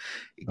while.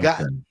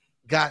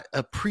 Got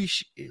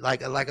appreciate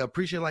like,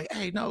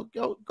 hey, no,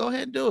 go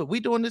ahead and do it. We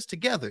doing this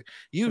together.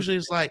 Usually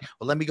it's like,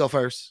 well, let me go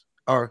first,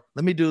 or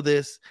let me do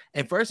this.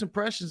 And first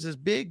impressions is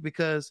big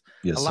because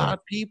a lot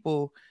of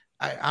people,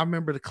 I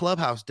remember the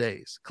Clubhouse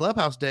days.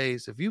 Clubhouse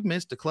days, if you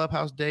missed the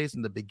Clubhouse days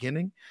in the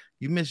beginning,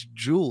 you missed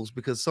jewels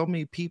because so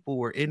many people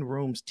were in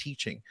rooms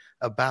teaching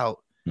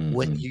about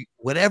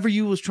whatever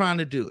you was trying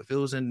to do. If it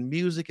was in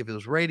music, if it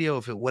was radio,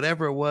 if it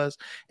whatever it was.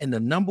 And the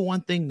number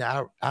one thing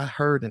that I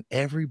heard in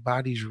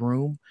everybody's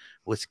room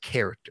was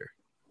character.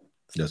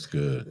 That's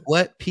good.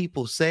 What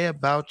people say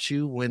about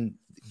you when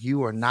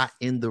you are not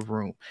in the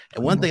room.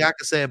 And one thing I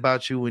can say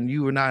about you when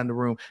you are not in the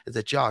room is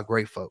that y'all are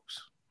great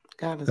folks.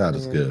 God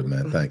is good,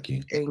 man. Thank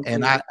you.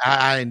 And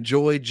I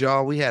enjoyed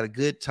y'all. We had a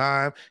good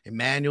time.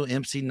 Emmanuel,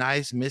 MC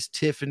Nice, Miss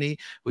Tiffany.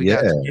 We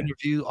got to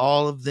interview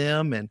all of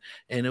them, and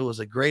it was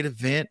a great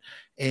event.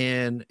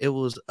 And it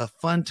was a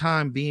fun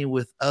time being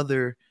with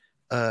other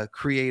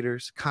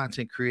creators,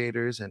 content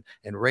creators, and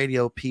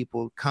radio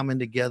people coming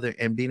together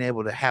and being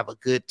able to have a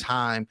good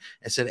time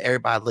instead of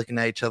everybody looking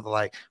at each other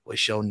like,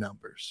 "What's your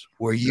numbers?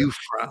 Where you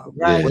from?"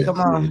 Right,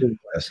 come on.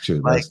 That's true.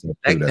 Like,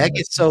 that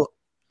gets so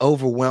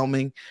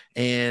overwhelming,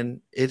 and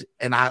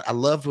I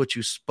loved what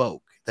you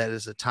spoke. That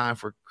is a time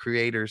for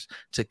creators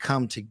to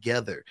come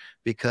together,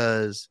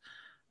 because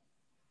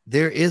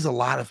there is a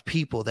lot of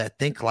people that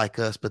think like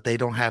us, but they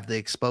don't have the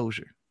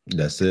exposure.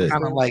 That's it.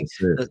 Kind of like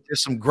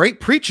there's some great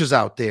preachers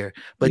out there,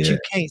 but you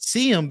can't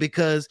see them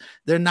because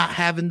they're not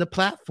having the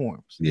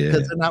platforms.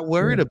 Because they're not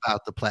worried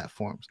about the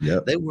platforms.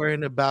 They're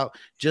worried about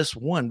just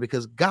one,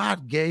 because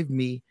God gave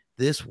me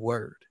this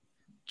word,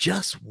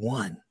 just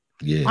one.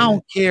 I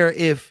don't care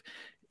if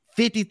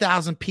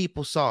 50,000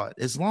 people saw it.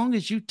 As long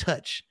as you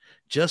touch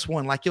just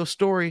one, like your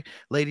story,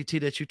 Lady T,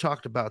 that you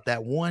talked about,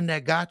 that one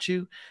that got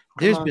you.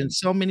 There's been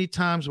so many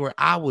times where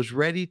I was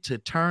ready to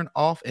turn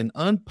off and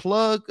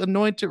unplug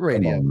Anointed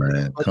Radio. Come on,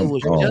 man. But it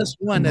was just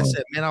one that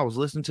said, man, I was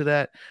listening to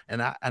that,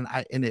 and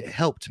it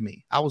helped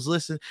me. I was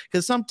listening,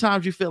 because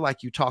sometimes you feel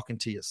like you're talking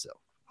to yourself.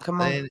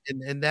 Come on.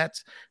 And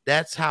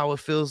that's how it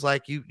feels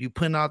like you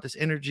putting out this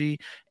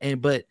energy.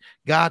 But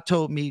God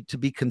told me to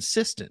be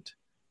consistent.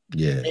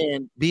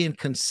 And being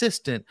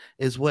consistent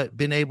is what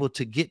been able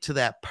to get to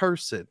that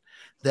person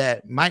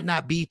that might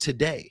not be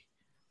today,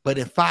 but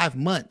in 5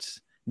 months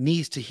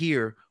needs to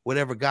hear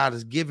whatever God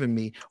has given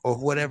me, or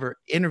whatever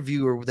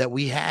interviewer that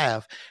we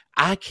have.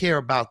 I care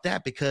about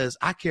that because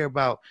I care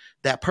about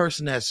that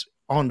person that's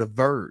on the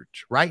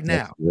verge right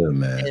now. That's good,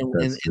 man.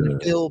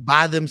 And feel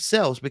by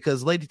themselves,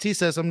 because Lady T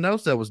said something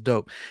else that was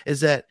dope,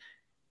 is that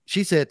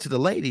she said to the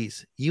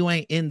ladies, you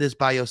ain't in this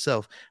by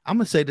yourself. I'm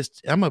going to say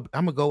this. I'm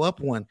gonna go up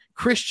one.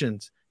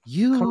 Christians,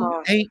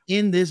 you ain't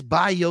in this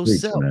by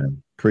yourself.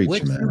 Preach,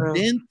 what man. you've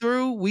been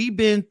through, we've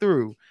been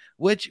through.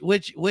 What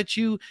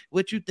you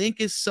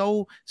think is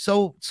so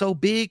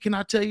big. Can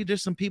I tell you,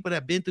 there's some people that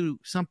have been through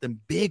something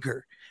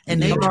bigger, and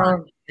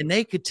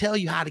they could tell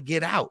you how to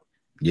get out.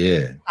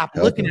 Stop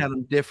looking at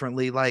them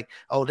differently, like,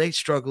 oh, they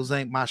struggles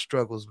ain't my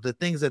struggles. The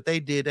things that they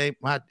did ain't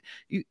my.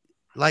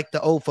 Like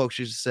the old folks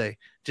used to say,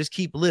 just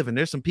keep living.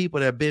 There's some people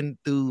that have been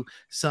through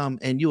some,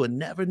 and you will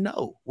never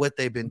know what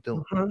they've been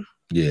doing.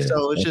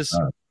 So it's just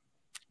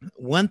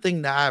one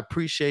thing that I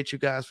appreciate you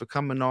guys for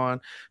coming on,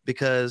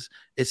 because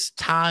it's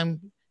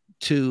time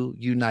to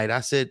unite. I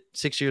said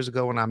 6 years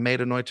ago when I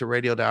made Anointed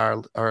Radio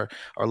that our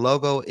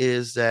logo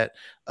is that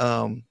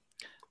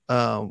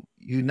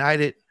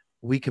united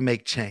we can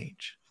make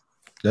change.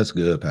 That's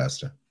good,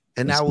 Pastor.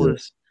 And that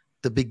was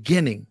the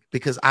beginning,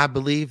 because I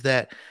believe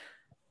that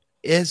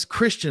as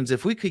Christians,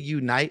 if we could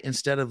unite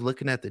instead of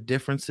looking at the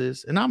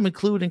differences, and I'm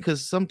including,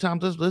 because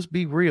sometimes let's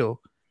be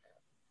real,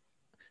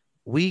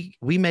 we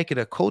make it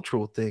a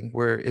cultural thing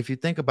where, if you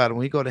think about it,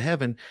 when you go to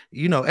heaven,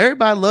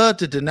 everybody love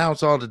to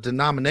denounce all the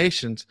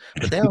denominations,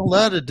 but they don't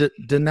love to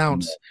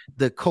denounce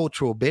the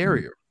cultural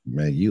barrier.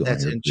 Man,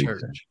 that's in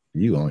church.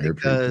 You on here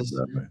because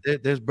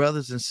there's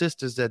brothers and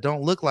sisters that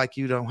don't look like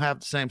you, don't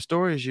have the same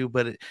story as you,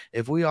 but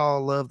if we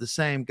all love the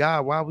same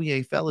God, why we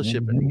ain't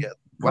fellowshipping together?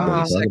 Why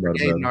are we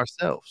segregating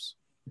ourselves?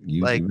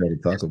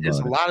 There's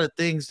a lot of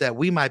things that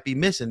we might be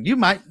missing.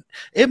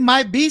 It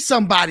might be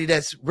somebody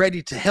that's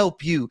ready to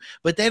help you,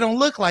 but they don't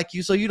look like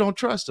you, so you don't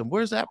trust them.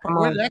 Where did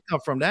that come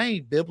from? That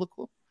ain't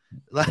biblical.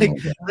 Like,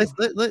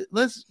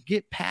 let's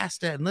get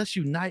past that, and let's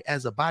unite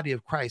as a body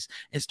of Christ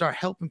and start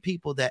helping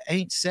people that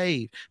ain't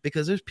saved,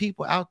 because there's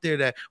people out there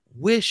that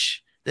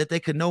wish that they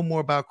could know more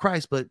about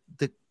Christ, but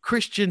the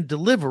Christian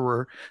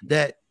deliverer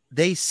that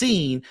they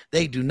seen,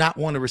 they do not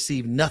want to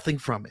receive nothing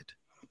from it.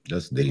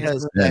 That's deep.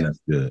 That's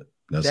good.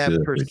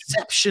 That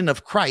perception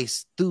of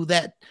Christ through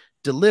that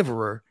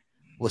deliverer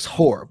was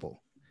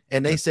horrible.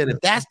 And they said, if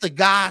that's the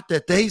God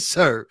that they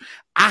serve,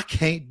 I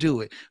can't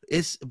do it.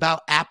 It's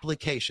about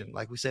application,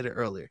 like we said it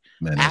earlier.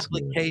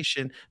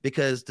 Application,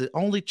 because the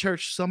only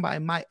church somebody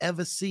might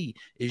ever see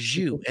is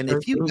you. And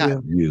if you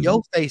got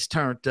your face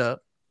turned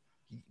up,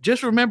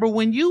 just remember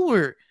when you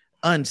were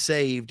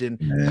unsaved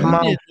and you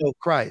didn't know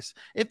Christ.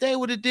 If they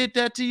would have did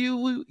that to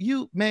you,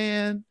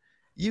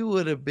 you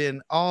would have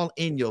been all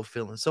in your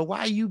feelings. So why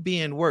are you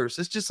being worse?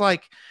 It's just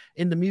like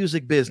in the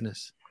music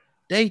business.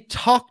 They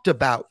talked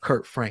about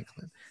Kirk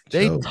Franklin.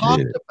 They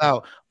talked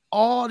about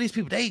all these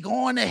people, they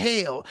going to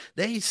hell.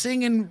 They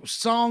singing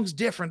songs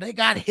different. They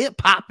got hip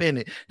hop in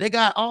it. They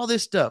got all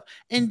this stuff.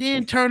 And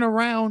then turn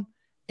around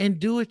and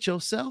do it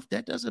yourself.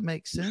 That doesn't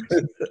make sense.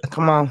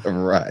 Come on.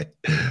 Right.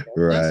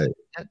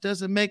 That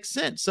doesn't make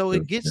sense. So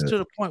it gets to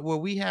the point where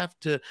we have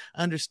to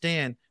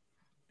understand,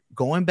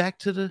 going back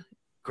to the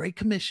Great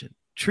Commission,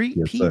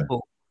 treat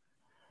people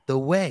the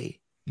way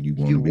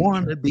you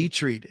want to be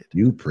treated.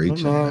 You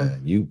preaching,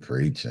 man. You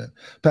preaching.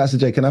 Pastor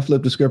Jay, can I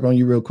flip the script on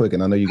you real quick?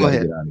 And I know you got to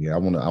get out of here. I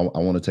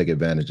want to take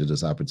advantage of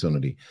this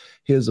opportunity.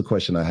 Here's a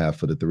question I have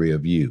for the three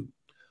of you.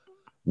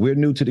 We're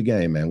new to the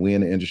game, man. We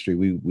in the industry.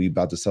 We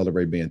about to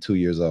celebrate being 2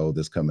 years old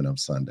this coming up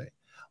Sunday.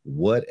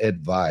 What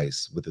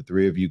advice would the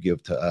three of you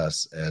give to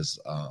us as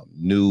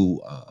new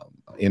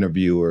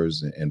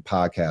interviewers and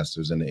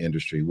podcasters in the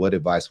industry? What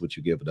advice would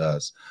you give to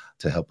us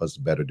to help us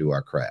better do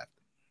our craft?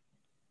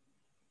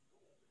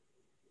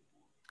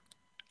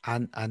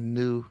 I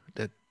knew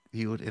that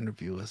you would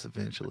interview us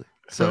eventually.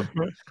 So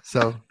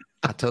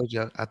I told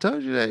you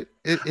that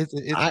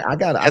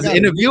as an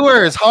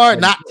interviewer, it's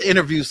hard not to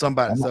interview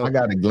somebody. I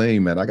got to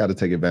glean, man. I got to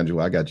take advantage of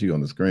I got you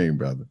on the screen,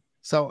 brother.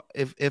 So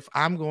if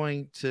I'm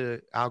going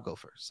to, I'll go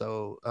first.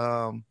 So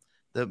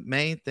the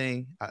main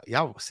thing,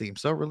 y'all seem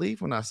so relieved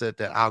when I said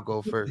that I'll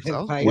go first. I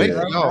was waiting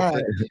for y'all,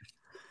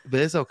 but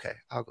it's okay.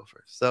 I'll go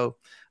first. So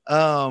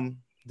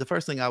the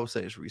first thing I would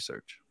say is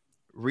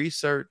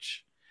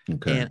research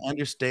and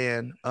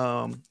understand.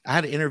 I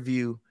had an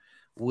interview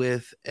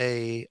with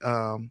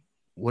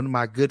one of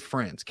my good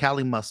friends,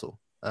 Cali Muscle,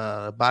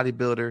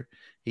 bodybuilder.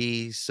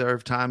 He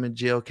served time in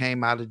jail,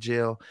 came out of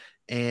jail,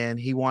 and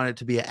he wanted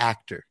to be an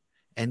actor.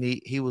 And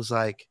he was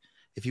like,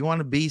 if you want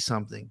to be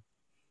something,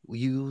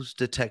 use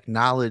the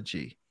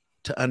technology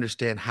to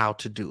understand how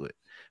to do it,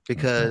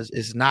 because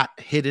it's not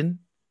hidden.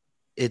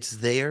 It's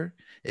there.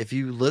 If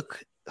you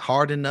look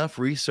hard enough,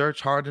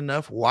 research hard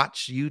enough,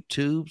 watch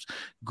YouTubes,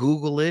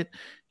 Google it,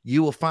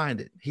 you will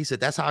find it. He said,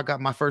 that's how I got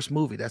my first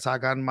movie. That's how I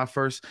got in my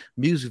first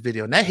music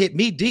video. And that hit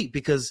me deep,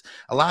 because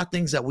a lot of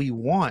things that we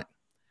want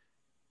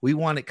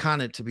it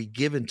kind of to be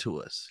given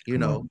to us. You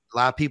know, a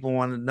lot of people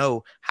want to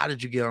know, how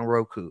did you get on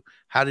Roku?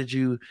 How did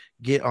you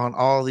get on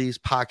all these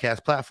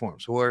podcast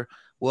platforms? Or,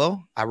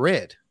 well, I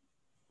read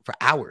for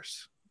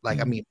hours,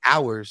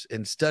 hours,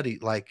 and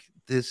studied like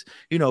this.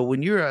 You know,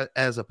 when you're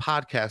as a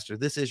podcaster,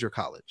 this is your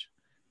college.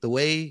 The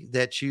way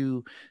that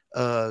you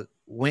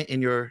went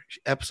in your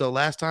episode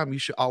last time, you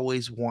should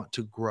always want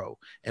to grow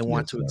and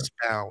want to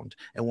expound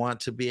and want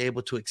to be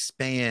able to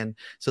expand,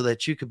 so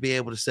that you could be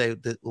able to say,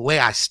 the way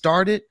I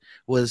started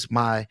was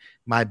my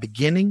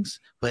beginnings,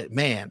 but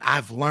man,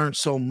 I've learned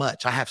so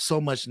much. I have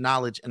so much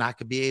knowledge, and I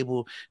could be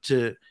able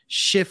to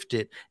shift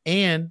it.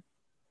 And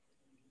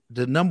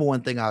the number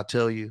one thing I'll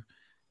tell you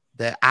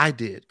that I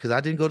did, because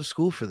I didn't go to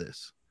school for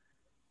this,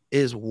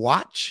 is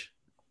watch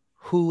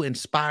who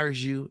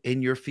inspires you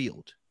in your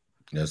field.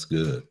 That's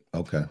good.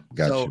 Okay.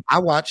 Got you. I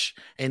watch,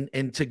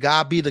 and to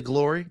God be the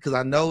glory, because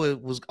I know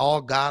it was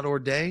all God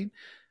ordained.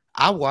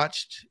 I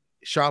watched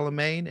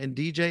Charlemagne and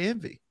DJ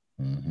Envy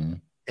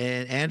and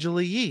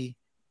Angela Yee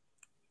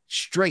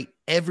straight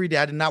every day.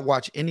 I did not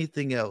watch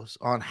anything else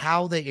on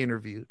how they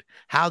interviewed,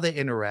 how they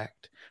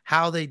interact,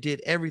 how they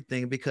did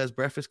everything, because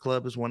Breakfast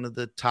Club is one of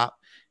the top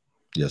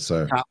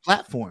top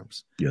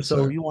platforms.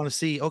 So you want to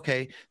see,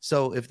 okay,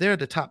 so if they're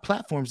the top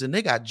platforms, then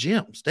they got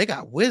gems, they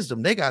got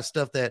wisdom, they got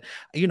stuff that,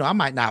 you know, I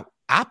might not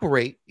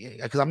operate,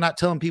 because I'm not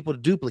telling people to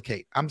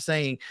duplicate. I'm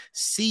saying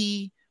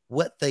see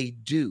what they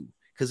do,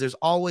 because there's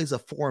always a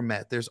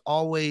format. There's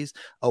always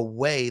a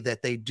way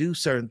that they do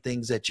certain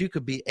things that you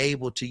could be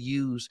able to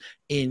use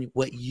in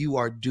what you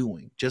are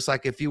doing. Just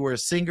like if you were a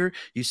singer,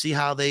 you see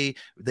how they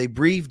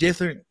breathe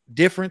different,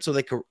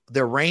 so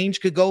their range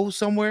could go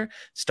somewhere.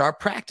 Start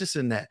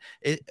practicing that.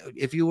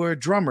 If you were a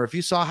drummer, if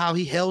you saw how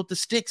he held the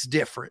sticks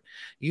different,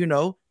 you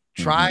know,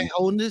 try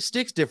holding the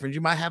sticks different.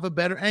 You might have a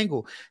better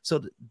angle.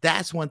 So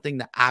that's one thing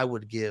that I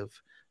would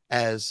give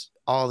as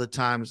all the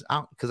times,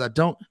 because I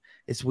don't.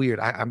 It's weird.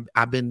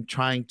 I've been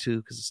trying to,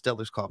 because the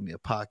Stellars called me a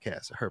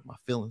podcast. It hurt my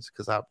feelings,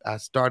 because I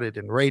started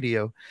in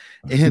radio,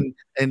 and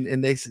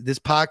this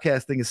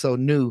podcast thing is so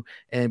new.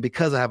 And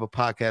because I have a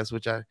podcast,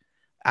 which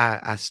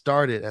I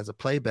started as a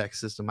playback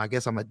system, I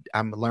guess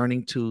I'm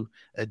learning to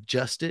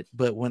adjust it.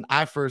 But when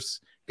I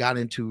first got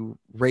into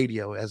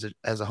radio as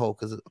a whole,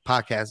 because a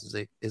podcast is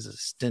an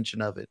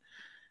extension of it,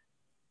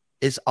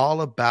 it's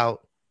all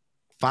about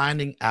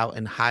finding out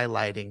and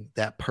highlighting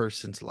that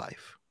person's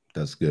life.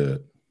 That's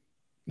good.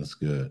 That's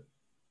good.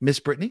 Miss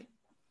Brittany?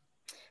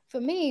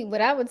 For me, what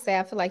I would say,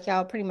 I feel like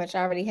y'all pretty much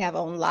already have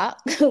on lock,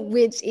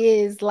 which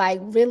is like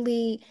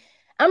really,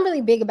 I'm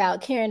really big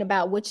about caring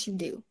about what you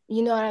do.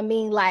 You know what I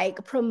mean?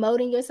 Like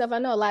promoting yourself. I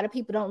know a lot of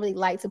people don't really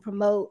like to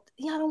promote.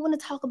 I don't want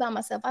to talk about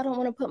myself. I don't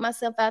want to put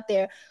myself out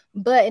there.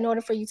 But in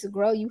order for you to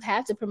grow, you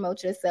have to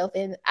promote yourself.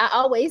 And I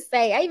always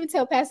say, I even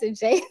tell Pastor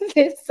Jay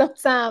this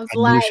sometimes,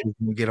 I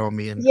get on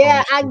me.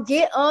 I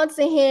get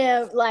onto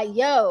him like,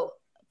 yo,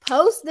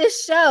 post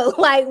this show.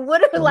 Like,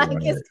 what are like,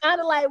 it's kind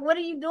of like, what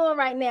are you doing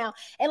right now?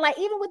 And like,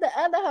 even with the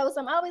other hosts,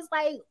 I'm always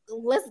like,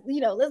 let's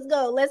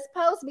go, let's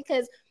post,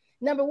 because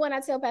number one, I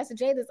tell Pastor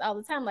Jay this all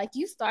the time, like,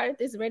 you started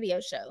this radio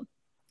show.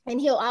 And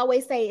he'll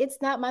always say, it's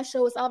not my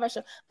show, it's all of our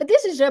show. But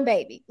this is your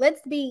baby. Let's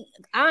be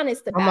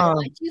honest about it.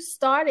 Like, you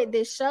started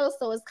this show,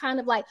 so it's kind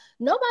of like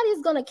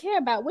nobody's gonna care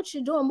about what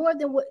you're doing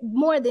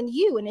more than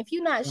you. And if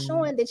you're not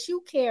showing that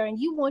you care and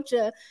you want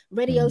your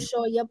radio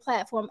show or your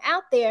platform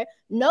out there,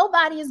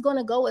 nobody is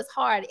gonna go as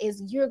hard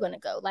as you're gonna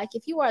go. Like,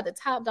 if you are the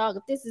top dog,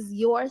 if this is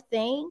your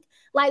thing,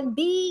 like,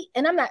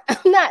 and I'm not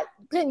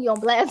putting you on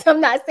blast. I'm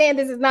not saying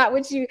this is not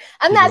what you.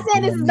 I'm not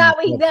saying this is not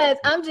what he does.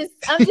 I'm just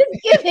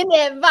giving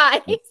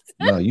advice.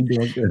 No, you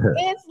doing good.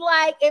 It's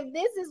like, if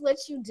this is what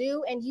you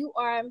do and you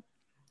are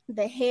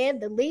the head,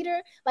 the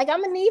leader, like,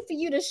 I'm gonna need for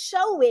you to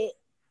show it.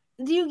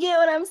 Do you get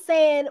what I'm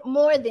saying?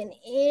 More than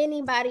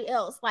anybody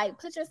else. Like,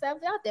 put yourself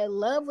out there.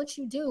 Love what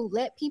you do.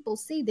 Let people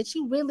see that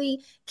you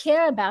really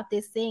care about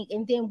this thing.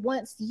 And then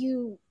once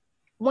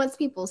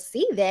people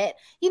see that,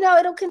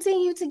 it'll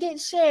continue to get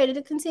shared.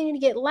 It'll continue to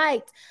get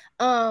liked.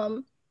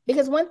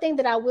 Because one thing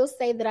that I will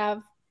say that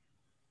I've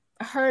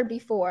heard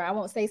before, I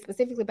won't say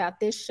specifically about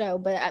this show,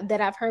 but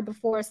that I've heard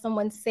before,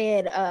 someone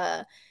said,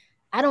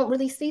 I don't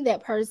really see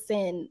that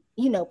person,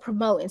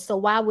 promoting. So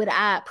why would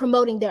I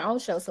promoting their own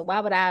show? So why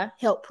would I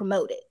help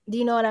promote it? Do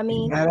you know what I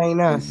mean? That ain't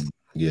us.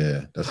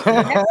 Yeah, that's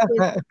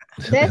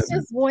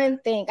just one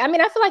thing. I mean,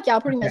 I feel like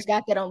y'all pretty much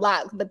got that on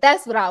lock, but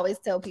that's what I always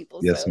tell people.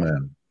 Yes,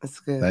 ma'am. That's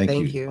good.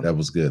 Thank you. That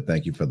was good.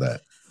 Thank you for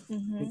that.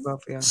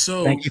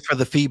 So thank you for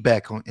the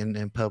feedback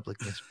in public,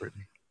 Miss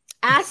Brittany.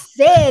 I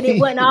said it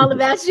wasn't all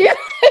about you.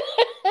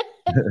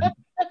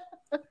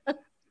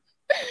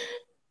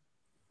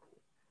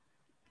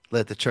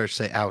 Let the church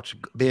say ouch.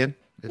 Ben?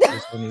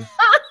 Goodness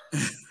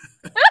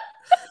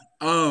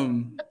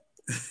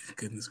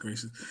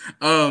gracious.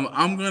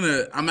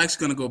 I'm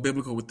actually gonna go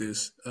biblical with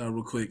this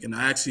real quick. And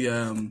I actually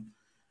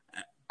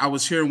I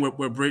was hearing what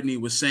Brittany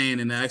was saying,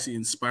 and it actually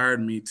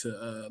inspired me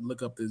to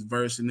look up this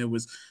verse. And it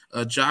was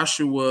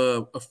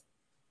Joshua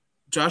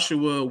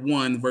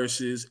 1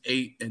 verses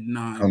 8 and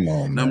 9. Come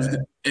on,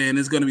 man. And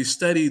it's going to be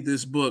study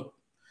this book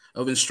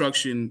of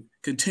instruction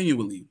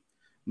continually.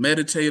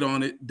 Meditate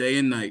on it day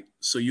and night,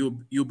 so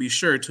you'll be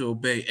sure to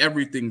obey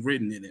everything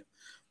written in it.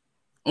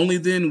 Only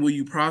then will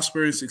you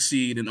prosper and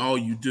succeed in all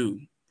you do.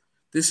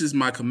 This is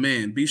my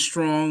command. Be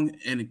strong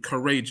and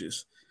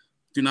courageous.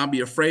 Do not be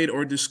afraid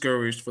or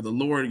discouraged, for the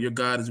Lord your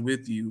God is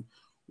with you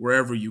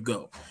wherever you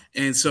go.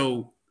 And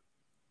so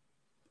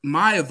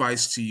my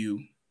advice to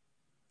you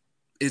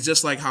is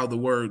just like how the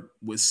word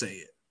would say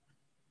it.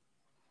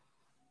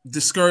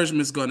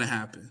 Discouragement is going to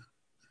happen.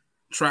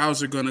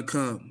 Trials are going to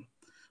come,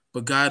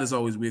 but God is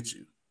always with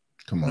you.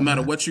 Come on, no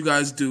matter what you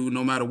guys do,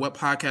 no matter what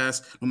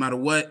podcast, no matter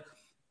what,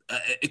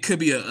 it could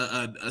be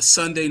a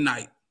Sunday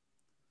night.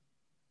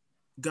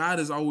 God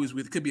is always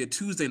with you. It could be a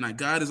Tuesday night.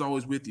 God is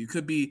always with you. It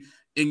could be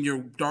in your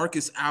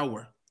darkest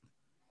hour,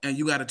 and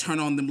you got to turn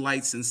on them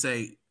lights and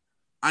say,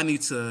 I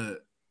need to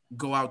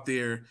go out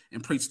there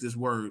and preach this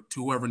word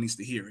to whoever needs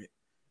to hear it.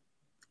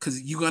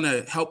 Because you're going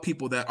to help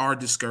people that are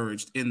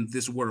discouraged in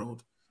this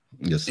world.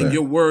 Yes, sir. And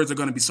your words are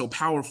going to be so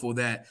powerful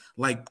that,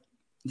 like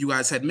you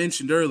guys had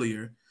mentioned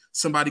earlier,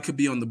 somebody could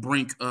be on the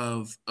brink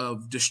of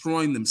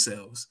destroying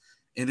themselves.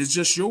 And it's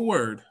just your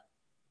word,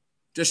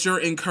 just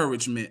your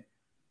encouragement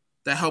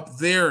that help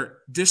their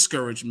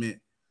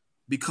discouragement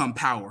become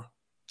power.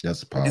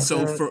 That's powerful.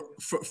 And so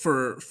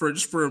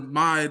for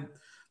my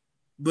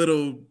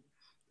little,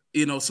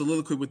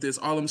 soliloquy with this,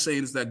 all I'm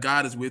saying is that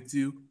God is with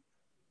you.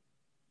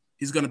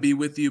 He's going to be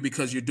with you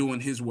because you're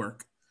doing his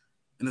work.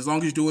 And as long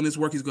as you're doing his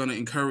work, he's going to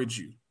encourage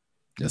you.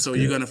 That's so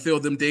good. You're going to feel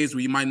them days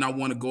where you might not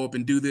want to go up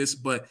and do this,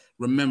 but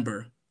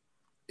remember,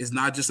 it's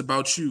not just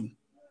about you.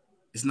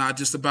 It's not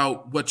just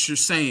about what you're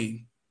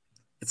saying.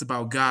 It's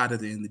about God at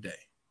the end of the day.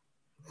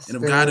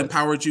 And if God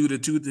empowered you to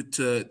do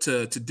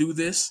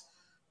this,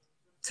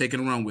 take it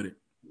and run with it.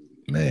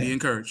 Man. Be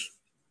encouraged.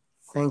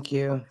 Thank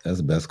you. That's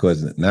the best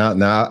question.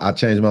 Now I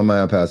changed my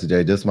mind, Pastor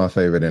Jay. This is my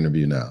favorite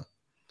interview now.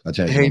 I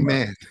changed my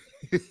mind.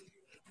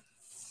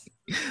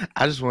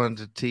 I just wanted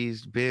to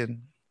tease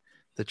Ben,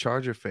 the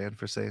Charger fan,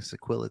 for saying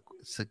Sequilla.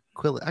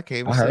 I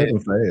can't even say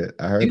it.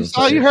 I heard him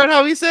say it. You heard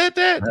how he said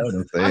that? I heard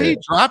him say He it.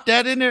 dropped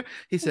that in there.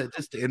 He said,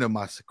 just to enter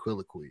my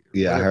sequiliquy.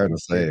 Yeah, I heard him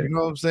say it. You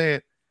know what I'm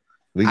saying?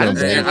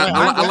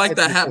 I like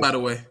that hat, by the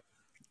way.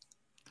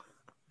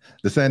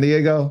 The San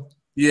Diego?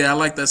 Yeah, I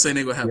like that San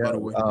Diego hat, by the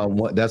way.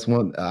 That's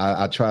one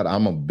I tried.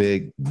 I'm a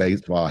big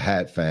baseball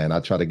hat fan. I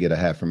try to get a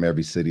hat from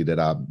every city that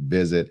I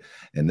visit,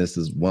 and this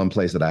is one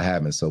place that I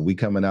haven't. So we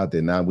coming out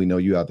there. Now we know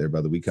you out there,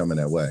 brother. We coming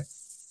that way.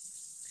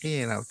 He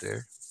ain't out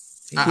there.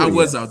 I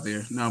was out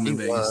there. Now I'm in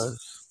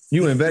Vegas.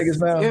 You in Vegas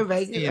now? You're in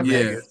Vegas? Yeah.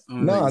 Vegas.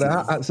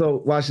 No,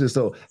 so watch this.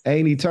 So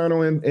ain't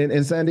Eternal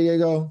in San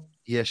Diego?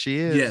 Yes, she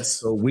is. Yes.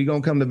 So we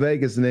gonna come to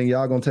Vegas, and then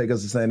y'all gonna take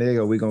us to San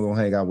Diego. We gonna go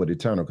hang out with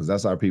Eternal because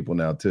that's our people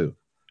now too.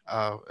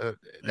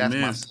 That's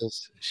my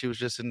sis. She was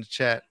just in the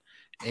chat,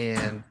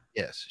 and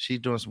yes, she's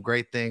doing some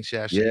great things. She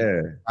actually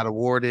got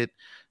awarded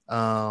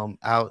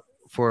out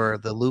for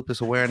the lupus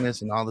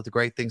awareness and all of the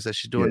great things that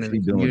she's doing in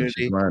the community.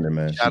 She's grinding,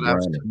 man. Shout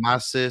out to my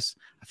sis.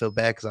 I feel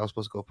bad because I was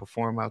supposed to go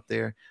perform out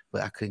there,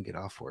 but I couldn't get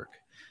off work.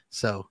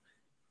 So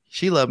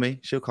she loved me.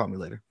 She'll call me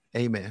later.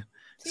 Amen.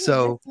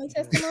 So on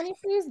Testimony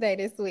Tuesday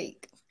this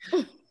week.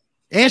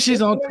 And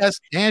she's on test,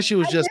 and she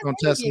was just on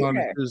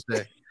Testimony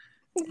Tuesday.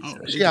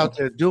 She out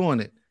there doing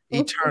it.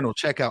 Eternal.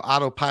 Check out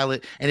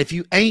Autopilot. And if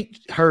you ain't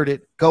heard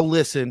it, go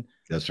listen.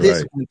 That's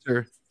this right.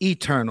 winter,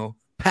 Eternal,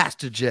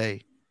 Pastor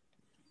J,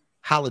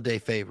 holiday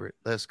favorite.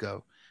 Let's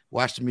go.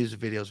 Watch the music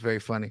video. It's very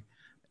funny.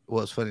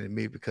 Well, it's funny to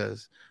me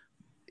because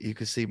you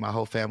can see my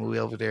whole family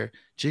over there.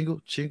 Jingle,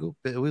 jingle.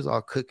 We was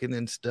all cooking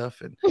and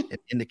stuff and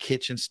in the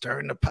kitchen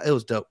stirring the pot. It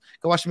was dope.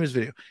 Go watch the music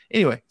video.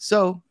 Anyway,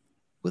 so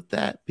with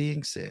that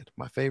being said,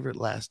 my favorite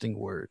lasting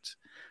words.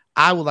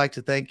 I would like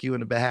to thank you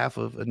on behalf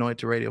of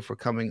Anointed Radio for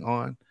coming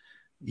on.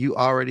 You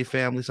already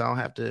family, so I don't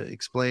have to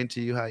explain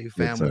to you how you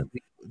family.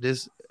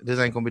 Yes, this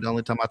ain't gonna be the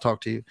only time I talk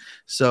to you.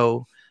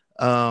 So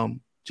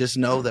just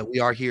know that we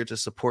are here to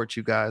support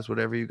you guys,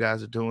 whatever you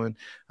guys are doing.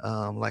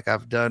 Like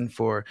I've done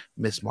for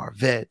Miss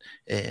Marvette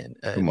and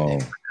my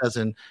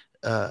cousin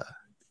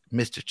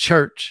Mr.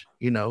 Church.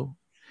 You know,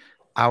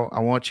 I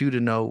want you to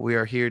know we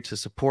are here to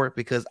support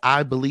because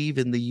I believe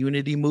in the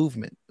unity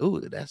movement.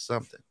 Ooh, that's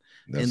something.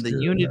 In the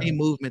unity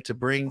movement to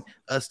bring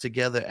us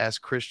together as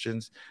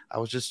Christians. I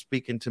was just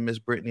speaking to Miss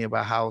Brittany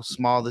about how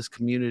small this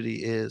community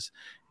is,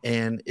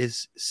 and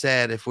it's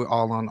sad if we're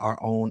all on our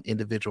own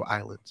individual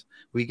islands.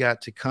 We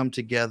got to come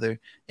together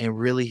and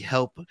really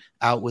help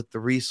out with the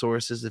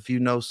resources. If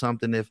you know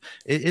something, if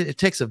it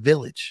takes a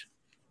village.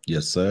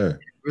 Yes, sir. It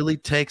really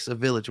takes a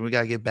village, and we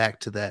got to get back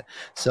to that.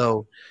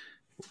 So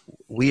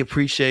we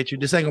appreciate you.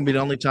 This ain't gonna be the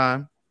only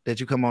time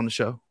that you come on the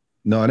show.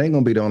 No, it ain't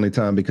gonna be the only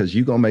time because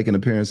you're gonna make an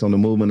appearance on the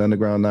Movement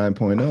Underground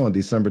 9.0 on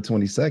December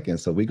 22nd.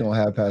 So we're gonna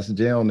have Pastor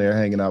Jay on there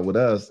hanging out with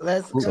us. So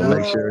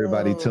make sure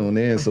everybody tune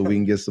in so we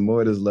can get some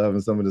more of this love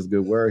and some of this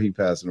good word he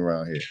passing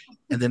around here.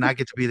 And then I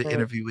get to be the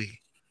interviewee.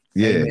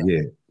 Yeah, Amen.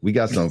 yeah. We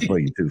got something for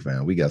you too,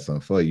 fam. We got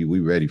something for you.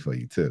 We ready for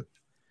you too.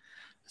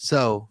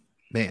 So,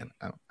 man,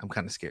 I'm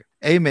kind of scared.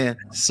 Amen.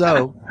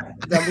 So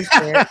don't be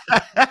scared.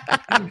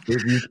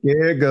 If you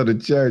scared, go to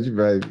church,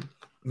 baby.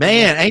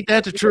 Man, ain't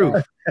that the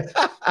truth? We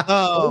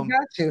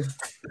got you.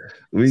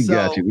 We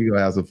got you. We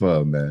gonna have some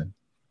fun, man.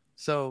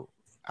 So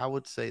I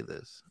would say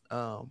this.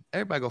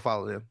 Everybody go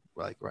follow them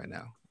like right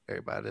now.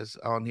 Everybody that's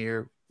on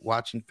here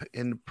watching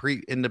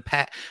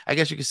I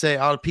guess you could say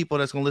all the people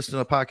that's gonna listen to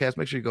the podcast,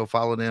 make sure you go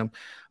follow them.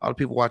 All the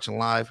people watching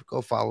live,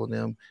 go follow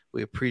them.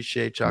 We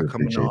appreciate y'all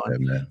coming on. That,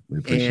 man. We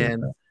appreciate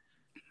that.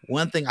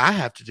 One thing I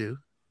have to do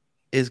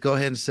is go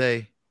ahead and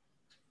say,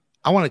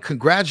 I want to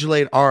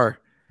congratulate our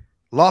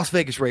Las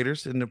Vegas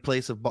Raiders in the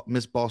place of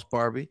Miss Boss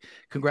Barbie.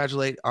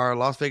 Congratulate our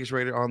Las Vegas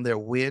Raiders on their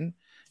win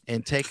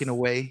and taking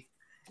away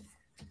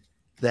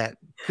that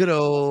good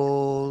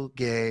old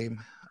game.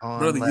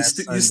 Brother,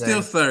 you're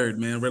still third,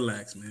 man.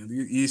 Relax, man.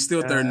 You're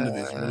still third in the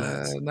division.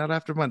 Relax. Not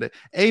after Monday.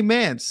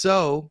 Amen.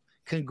 So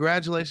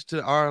congratulations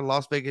to our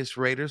Las Vegas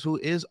Raiders, who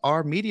is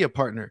our media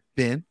partner,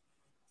 Ben.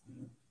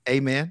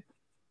 Amen.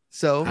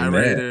 So hi,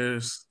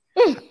 Raiders.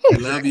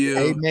 Love you.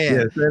 Amen.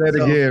 Yeah, say that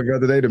again,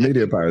 brother. They the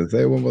media partner.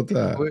 Say it one more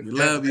time. We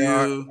love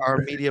you. Our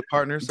media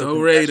partners. So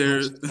go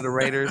Raiders. To the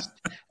Raiders.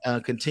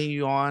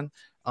 Continue on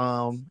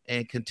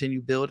and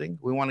continue building.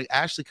 We want to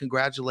actually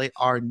congratulate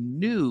our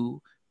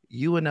new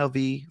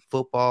UNLV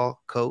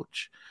football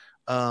coach,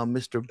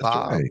 Mr.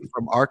 Bob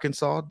from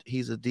Arkansas.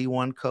 He's a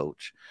D1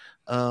 coach.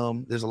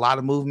 There's a lot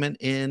of movement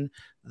in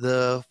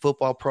the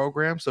football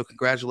program. So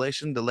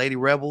congratulations, the Lady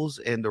Rebels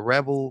and the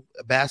Rebel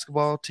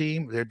basketball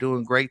team. They're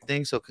doing great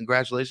things. So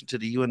congratulations to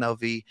the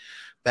UNLV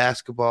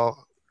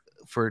basketball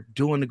for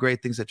doing the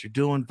great things that you're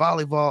doing.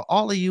 Volleyball,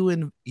 all of you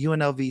in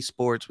UNLV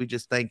sports, we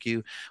just thank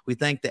you. We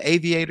thank the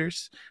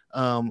Aviators,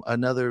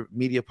 another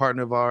media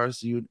partner of ours,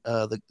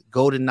 the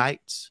Golden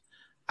Knights.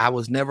 I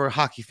was never a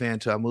hockey fan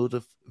until I moved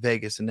to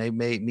Vegas, and they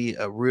made me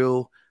a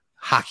real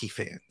hockey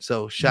fan.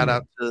 So shout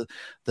out to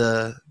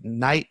the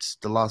Knights,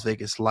 the Las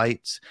Vegas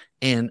Lights,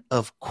 and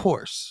of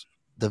course,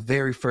 the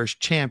very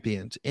first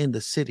champions in the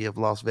city of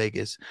Las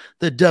Vegas,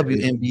 the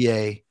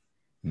WNBA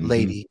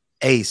Lady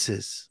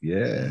Aces.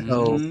 Yeah.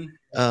 So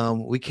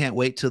we can't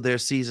wait till their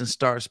season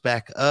starts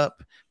back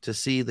up to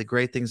see the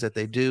great things that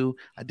they do.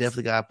 I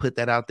definitely got to put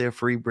that out there.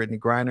 Free Brittany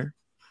Griner.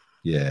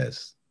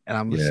 Yes. And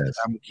I'm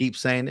gonna keep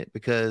saying it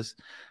because,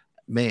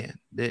 man,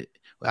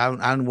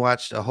 I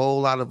watched a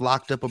whole lot of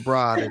Locked Up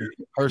Abroad, and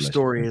her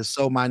story is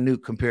so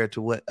minute compared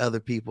to what other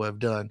people have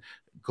done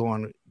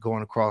going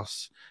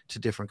across to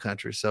different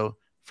countries. So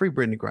free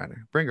Brittany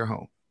Griner, bring her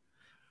home.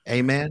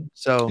 Amen.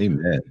 So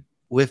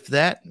with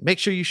that, make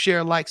sure you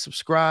share, like,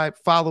 subscribe,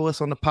 follow us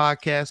on the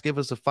podcast, give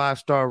us a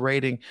 5-star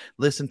rating,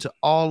 listen to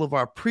all of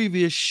our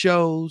previous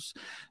shows,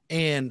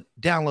 and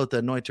download the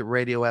Anointed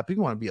Radio app. If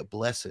you want to be a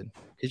blessing,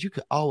 because you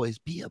could always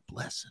be a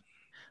blessing.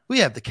 We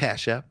have the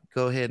Cash App.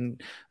 Go ahead and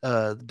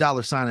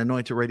 $sign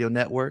Anointed Radio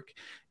Network.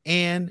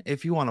 And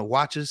if you want to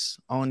watch us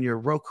on your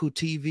Roku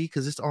TV,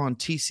 because it's on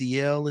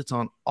TCL, it's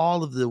on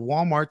all of the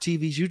Walmart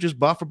TVs you just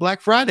bought for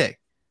Black Friday.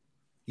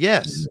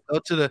 Yes, go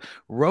to the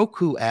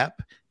Roku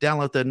app,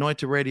 download the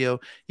Anointed Radio.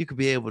 You could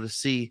be able to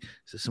see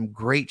some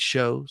great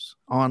shows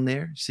on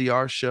there. See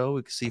our show.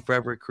 You can see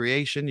Forever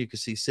Creation. You can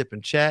see Sip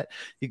and Chat.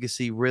 You can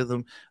see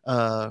Rhythm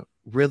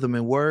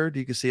and Word.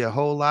 You can see a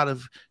whole lot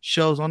of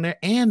shows on there.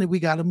 And we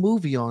got a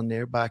movie on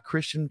there by a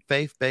Christian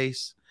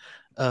faith-based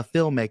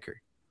filmmaker.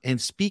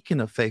 And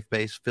speaking of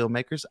faith-based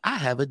filmmakers, I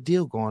have a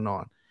deal going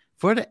on.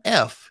 For the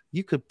F,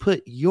 you could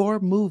put your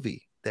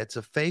movie that's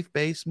a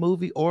faith-based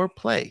movie or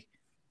play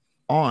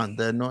on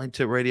the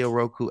Anointed Radio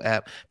Roku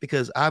app,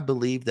 because I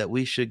believe that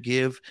we should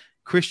give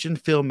Christian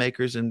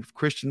filmmakers and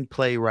Christian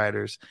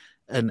playwriters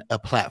a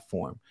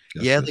platform.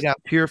 Yes, they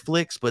got Pure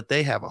Flicks, but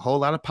they have a whole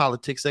lot of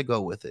politics that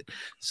go with it.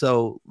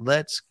 So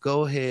let's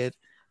go ahead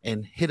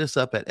and hit us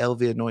up at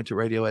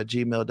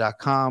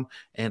lvanointedradio@gmail.com.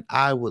 And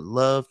I would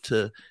love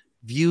to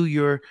view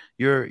your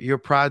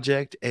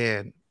project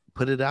and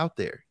put it out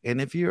there.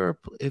 And if you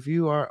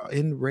are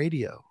in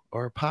radio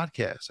or a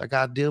podcast, I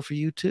got a deal for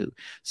you too.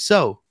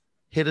 So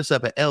hit us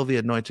up at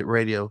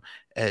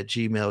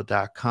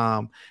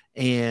lvanointedradio@gmail.com.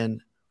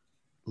 And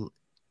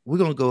we're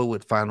going to go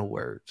with final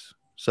words.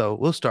 So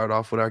we'll start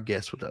off with our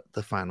guest with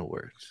the final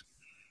words.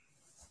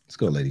 Let's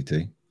go, Lady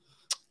T.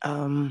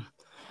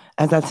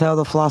 As I tell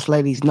the Floss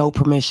ladies, no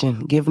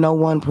permission. Give no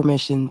one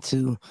permission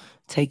to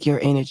take your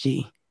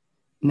energy.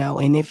 No.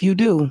 And if you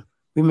do,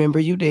 remember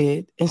you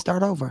did and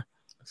start over.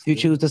 If you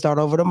choose to start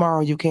over tomorrow,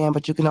 you can,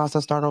 but you can also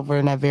start over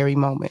in that very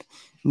moment.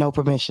 No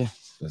permission.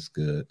 That's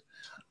good.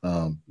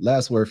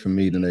 Last word from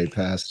me today,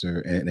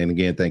 Pastor. And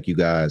again, thank you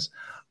guys.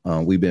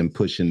 We've been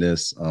pushing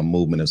this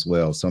movement as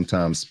well.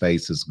 Sometimes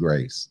space is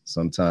grace.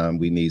 Sometimes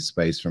we need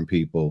space from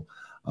people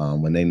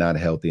when they're not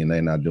healthy and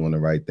they're not doing the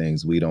right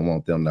things. We don't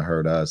want them to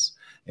hurt us,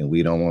 and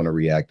we don't want to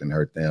react and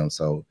hurt them.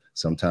 So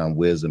sometimes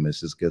wisdom is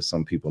just give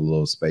some people a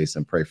little space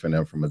and pray for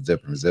them from a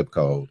different zip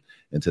code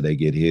until they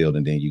get healed,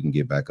 and then you can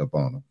get back up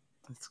on them.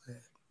 That's good.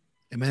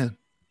 Amen.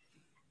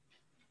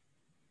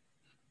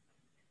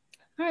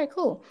 All right,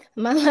 cool.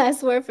 My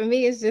last word for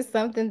me is just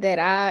something that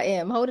I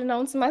am holding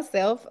on to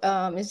myself.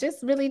 It's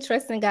just really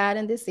trusting God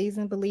in this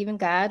season, believing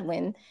God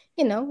when,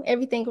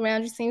 everything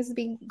around you seems to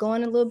be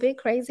going a little bit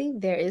crazy.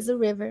 There is a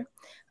river,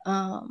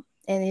 and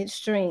it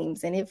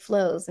streams and it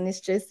flows. And it's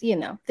just,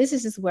 this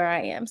is just where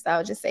I am. So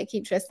I'll just say,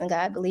 keep trusting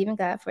God, believing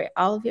God for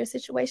all of your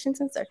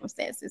situations and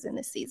circumstances in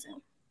this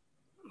season.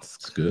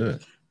 That's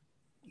good.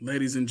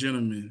 Ladies and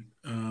gentlemen,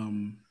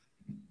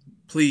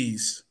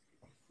 please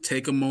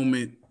take a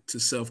moment to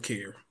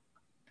self-care.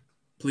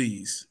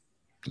 Please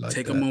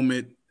take a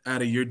moment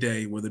out of your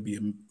day, whether it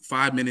be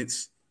 5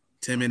 minutes,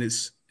 10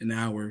 minutes, an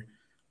hour.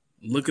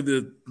 Look at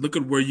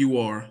where you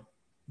are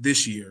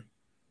this year,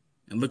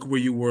 and look where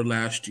you were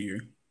last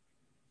year,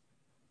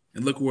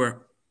 and look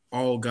where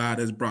all God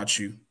has brought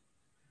you,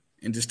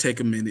 and just take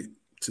a minute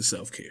to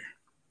self-care.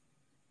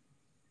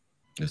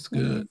 That's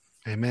good.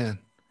 Amen.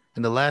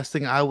 And the last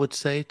thing I would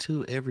say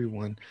to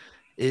everyone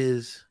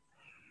is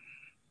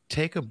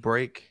take a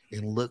break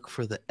and look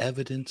for the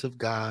evidence of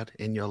God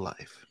in your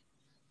life.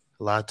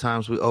 A lot of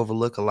times we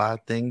overlook a lot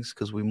of things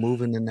because we're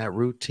moving in that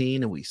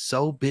routine and we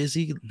so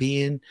busy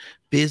being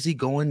busy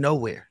going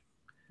nowhere.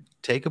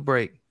 Take a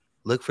break.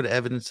 Look for the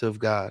evidence of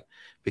God,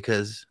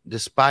 because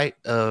despite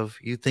of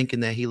you thinking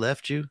that he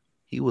left you,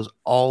 he was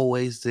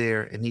always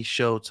there, and he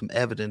showed some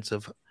evidence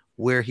of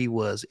where he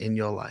was in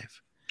your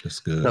life. That's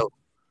good. So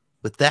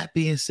with that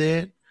being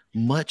said,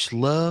 much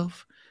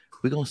love.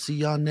 We're going to see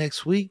y'all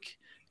next week.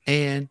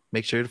 And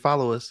make sure to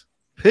follow us.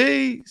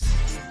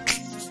 Peace.